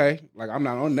like, okay, like I'm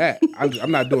not on that.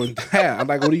 I'm not doing that. I'm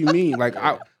like, what do you mean? Like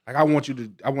I want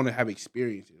to have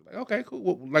experiences. Like, okay,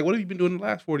 cool. What have you been doing the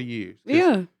last 40 years?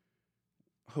 Yeah.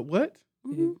 What?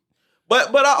 Mm-hmm.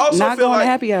 But I also Not feel going like to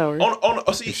happy hour.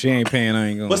 If she ain't paying, I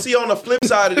ain't going. But see, on the flip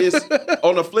side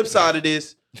of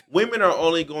this, women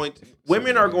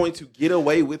are going to get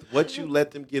away with what you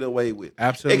let them get away with.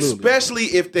 Absolutely. Especially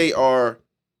if they are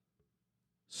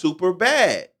super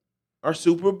bad or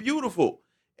super beautiful.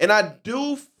 And I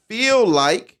do feel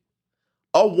like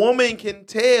a woman can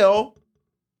tell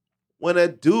when a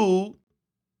dude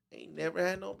ain't never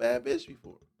had no bad bitch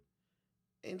before.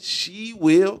 And she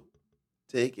will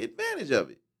take advantage of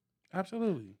it.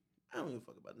 Absolutely. I don't give a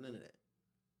fuck about none of that.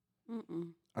 Mm-mm.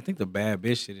 I think the bad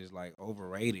bitch shit is like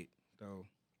overrated though.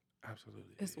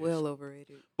 Absolutely. It's well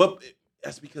overrated. But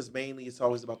that's because mainly it's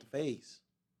always about the face.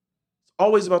 It's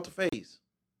always about the face.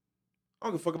 I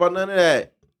don't give a fuck about none of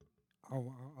that.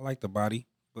 Oh, I like the body,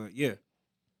 but yeah,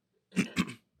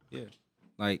 yeah.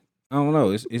 Like I don't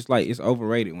know. It's like it's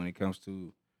overrated when it comes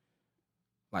to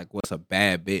like what's a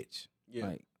bad bitch. Yeah.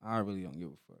 Like I really don't give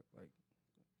a fuck.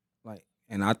 Like,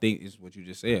 and I think it's what you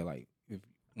just said. Like if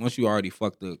once you already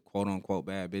fucked the quote unquote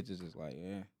bad bitches, it's like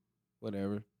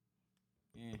whatever.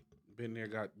 Yeah. Been there,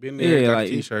 got a like,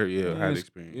 t-shirt. Yeah, had it's,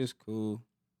 experience. It's cool.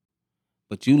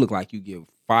 But you look like you give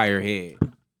fire head.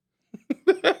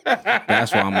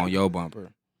 That's why I'm on your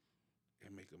bumper.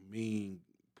 And make a mean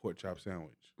pork chop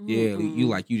sandwich. Yeah, Mm-mm. you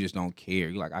like you just don't care.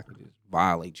 You like I could just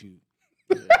violate you.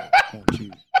 I want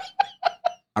you.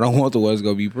 I don't want the one that's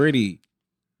gonna be pretty.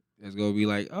 It's gonna be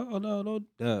like, oh no,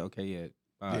 okay, yeah.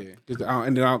 Yeah, because I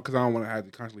don't want to have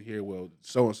to constantly hear, well,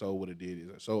 so and so would have did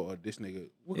it, so this nigga.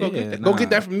 Well, go get that. Go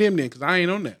get that from them then, because I ain't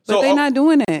on that. But So, they not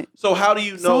doing that. So how do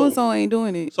you know? So and so ain't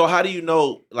doing it. So how do you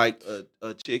know like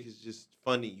a chick is just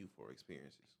funding you for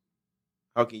experiences?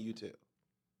 How can you tell?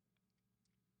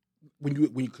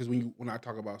 When I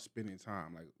talk about spending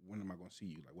time, like when am I gonna see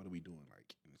you? Like what are we doing?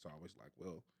 Like and it's always like,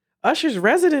 well, Usher's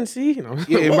residency.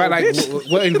 yeah,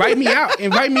 invite me out.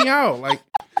 Invite me out. Like,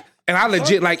 and I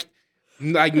legit like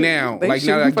now, They like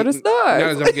now shooting for the stars. now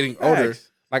as I'm getting older,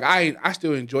 Facts. like I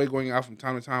still enjoy going out from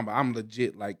time to time, but I'm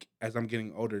legit like as I'm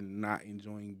getting older, not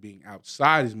enjoying being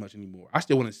outside as much anymore. I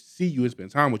still want to see you and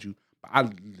spend time with you, but I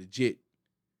legit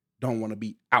don't want to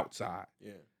be outside.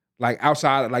 Yeah. Like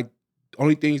outside, like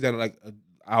only things that are like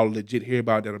I'll legit hear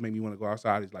about that'll make me want to go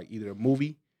outside is like either a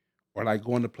movie or like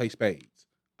going to play spades.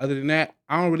 Other than that,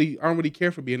 I don't really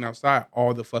care for being outside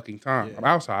all the fucking time. Yeah. I'm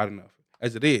outside enough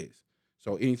as it is.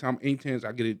 So anytime I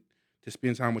get it to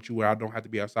spend time with you where I don't have to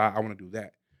be outside, I want to do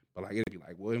that. But like it'd be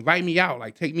like, well, invite me out,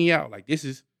 like take me out, like this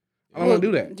is. I don't want to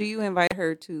do that. Do you invite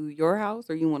her to your house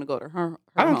or you want to go to her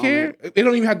I don't home? care. It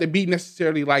don't even have to be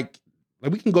necessarily like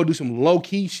we can go do some low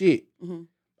key shit. Mhm.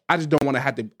 I just don't want to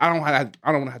have to. I don't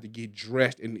want to have to get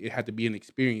dressed and it had to be an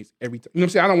experience every time. You know what I'm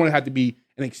saying? I don't want to have to be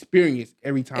an experience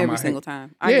every time. Every single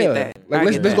time. I get that. Like I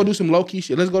let's get go that. do some low key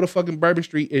shit. Let's go to fucking Bourbon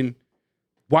Street and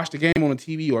watch the game on the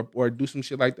TV or do some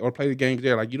shit like or play the games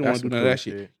there. Like you don't want to do none of that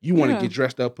shit. You want to Yeah. get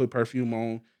dressed up, put perfume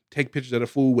on, take pictures of the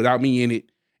food without me in it,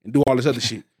 and do all this other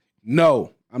shit.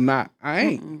 No, I'm not. I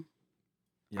ain't. Mm-mm.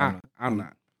 Yeah, I'm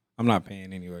not. I'm not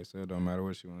paying anyway, so it don't matter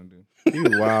what you want to do.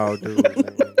 You wild dude.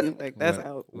 Man. Like that's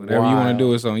out. Whatever you want to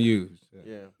do, it's on you.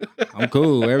 Yeah. I'm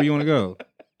cool. Wherever you want to go,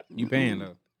 you paying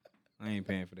though. I ain't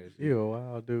paying for that shit. You a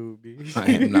wild dude, B. I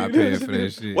am not paying for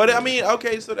that shit. Well, I mean,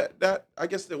 okay, so that I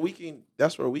guess that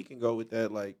that's where we can go with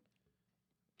that. Like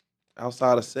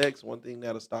outside of sex, one thing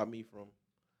that'll stop me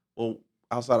from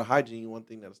outside of hygiene, one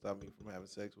thing that'll stop me from having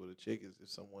sex with a chick is if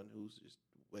someone who's just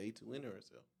way too into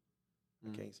herself.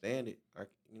 I can't stand it.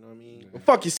 You know what I mean? Well,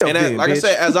 fuck yourself, And then, like I bitch.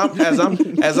 said,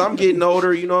 as I'm getting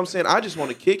older, you know what I'm saying. I just want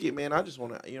to kick it, man. I just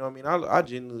want to, you know what I mean. I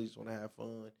genuinely just want to have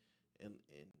fun and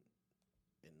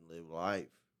live life.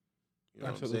 You know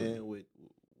Absolutely. what I'm saying, with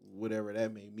whatever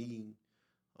that may mean.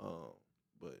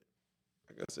 But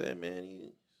like I said,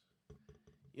 man,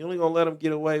 you only gonna let them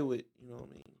get away with, you know what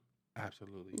I mean.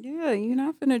 Absolutely. Yeah, you're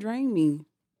not finna drain me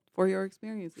for your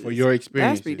experiences. For your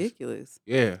experiences. That's ridiculous.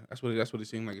 Yeah, that's what it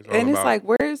seemed like. It's all And it's about. like,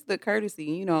 where's the courtesy?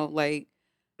 You know, like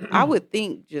I would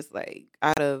think just like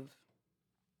out of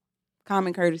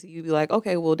common courtesy, you'd be like,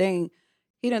 okay, well, dang,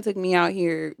 he done took me out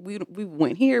here. We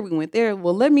went here, we went there.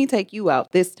 Well, let me take you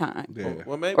out this time. Yeah.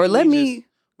 Well, maybe Or let me.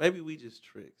 maybe we just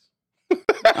tricks.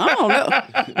 I don't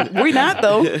know. We're not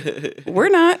though. We're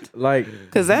not. Like,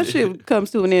 Because that shit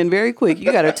comes to an end very quick.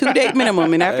 You got a 2-date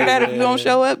minimum, and after Hey, that, if you don't man.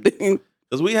 show up, then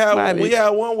Cause we had Bye,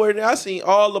 bitch. one where I seen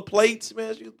all the plates,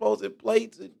 man. She was posting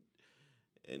plates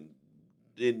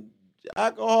and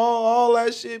alcohol, all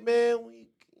that shit, man.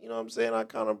 You know what I'm saying? I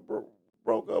kind of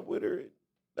broke up with her.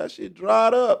 That shit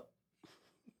dried up.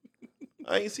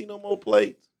 I ain't see no more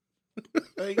plates.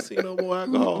 I ain't see no more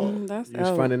alcohol. that's you're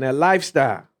just out. finding that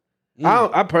lifestyle.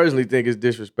 I personally think it's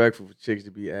disrespectful for chicks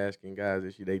to be asking guys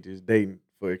if they just dating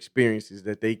for experiences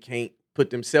that they can't put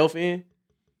themselves in.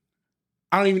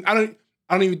 I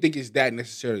don't even think it's that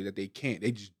necessarily that they can't.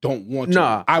 They just don't want to.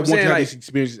 Nah, I I'm want to saying, have like- this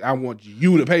experience. I want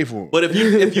you to pay for it. But if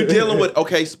you dealing with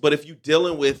but if you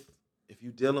dealing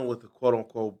with a quote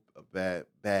unquote a bad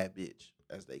bitch,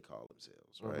 as they call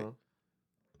themselves, right? Uh-huh.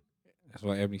 That's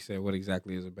what Ebony said. What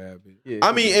exactly is a bad bitch? Yeah,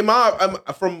 I mean,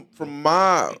 from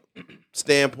my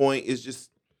standpoint, it's just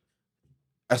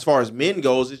as far as men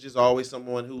goes, it's just always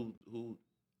someone who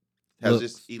has Looks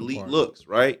just the elite part. looks,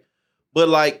 right? But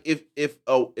like if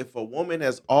a woman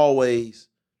has always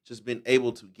just been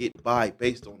able to get by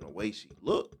based on the way she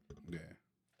looked, Yeah.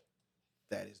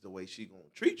 that is the way she gonna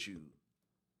treat you.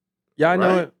 y'all know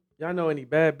Right. it. Y'all know any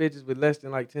bad bitches with less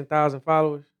than like 10,000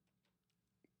 followers?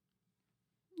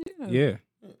 Yeah.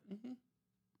 Mhm.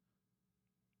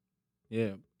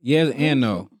 Yeah. Yes and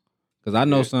no. Because I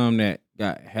know Yeah. some that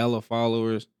got hella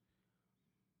followers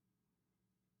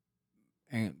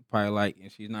and probably like,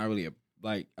 and she's not really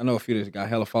I know a few that got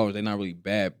hella followers. They're not really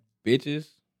bad bitches,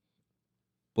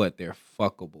 but they're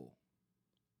fuckable.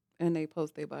 And they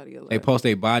post their body a lot. They post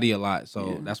their body a lot,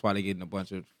 so Yeah. that's why they getting a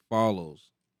bunch of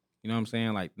follows. You know what I'm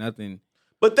saying? Like nothing.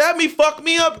 But that fuck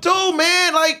me up too,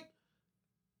 man. Like,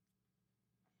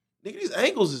 nigga, these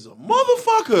ankles is a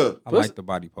motherfucker. I Pussy- like the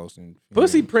body posting.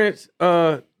 Pussy females. prints,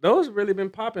 those have really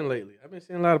been popping lately. I've been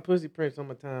seeing a lot of pussy prints on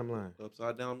my timeline.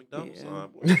 Upside down McDonald's Yeah. sign,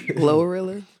 boy.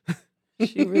 Glorilla.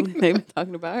 She really, they been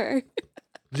talking about her.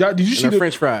 Did you see And the the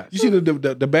French fries. You see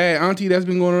the bad auntie that's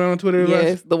been going around on Twitter?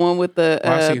 Yes, the one with the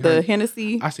I seen her.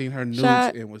 Hennessy. I seen her nudes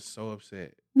Shot. and was so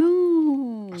upset.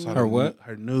 No. I saw Her what?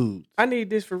 Her nudes. I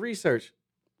need this for research.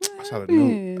 What I saw the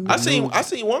happened? nude. I seen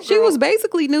one girl. She was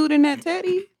basically nude in that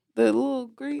teddy. The little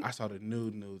green. I saw the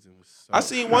nudes and was so I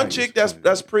seen one high chick as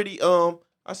that's fuck. pretty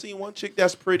I seen one chick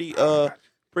that's pretty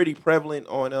prevalent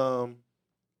on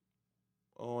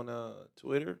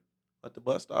Twitter at the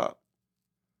bus stop.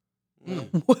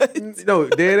 Mm. What? No,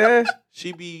 dead ass.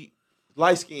 She be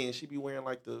light skinned. She be wearing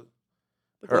like her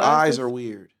glasses? eyes are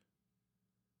weird.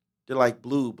 They're like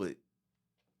blue, but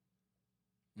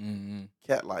Mhm.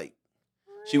 cat like.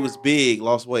 She was big,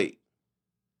 lost weight.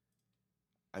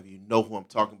 If you know who I'm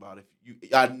talking about,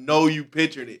 I know you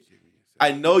pictured it.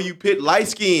 I know you light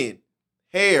skin,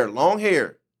 hair, long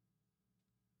hair.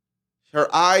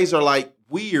 Her eyes are like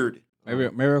weird. Maybe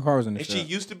her car's in the And shot. she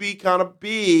used to be kind of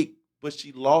big, but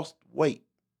she lost weight.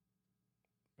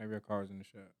 Maybe her car's in the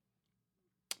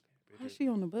shot. How's she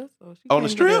on the bus though? She On the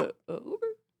can't get strip? a Uber?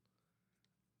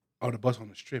 Oh, the bus on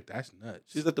the strip. That's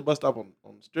nuts. She's at the bus stop on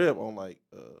the strip on like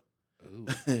Ooh.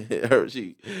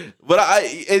 but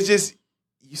it's just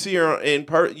you see her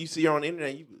you see her on the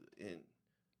internet, and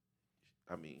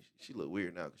I mean she look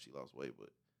weird now because she lost weight, but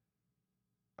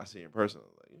I see her in person, I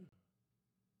was like,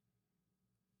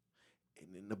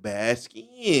 and then the bad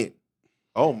skin.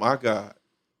 Oh my God.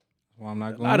 Well, I'm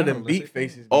not A going. lot of on. them Let's beat see.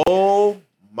 faces. Oh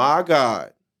my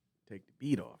God. Take the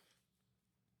beat off.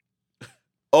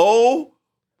 Oh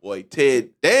boy, Ted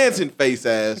dancing face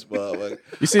ass motherfucker.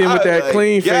 You see him with that Like,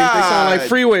 clean face. They sound like God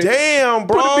Freeway. Damn,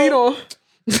 bro. Put the beat on.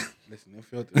 Listen, them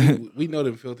filters. we know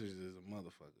them filters is a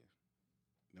motherfucker.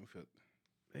 Them filters.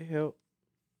 They help.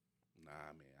 Nah,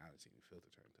 man, I haven't seen the filter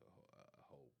turn into a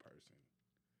whole person.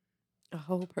 A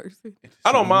whole person. And to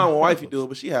I don't see mind them when wifey filters- do it,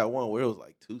 but she had one where it was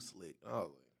like too slick. I was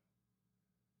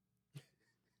like,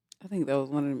 I think that was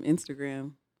one of them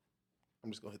Instagram. I'm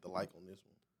just gonna hit the like on this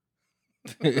one.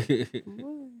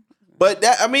 But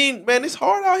that, I mean, man, it's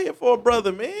hard out here for a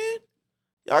brother, man.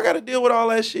 Y'all got to deal with all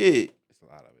that shit. It's a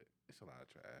lot of it. It's a lot of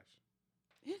trash.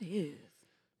 It is.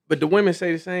 But the women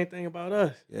say the same thing about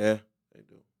us. Yeah, they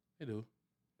do. They do.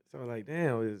 So like,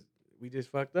 damn, we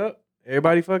just fucked up?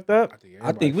 Everybody fucked up?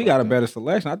 I think we got a better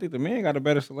selection. I think the men got a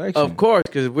better selection. Of course,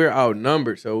 because we're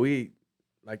outnumbered. So we,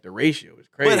 like, the ratio is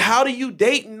crazy. But how do you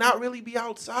date and not really be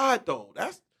outside though?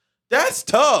 That's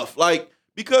tough. Like,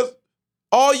 because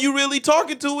all you really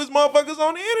talking to is motherfuckers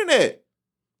on the internet.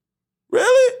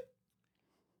 Really?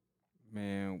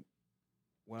 Man,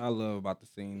 what I love about the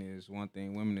scene is one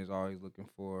thing: women is always looking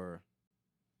for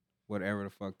whatever the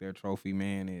fuck their trophy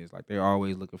man is. Like they're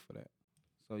always looking for that.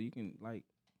 So you can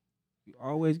you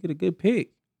always get a good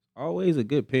pick. Always a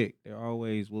good pick. They're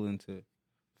always willing to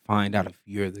find out if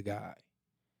you're the guy.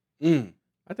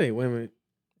 I think women,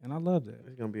 And I love that.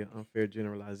 it's gonna be an unfair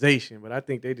generalization, but I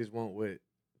think they just want what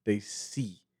they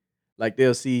see. Like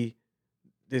they'll see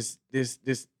this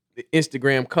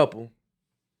Instagram couple.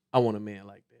 I want a man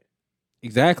like that.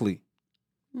 Exactly.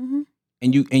 Mm-hmm.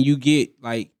 And you get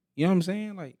like, you know what I'm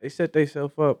saying? Like They set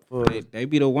themselves up for. they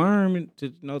be the worm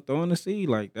to throw in the seed.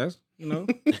 Like that's you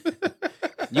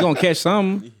gonna catch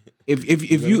something.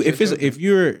 If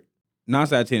you're 9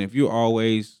 out of 10, if you're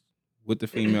always with the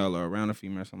female or around a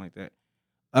female or something like that,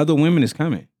 other women is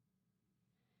coming.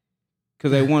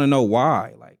 Cause they want to know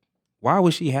why. Like, why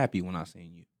was she happy when I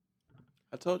seen you?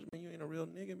 I told you, man, you ain't a real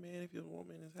nigga, man, if your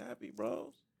woman is happy,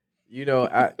 bro. You know,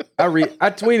 I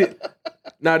tweeted.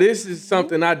 Now this is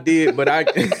something I did, but I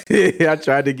I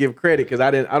tried to give credit because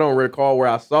I don't recall where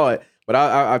I saw it. But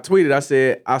I tweeted. I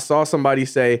said I saw somebody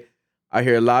say I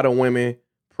hear a lot of women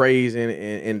praising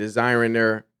and desiring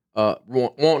their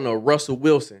wanting a Russell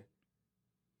Wilson,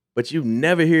 but you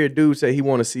never hear a dude say he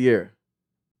want a Sierra.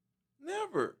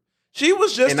 Never. She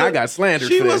was just And I got slandered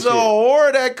She for that was a shit.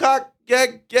 whore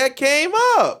that came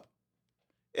up.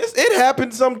 It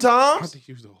happens I sometimes. think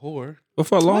she was a whore. But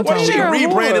for a long What time, she Sierra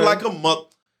rebranded whore. like a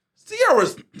month.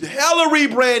 Sierra's hella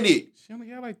rebranded. She only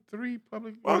had like 3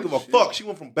 public. I don't give a relationships. fuck. She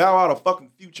went from Bow Wow to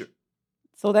fucking Future.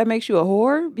 So that makes you a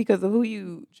whore because of who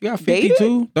you she got dated?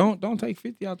 52. Don't take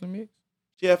 50 out the mix.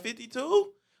 She had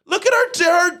 52. Look at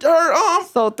her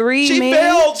So 3 she men.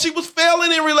 failed. She was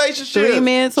failing in relationships. 3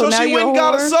 men. So now she you're went a and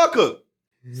got a whore. sucker.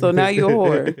 So now you're a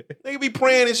whore. Nigga be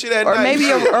praying and shit at or night.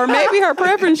 maybe her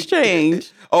preference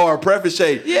changed. Oh, her preference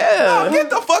shade. Yeah. No, get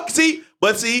the fuck.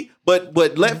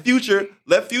 But let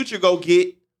Future go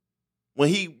get when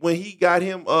he got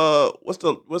him.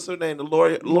 What's her name? The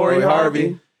Lori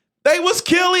Harvey. They was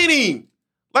killing him.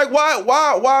 Like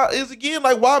why is again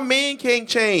like why men can't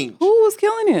change? Who was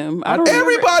killing him? I don't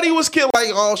remember. Everybody was killing.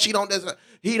 Like she don't deserve.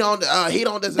 He don't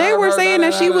deserve. They were her, saying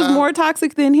that she was more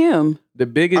toxic than him. The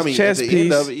biggest I mean, chess at the end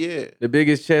piece. of it, yeah. The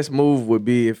biggest chess move would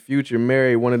be if Future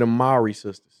married one of the Maury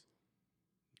sisters.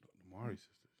 Maury sister.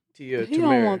 Tia He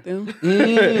don't want them.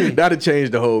 That'd change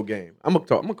the whole game. I'm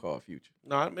gonna call Future.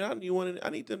 No, I mean I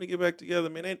need them to get back together,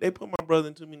 man. They put my brother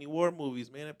in too many war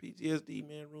movies, man. That PTSD,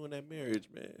 man, ruined that marriage,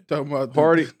 man. Talking about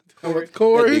Party. That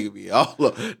Corey. nigga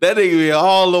be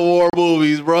all the war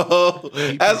movies, bro.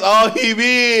 That's all he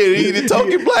be in. He the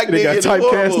token black They nigga got in the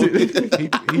war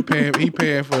typecasted. movie. he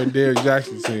paying for a Derrick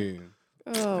Jackson scene.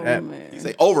 Oh That- man. He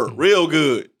say over real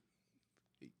good.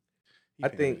 He I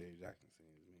paying think- for Derrick Jackson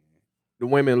scenes, man. The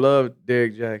women loved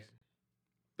Derrick Jackson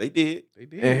They did. They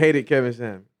did. and hated Kevin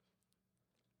Samuels.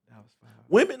 That was fine.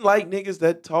 Women like niggas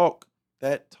that talk.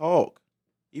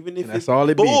 Even if And that's it's all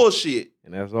it be. bullshit.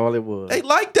 And that's all it was. They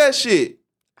like that shit.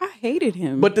 I hated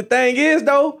him. But the thing is,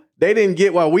 though, they didn't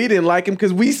get why we didn't like him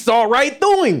because we saw right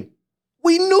through him.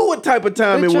 We knew what type of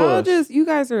time But it y'all was. you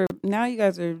guys are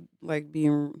like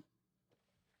being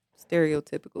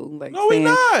stereotypical. Like No, we saying,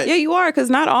 not. Yeah, you are, because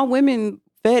not all women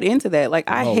fed into that. Like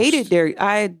I Most. hated Derrick.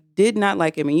 I did not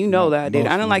like him, and you know that I did.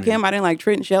 I didn't like Most him. I didn't like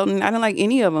Trent Shelton. I didn't like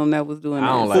any of them that was doing I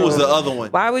don't that. Who like was So the other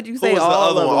one? why would you Who say was the all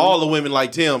other of one? them? All the women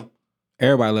liked him.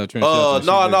 Everybody loved Trent Shelton.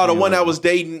 No, the one that was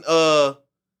dating.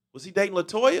 Was he dating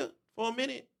Latoya for a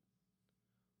minute?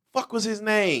 Fuck was his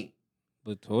name?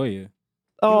 Latoya.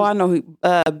 Oh, I know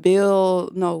who.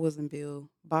 Bill. No, it wasn't Bill.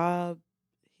 Bob.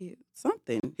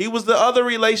 Something. He was the other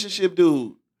relationship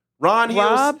dude. Rob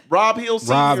Hill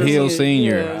Sr. Rob Hill Yeah.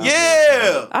 Sr.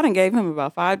 Yeah. I done gave him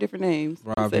about 5 different names.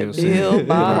 Rob I said Hill Sr. Bill,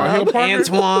 Come on, Hill Bob, Parker?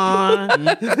 Antoine.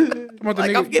 Talking about the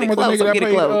Like, nigga, I'm getting talking about close, the I'm nigga that getting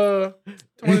played, close.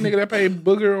 talking about the nigga that played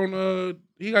Booger on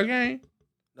He Got Game.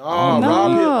 No,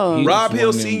 No. Rob He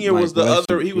Hill just one of them, Sr. was the like,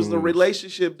 other. He was the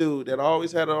relationship relationship dude that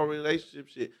always had all relationship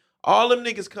shit. All them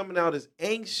niggas coming out as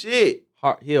ain't shit.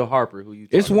 Hill Harper, who you.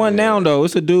 It's talking one about. now though.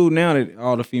 It's a dude now that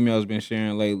all the females been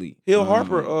sharing lately. Hill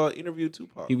Harper interviewed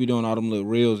Tupac. He be doing all them little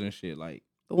reels and shit. Like,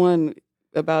 The one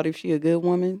about if she a good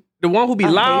woman. The one who be I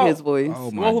hate loud. his voice. oh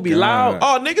The my one who be God. loud.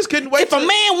 Oh, niggas couldn't wait. If a till-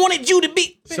 man wanted you to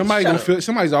be,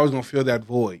 Somebody's always gonna fill that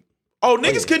void. Oh,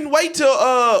 niggas couldn't wait till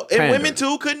and Pander. women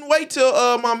too couldn't wait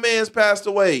till my man's passed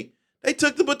away. They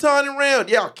took the baton and ran.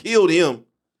 Y'all killed him.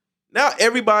 Now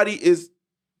everybody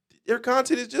their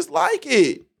content is just like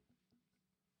it.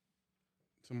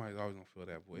 Somebody's always gonna fill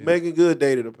that void. Megan Good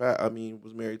dated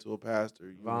was married to a pastor.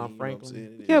 You Von know what I'm Franklin. saying?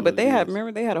 It is Yeah, what but it they had is.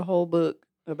 remember they had a whole book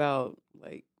about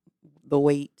like the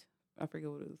weight. I forget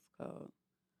what it was called.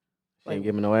 She ain't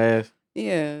giving no ass.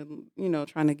 Yeah,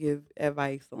 trying to give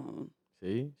advice on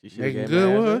See, she should Megan have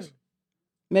Good was.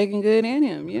 Megan Good and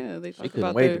him. Yeah, they talked couldn't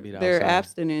about wait to be their outside.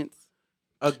 abstinence.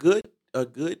 A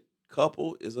good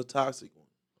couple is a toxic one.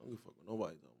 I don't give a fuck with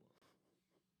nobody no more.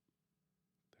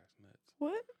 That's nuts.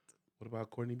 What? What about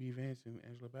Courtney B. Vance and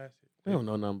Angela Bassett? We don't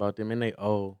know nothing about them, and they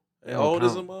old. They don't old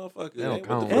as a count. motherfucker. They don't Ain't what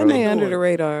count, the bro. And fuck they under doing. the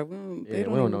radar. We don't, Yeah,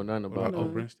 we don't know nothing What about about No.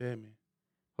 them. Oprah and Stedman?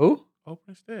 Who? Oprah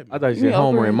and Stedman. I thought you You said mean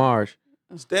Homer Oprah? and Marge.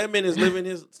 Stedman is living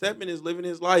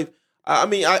his life.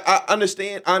 I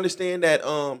understand that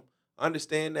Oprah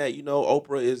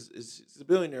is a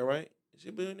billionaire, right? Is she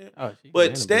a billionaire? Oh, she But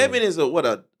ain't a Stedman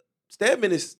billionaire.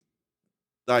 Stedman is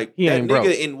like He that ain't nigga broke.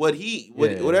 in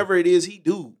Yeah. whatever it is he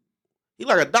do. He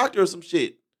like a doctor or some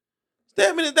shit.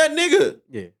 Stedman is that nigga.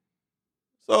 Yeah.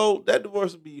 So that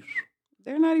divorce would be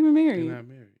They're not even They're married. not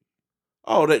married.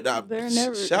 They're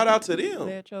never. shout out to them.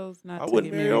 They chose not I to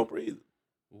wouldn't get marry married. Oprah either.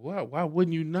 Why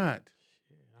wouldn't you not?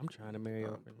 I'm trying to marry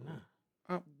Oprah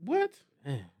now. What?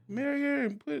 Man. Marry her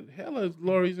and put hella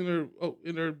lorries in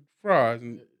her fries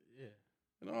and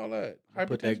all that.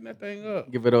 Put Hypertension that thing up.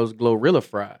 Give her those Glorilla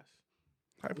fries.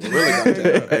 Glorilla got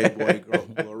that. Hey boy,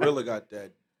 Glorilla got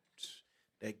that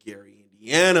Gary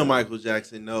Indiana Michael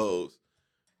Jackson nose.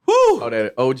 Whew. Oh,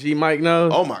 that OG Mike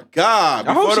knows. Oh my God!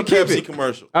 I hope Before the she keep Pepsi it.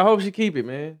 commercial. I hope she keep it,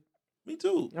 man. Me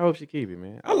too. I hope she keep it,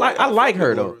 man. I like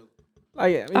her though.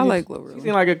 Like, I like She Glorilla.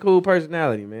 seems like a cool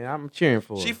personality, man. I'm cheering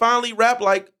for her. She finally rapped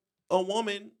like a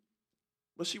woman,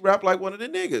 but she rapped like one of the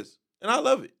niggas, and I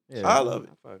love it. Yeah, I love it.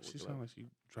 fuck with She Glorilla. sounded like she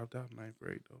dropped out in 9th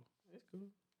grade though.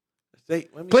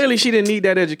 Clearly, she didn't need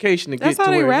that education to That's get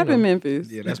how to they where, rap you know, in Memphis.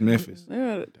 Yeah, that's Memphis.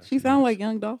 Yeah, she sounds like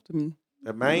Young Dolph to me.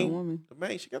 the A main,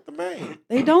 woman. she got the main.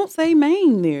 They don't say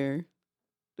Maine there.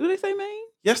 Do they say Maine?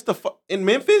 Yes, in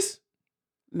Memphis,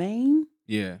 Maine?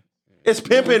 Yeah. it's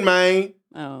pimping, man.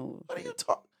 Oh, What are you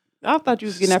talking? I thought you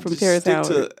was getting that from Terrence Stick Howard.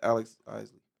 to Alex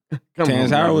Isley. Come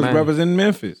Terrence on, Howard was man. representing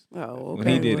Memphis. Oh, okay. When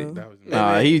he did it. well. That was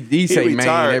Nah, Man, he say Maine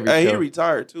retired. every Hey, he show.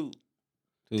 retired too.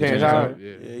 Terrence Howard?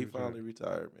 Yeah, he finally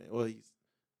retired, man. Well, he's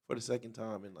for the second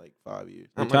time in like 5 years.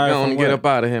 I'm Retired gonna from get what? up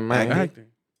out of here, man. acting.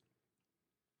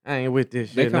 I ain't with this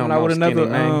shit. They coming no out more, with another skinny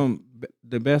man.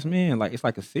 the best man. Like it's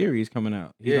like a series coming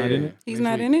out. He's not in it. He's Next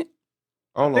not week. in it?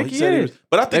 I don't know. think He he said he is. was,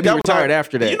 but I think Maybe that was retired all-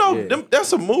 after that. You know, yeah.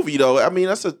 that's a movie though. I mean,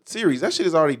 that's a series. That shit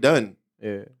is already done.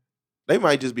 Yeah. They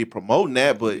might just be promoting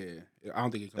that, but Yeah, I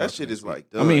don't think it comes that out shit next is week. like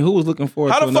done. I mean, who was looking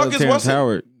forward How to the fuck another is Terrence what's it-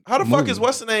 Howard? how the fuck movie? is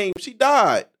what's the name? She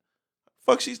died.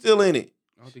 Fuck, she's still in it.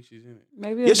 I don't think she's in it.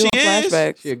 Maybe Yes, they're she doing is.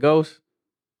 flashbacks. She a ghost.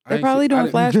 They're probably doing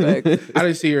flashbacks. flashbacks. I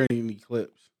didn't see her in any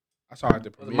clips. I saw her at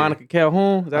the premiere. Monica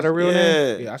Calhoun. Is that her real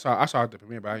name? Yeah. Yeah, I saw her at the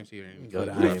premiere, but I didn't see her in any Go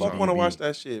clips. to Who the IMDb. fuck want to watch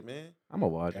that shit, man? I'm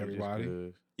gonna watch Everybody. it. just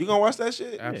 'cause. You gonna watch that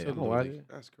shit? Yeah, I'm Absolutely. gonna watch it.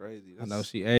 That's crazy. I know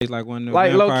she aged like one of those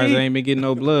Like, low vampires. key. Ain't been getting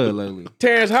no blood lately.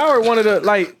 Terrence Howard, one of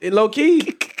the low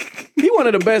key. He one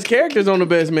of the best characters on The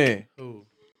Best Man. Who?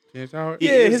 Terrence Howard? He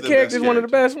Yeah, is his the character's best one of the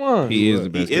best ones. He is the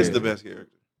best. He is the character. best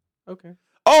character. Okay.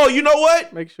 Oh, you know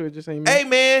what? Make sure it just ain't me. Hey,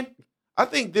 man, I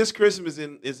think this Christmas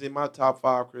is in my top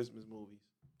 5 Christmas movies.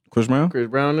 Chris Brown. Chris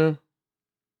Brown now.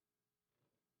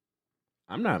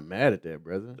 I'm not mad at that,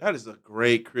 brother. That is a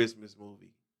great Christmas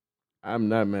movie. I'm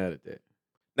not mad at that.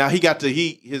 Now he got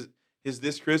his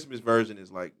this Christmas version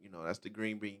is like, that's the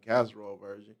green bean casserole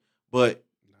version, but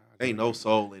ain't no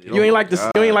soul in it. You Oh ain't my like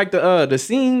God. you ain't like the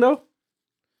scene though.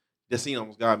 The scene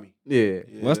almost got me. Yeah.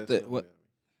 Yeah, What's that the- scene what- got me.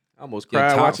 I almost Your cried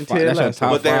top watching five- Ted that's your Lasso.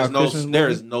 top But there's five Christmas there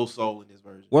movies? is no soul in this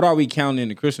version. What are we counting in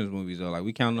the Christmas movies though? Like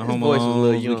we counting the His Home voice was a little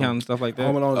Alone, we young. counting stuff like that.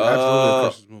 Home Alone is absolutely a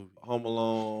Christmas movie.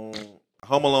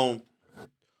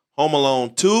 Home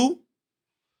Alone 2.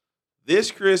 This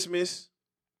Christmas,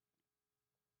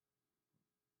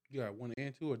 You got 1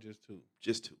 and 2 or just 2?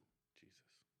 just 2. Jesus.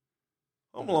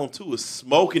 Home Alone 2 is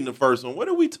smoking the first one. What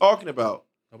are we talking about?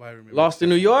 Nobody remembers. Lost the in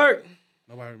New second one. York.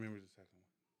 Nobody remembers the second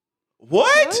What?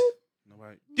 What? one.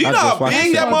 Nobody. Do you I know just how watched big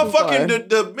the that second one. motherfucking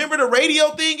the remember the radio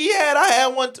thing he had? I had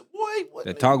one too. Boy, what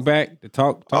The nigga? talk back, the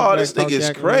talk. Oh, back, this talk nigga is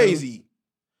back or whatever. crazy.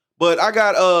 But I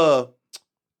got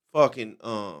fucking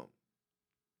Home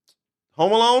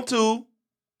Alone 2,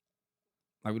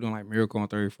 Like we doing like Miracle on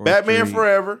 34th Batman Street,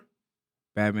 Forever.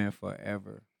 Batman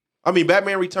Forever. I mean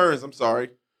Batman Returns. I'm sorry.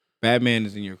 Batman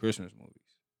is in your Christmas movies.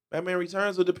 Batman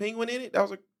Returns with the penguin in it. That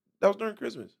was during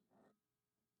Christmas.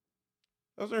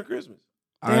 That was during Christmas.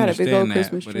 I They had a big old understand that,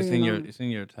 Christmas but it's tree in your and all. it's in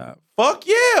your top. Fuck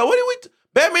yeah! What do we?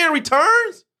 Batman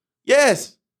Returns?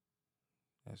 Yes.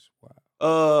 That's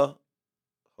wild.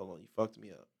 Hold on, you fucked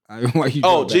me up. Why you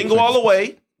Oh, go back Jingle like All the that?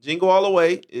 Way. Jingle All the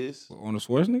Way is On the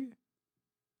Schwarzenegger?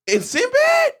 in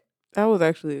Sinbad. That was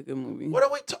actually a good movie. What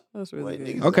are we talking? That was really Wait,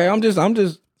 good. niggas. Okay, I'm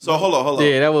just. So hold on.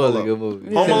 Yeah, that was Hold a on. good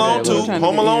movie. Home Yeah, Alone that 2, was trying to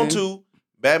Home get Alone in. 2,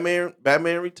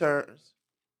 Batman Returns.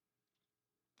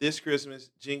 This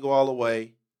Christmas, Jingle All the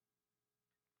Way.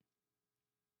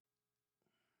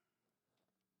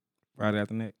 Friday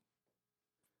after next.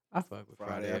 I fuck with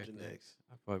Friday After Next.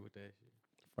 I fuck with that shit.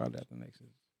 Friday after next is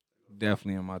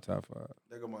definitely in my top 5.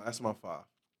 That's my 5.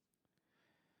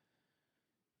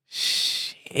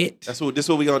 Shit. This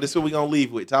what we gonna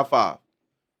leave with. Top 5.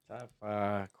 Top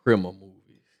 5 criminal movies.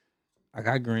 I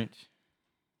got Grinch.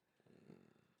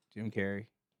 Jim Carrey.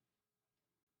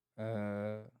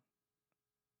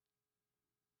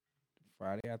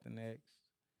 Friday after next.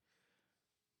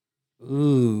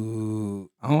 Ooh,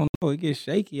 I don't know. It gets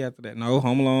shaky after that. No,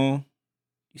 Home Alone.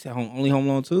 You said only Home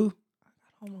Alone 2?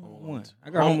 I got Home Alone 1. I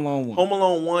got Home Alone 1. Home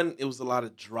Alone 1, it was a lot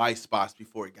of dry spots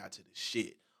before it got to the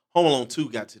shit. Home Alone 2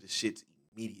 got to the shit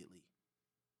immediately.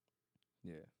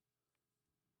 Yeah.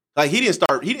 Like he didn't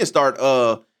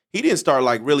start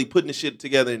like really putting the shit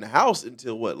together in the house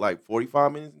until what, like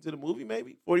 45 minutes into the movie,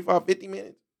 maybe? 45, 50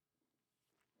 minutes.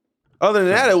 Other than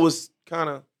that, it was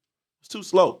too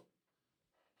slow.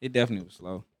 It definitely was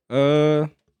slow.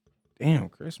 Damn,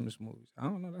 Christmas movies. I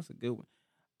don't know. That's a good one.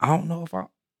 I don't know if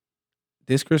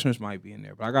this Christmas might be in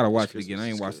there, but I gotta watch it again. I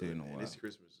ain't watched it in a while. This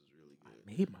Christmas is really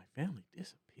good. Made my family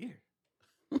disappear.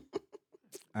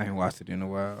 I ain't watched it in a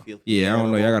while. Filthy Yeah, I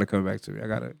don't know. animal. Y'all gotta come back to me. I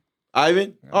gotta.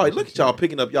 Ivan? Yeah, Oh, that's look at just y'all it.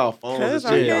 picking up y'all phones. Cause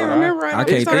and I shit. can't Yeah, remember. I know can't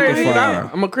you think of said five.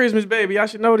 it. I'm a Christmas baby. I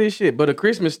should know this shit. But A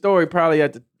Christmas Story probably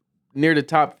near the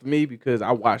top for me because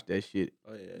I watched that shit.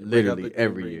 Oh, yeah. Literally Bring out the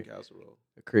every green year. casserole.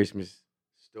 A Christmas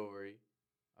Story.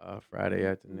 Friday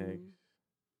After Next.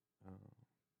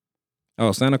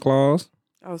 Oh, Santa Claus.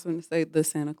 I was going to say the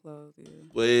Santa Claus. Yeah.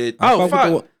 With, I Oh, fuck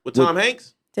fuck. with with Tom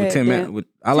Hanks? with Tim. Dan-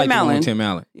 I like Tim the one Allen. with Tim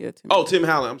Allen. Yeah. Tim. Oh, Tim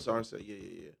Allen. I'm sorry.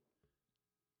 Yeah.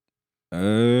 Uh,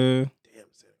 Damn,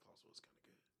 Santa Claus was kind of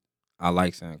good. I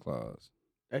like Santa Claus.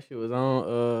 That shit was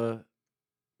on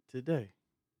today.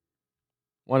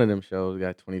 One of them shows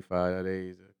got 25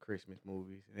 days of Christmas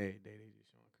movies. And every day they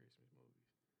just showing Christmas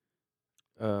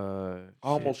movies.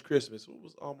 Almost Christmas. What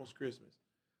was Almost Christmas?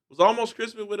 Was Almost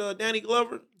Christmas with Danny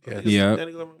Glover? I think it's Yeah.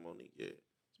 Danny Glover and Monique. Yeah.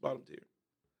 It's bottom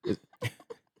tier.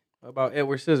 What about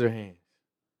Edward Scissorhands?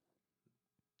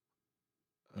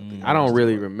 think I don't watched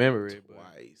really it remember it. But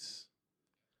twice.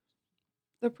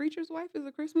 The Preacher's Wife is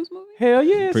a Christmas movie? hell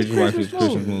yeah, it's Preacher's a Wife Christmas is a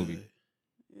Christmas movie. movie.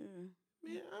 Yeah.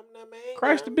 Man, I'm the man.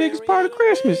 Christ, the biggest part of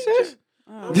Christmas, sis.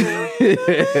 Oh.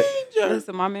 Listen,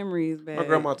 Listen, my memory is bad. my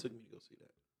grandma took me to go see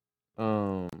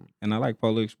that. And I like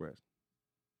Polar Express.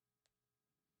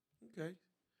 Okay.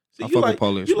 See, I you fuck with like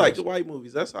Polar you like Express. the white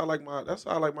movies. That's how I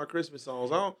like my Christmas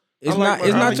songs. I don't. It's I like not. my-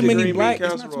 It's I not like too the many green bean black. It's not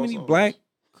too casserole many songs. black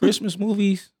Christmas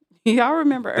movies. Y'all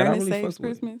remember That I Ernest really Saves fuck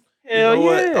with. Christmas? Hell You know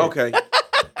what? yeah. Okay.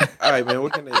 All right, man.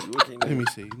 What can they do? Let me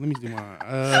see. Let me do mine.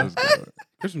 That's good.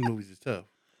 Christmas movies is tough.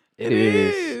 It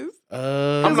is.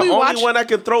 I'm the we only watch- one that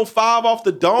can throw 5 off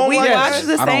the dome. We like watch that?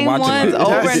 the I don't same watch it ones like that.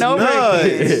 over and That's over nuts.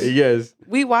 again. Yes.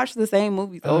 We watch the same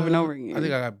movies over and over again. I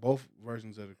think I got both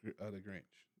versions of the Grinch,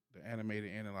 the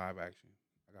animated and the live action.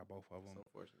 I got both of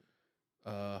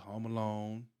them. Home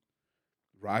Alone,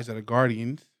 Rise of the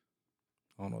Guardians.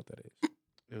 I don't know what that is.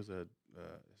 It was it's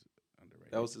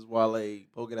underrated. That was his Wale.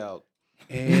 Poke it out.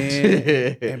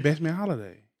 and Best Man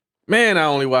Holiday. Man, I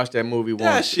only watched that movie once.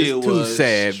 That shit it's too was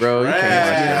sad, bro. You can't watch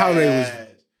Best Man that. Holiday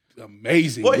was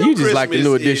amazing. Boy, You your just like the Christmas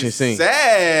New Edition is scene.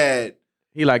 Sad.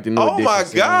 He liked the new Oh edition my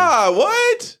scene. God!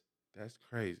 What? That's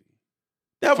crazy.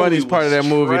 That Funniest movie part of was that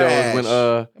movie though is when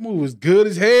trash. That movie was good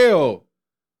as hell.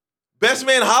 Best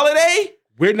Man Holiday.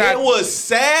 We're not. It was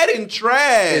sad and as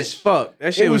trash. fuck.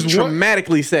 That shit It was was one-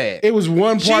 dramatically sad. It was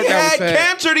one She part that was had sad.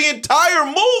 cancer the entire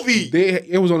movie,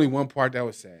 It was only one part that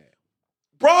was sad.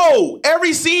 bro.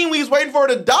 Every scene we was waiting for her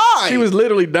to die. She was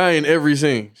literally dying every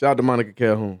scene. Shout out to Monica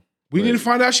Calhoun. We didn't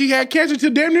find out she had cancer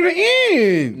till damn near the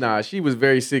end. Nah, she was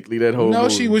very sickly that whole No,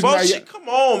 movie. she was Bro, not. come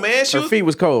on, man. She Her was, feet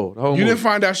was cold. The whole You movie. didn't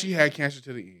find out she had cancer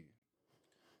till the end.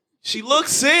 she looked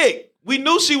sick. We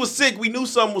knew she was sick. We knew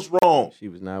something was wrong. She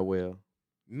was not well.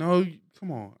 No,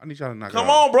 come on. I need y'all to knock it Come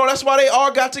off. on, bro. That's why they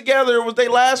all got together. It was their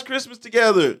last Christmas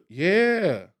together.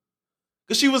 Yeah.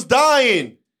 Because she was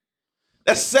dying.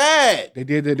 That's sad. They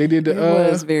did the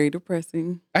It was very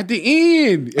depressing. at the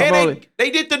end. And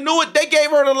they did the new. They gave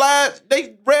her the last.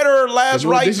 They read her last The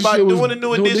New rites Edition by shit was- doing the new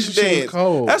New edition Edition shit was dance.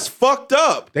 cold. That's fucked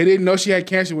up. They didn't know she had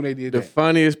cancer when they did The that.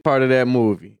 funniest part of that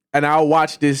movie, and I'll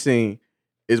watch this scene,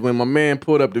 is when my man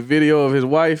pulled up the video of his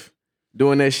wife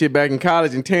doing that shit back in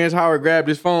college, and Terrence Howard grabbed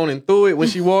his phone and threw it when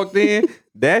she walked in.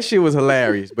 That shit was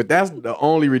hilarious. But that's the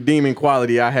only redeeming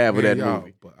quality I have with that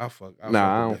movie. But I fuck I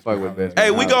don't fuck with Best Hey,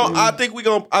 Man. we gon' I think we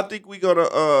gonna.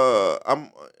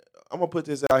 I'm gonna put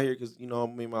this out here because me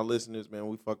and my listeners, man,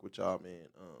 we fuck with y'all, man.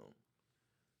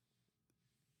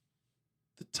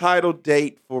 The title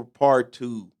date for part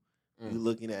 2, we're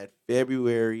looking at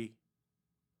February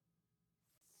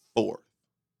 4th.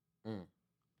 I'm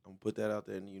gonna put that out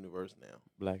there in the universe now.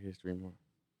 Black History Month.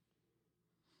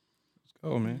 Let's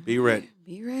go, man. Be ready.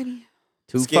 Be ready.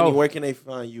 Skinny, 2-4. where can they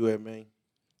find you at, man?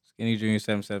 Skinny Junior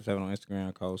 777 on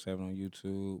Instagram, Code 7 on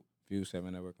YouTube, View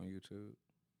 7 Network on YouTube.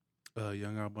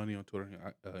 Young Al Bundy on Twitter,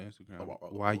 Instagram,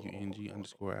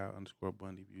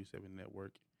 YUNG_Al_Bundy, View 7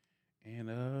 Network,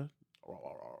 and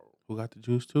who got the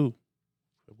juice too?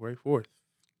 February 4th.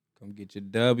 Come get your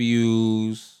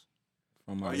W's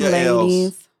from our Yeah, L's.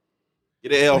 Ladies.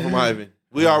 Get an L from Ivan.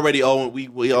 We already own.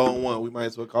 We own one. We might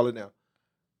as well call it now.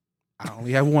 I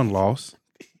only have one loss.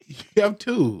 You have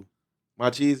 2. My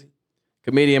cheesy.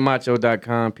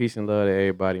 ComedianMacho.com. Peace and love to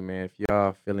everybody, man. If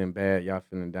y'all feeling bad, y'all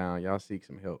feeling down, y'all seek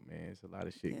some help, man. It's a lot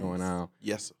of shit going on.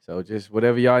 Yes, sir. So just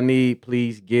whatever y'all need,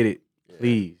 please get it.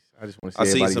 Please. I just want to I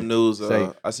see seen everybody some news.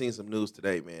 safe. I seen some news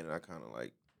today, man, and I kind of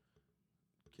like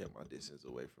kept my distance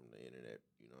away from the internet.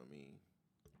 You know what I mean?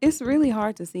 It's really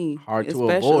hard to see. Hard to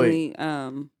especially,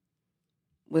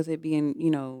 with it being,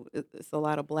 it's a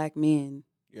lot of black men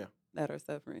that are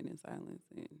suffering in silence.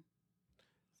 And it's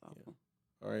awful.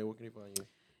 All right, where can you find you?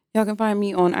 Y'all can find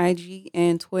me on IG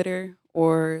and Twitter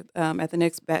or at the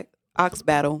next Ox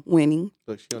Battle winning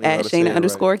Look, she don't even know at how to say it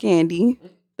Shayna right. _Candy.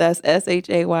 That's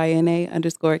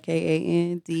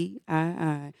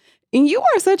SHAYNA_KANDII. And you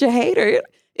are such a hater.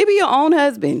 It be your own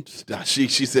husband. Dashiki,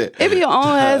 she said. It be your own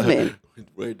husband.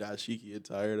 Where Dashiki and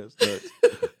tired. That's nuts.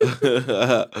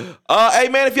 Hey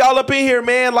man, if y'all up in here,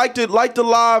 man, like the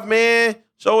live, man.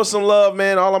 Show us some love,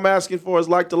 man. All I'm asking for is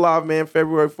like the live, man.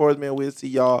 February 4th, man. We'll see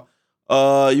y'all.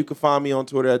 You can find me on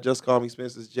Twitter at Just Call Me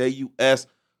Spence. It's JUS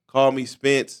Call Me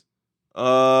Spence.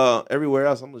 Everywhere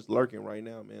else, I'm just lurking right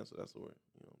now, man. So that's where what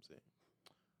I'm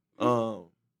saying.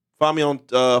 Find me on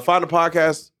find the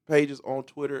podcast pages on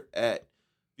Twitter at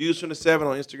Views from the 7,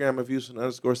 on Instagram at Views from the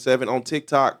 _7, on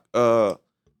TikTok. When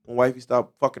wifey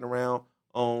stop fucking around,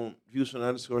 on Views from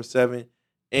the _7,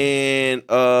 and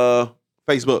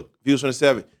Facebook Views from the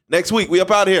 7. Next week we up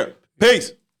out of here.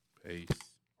 Peace. Peace.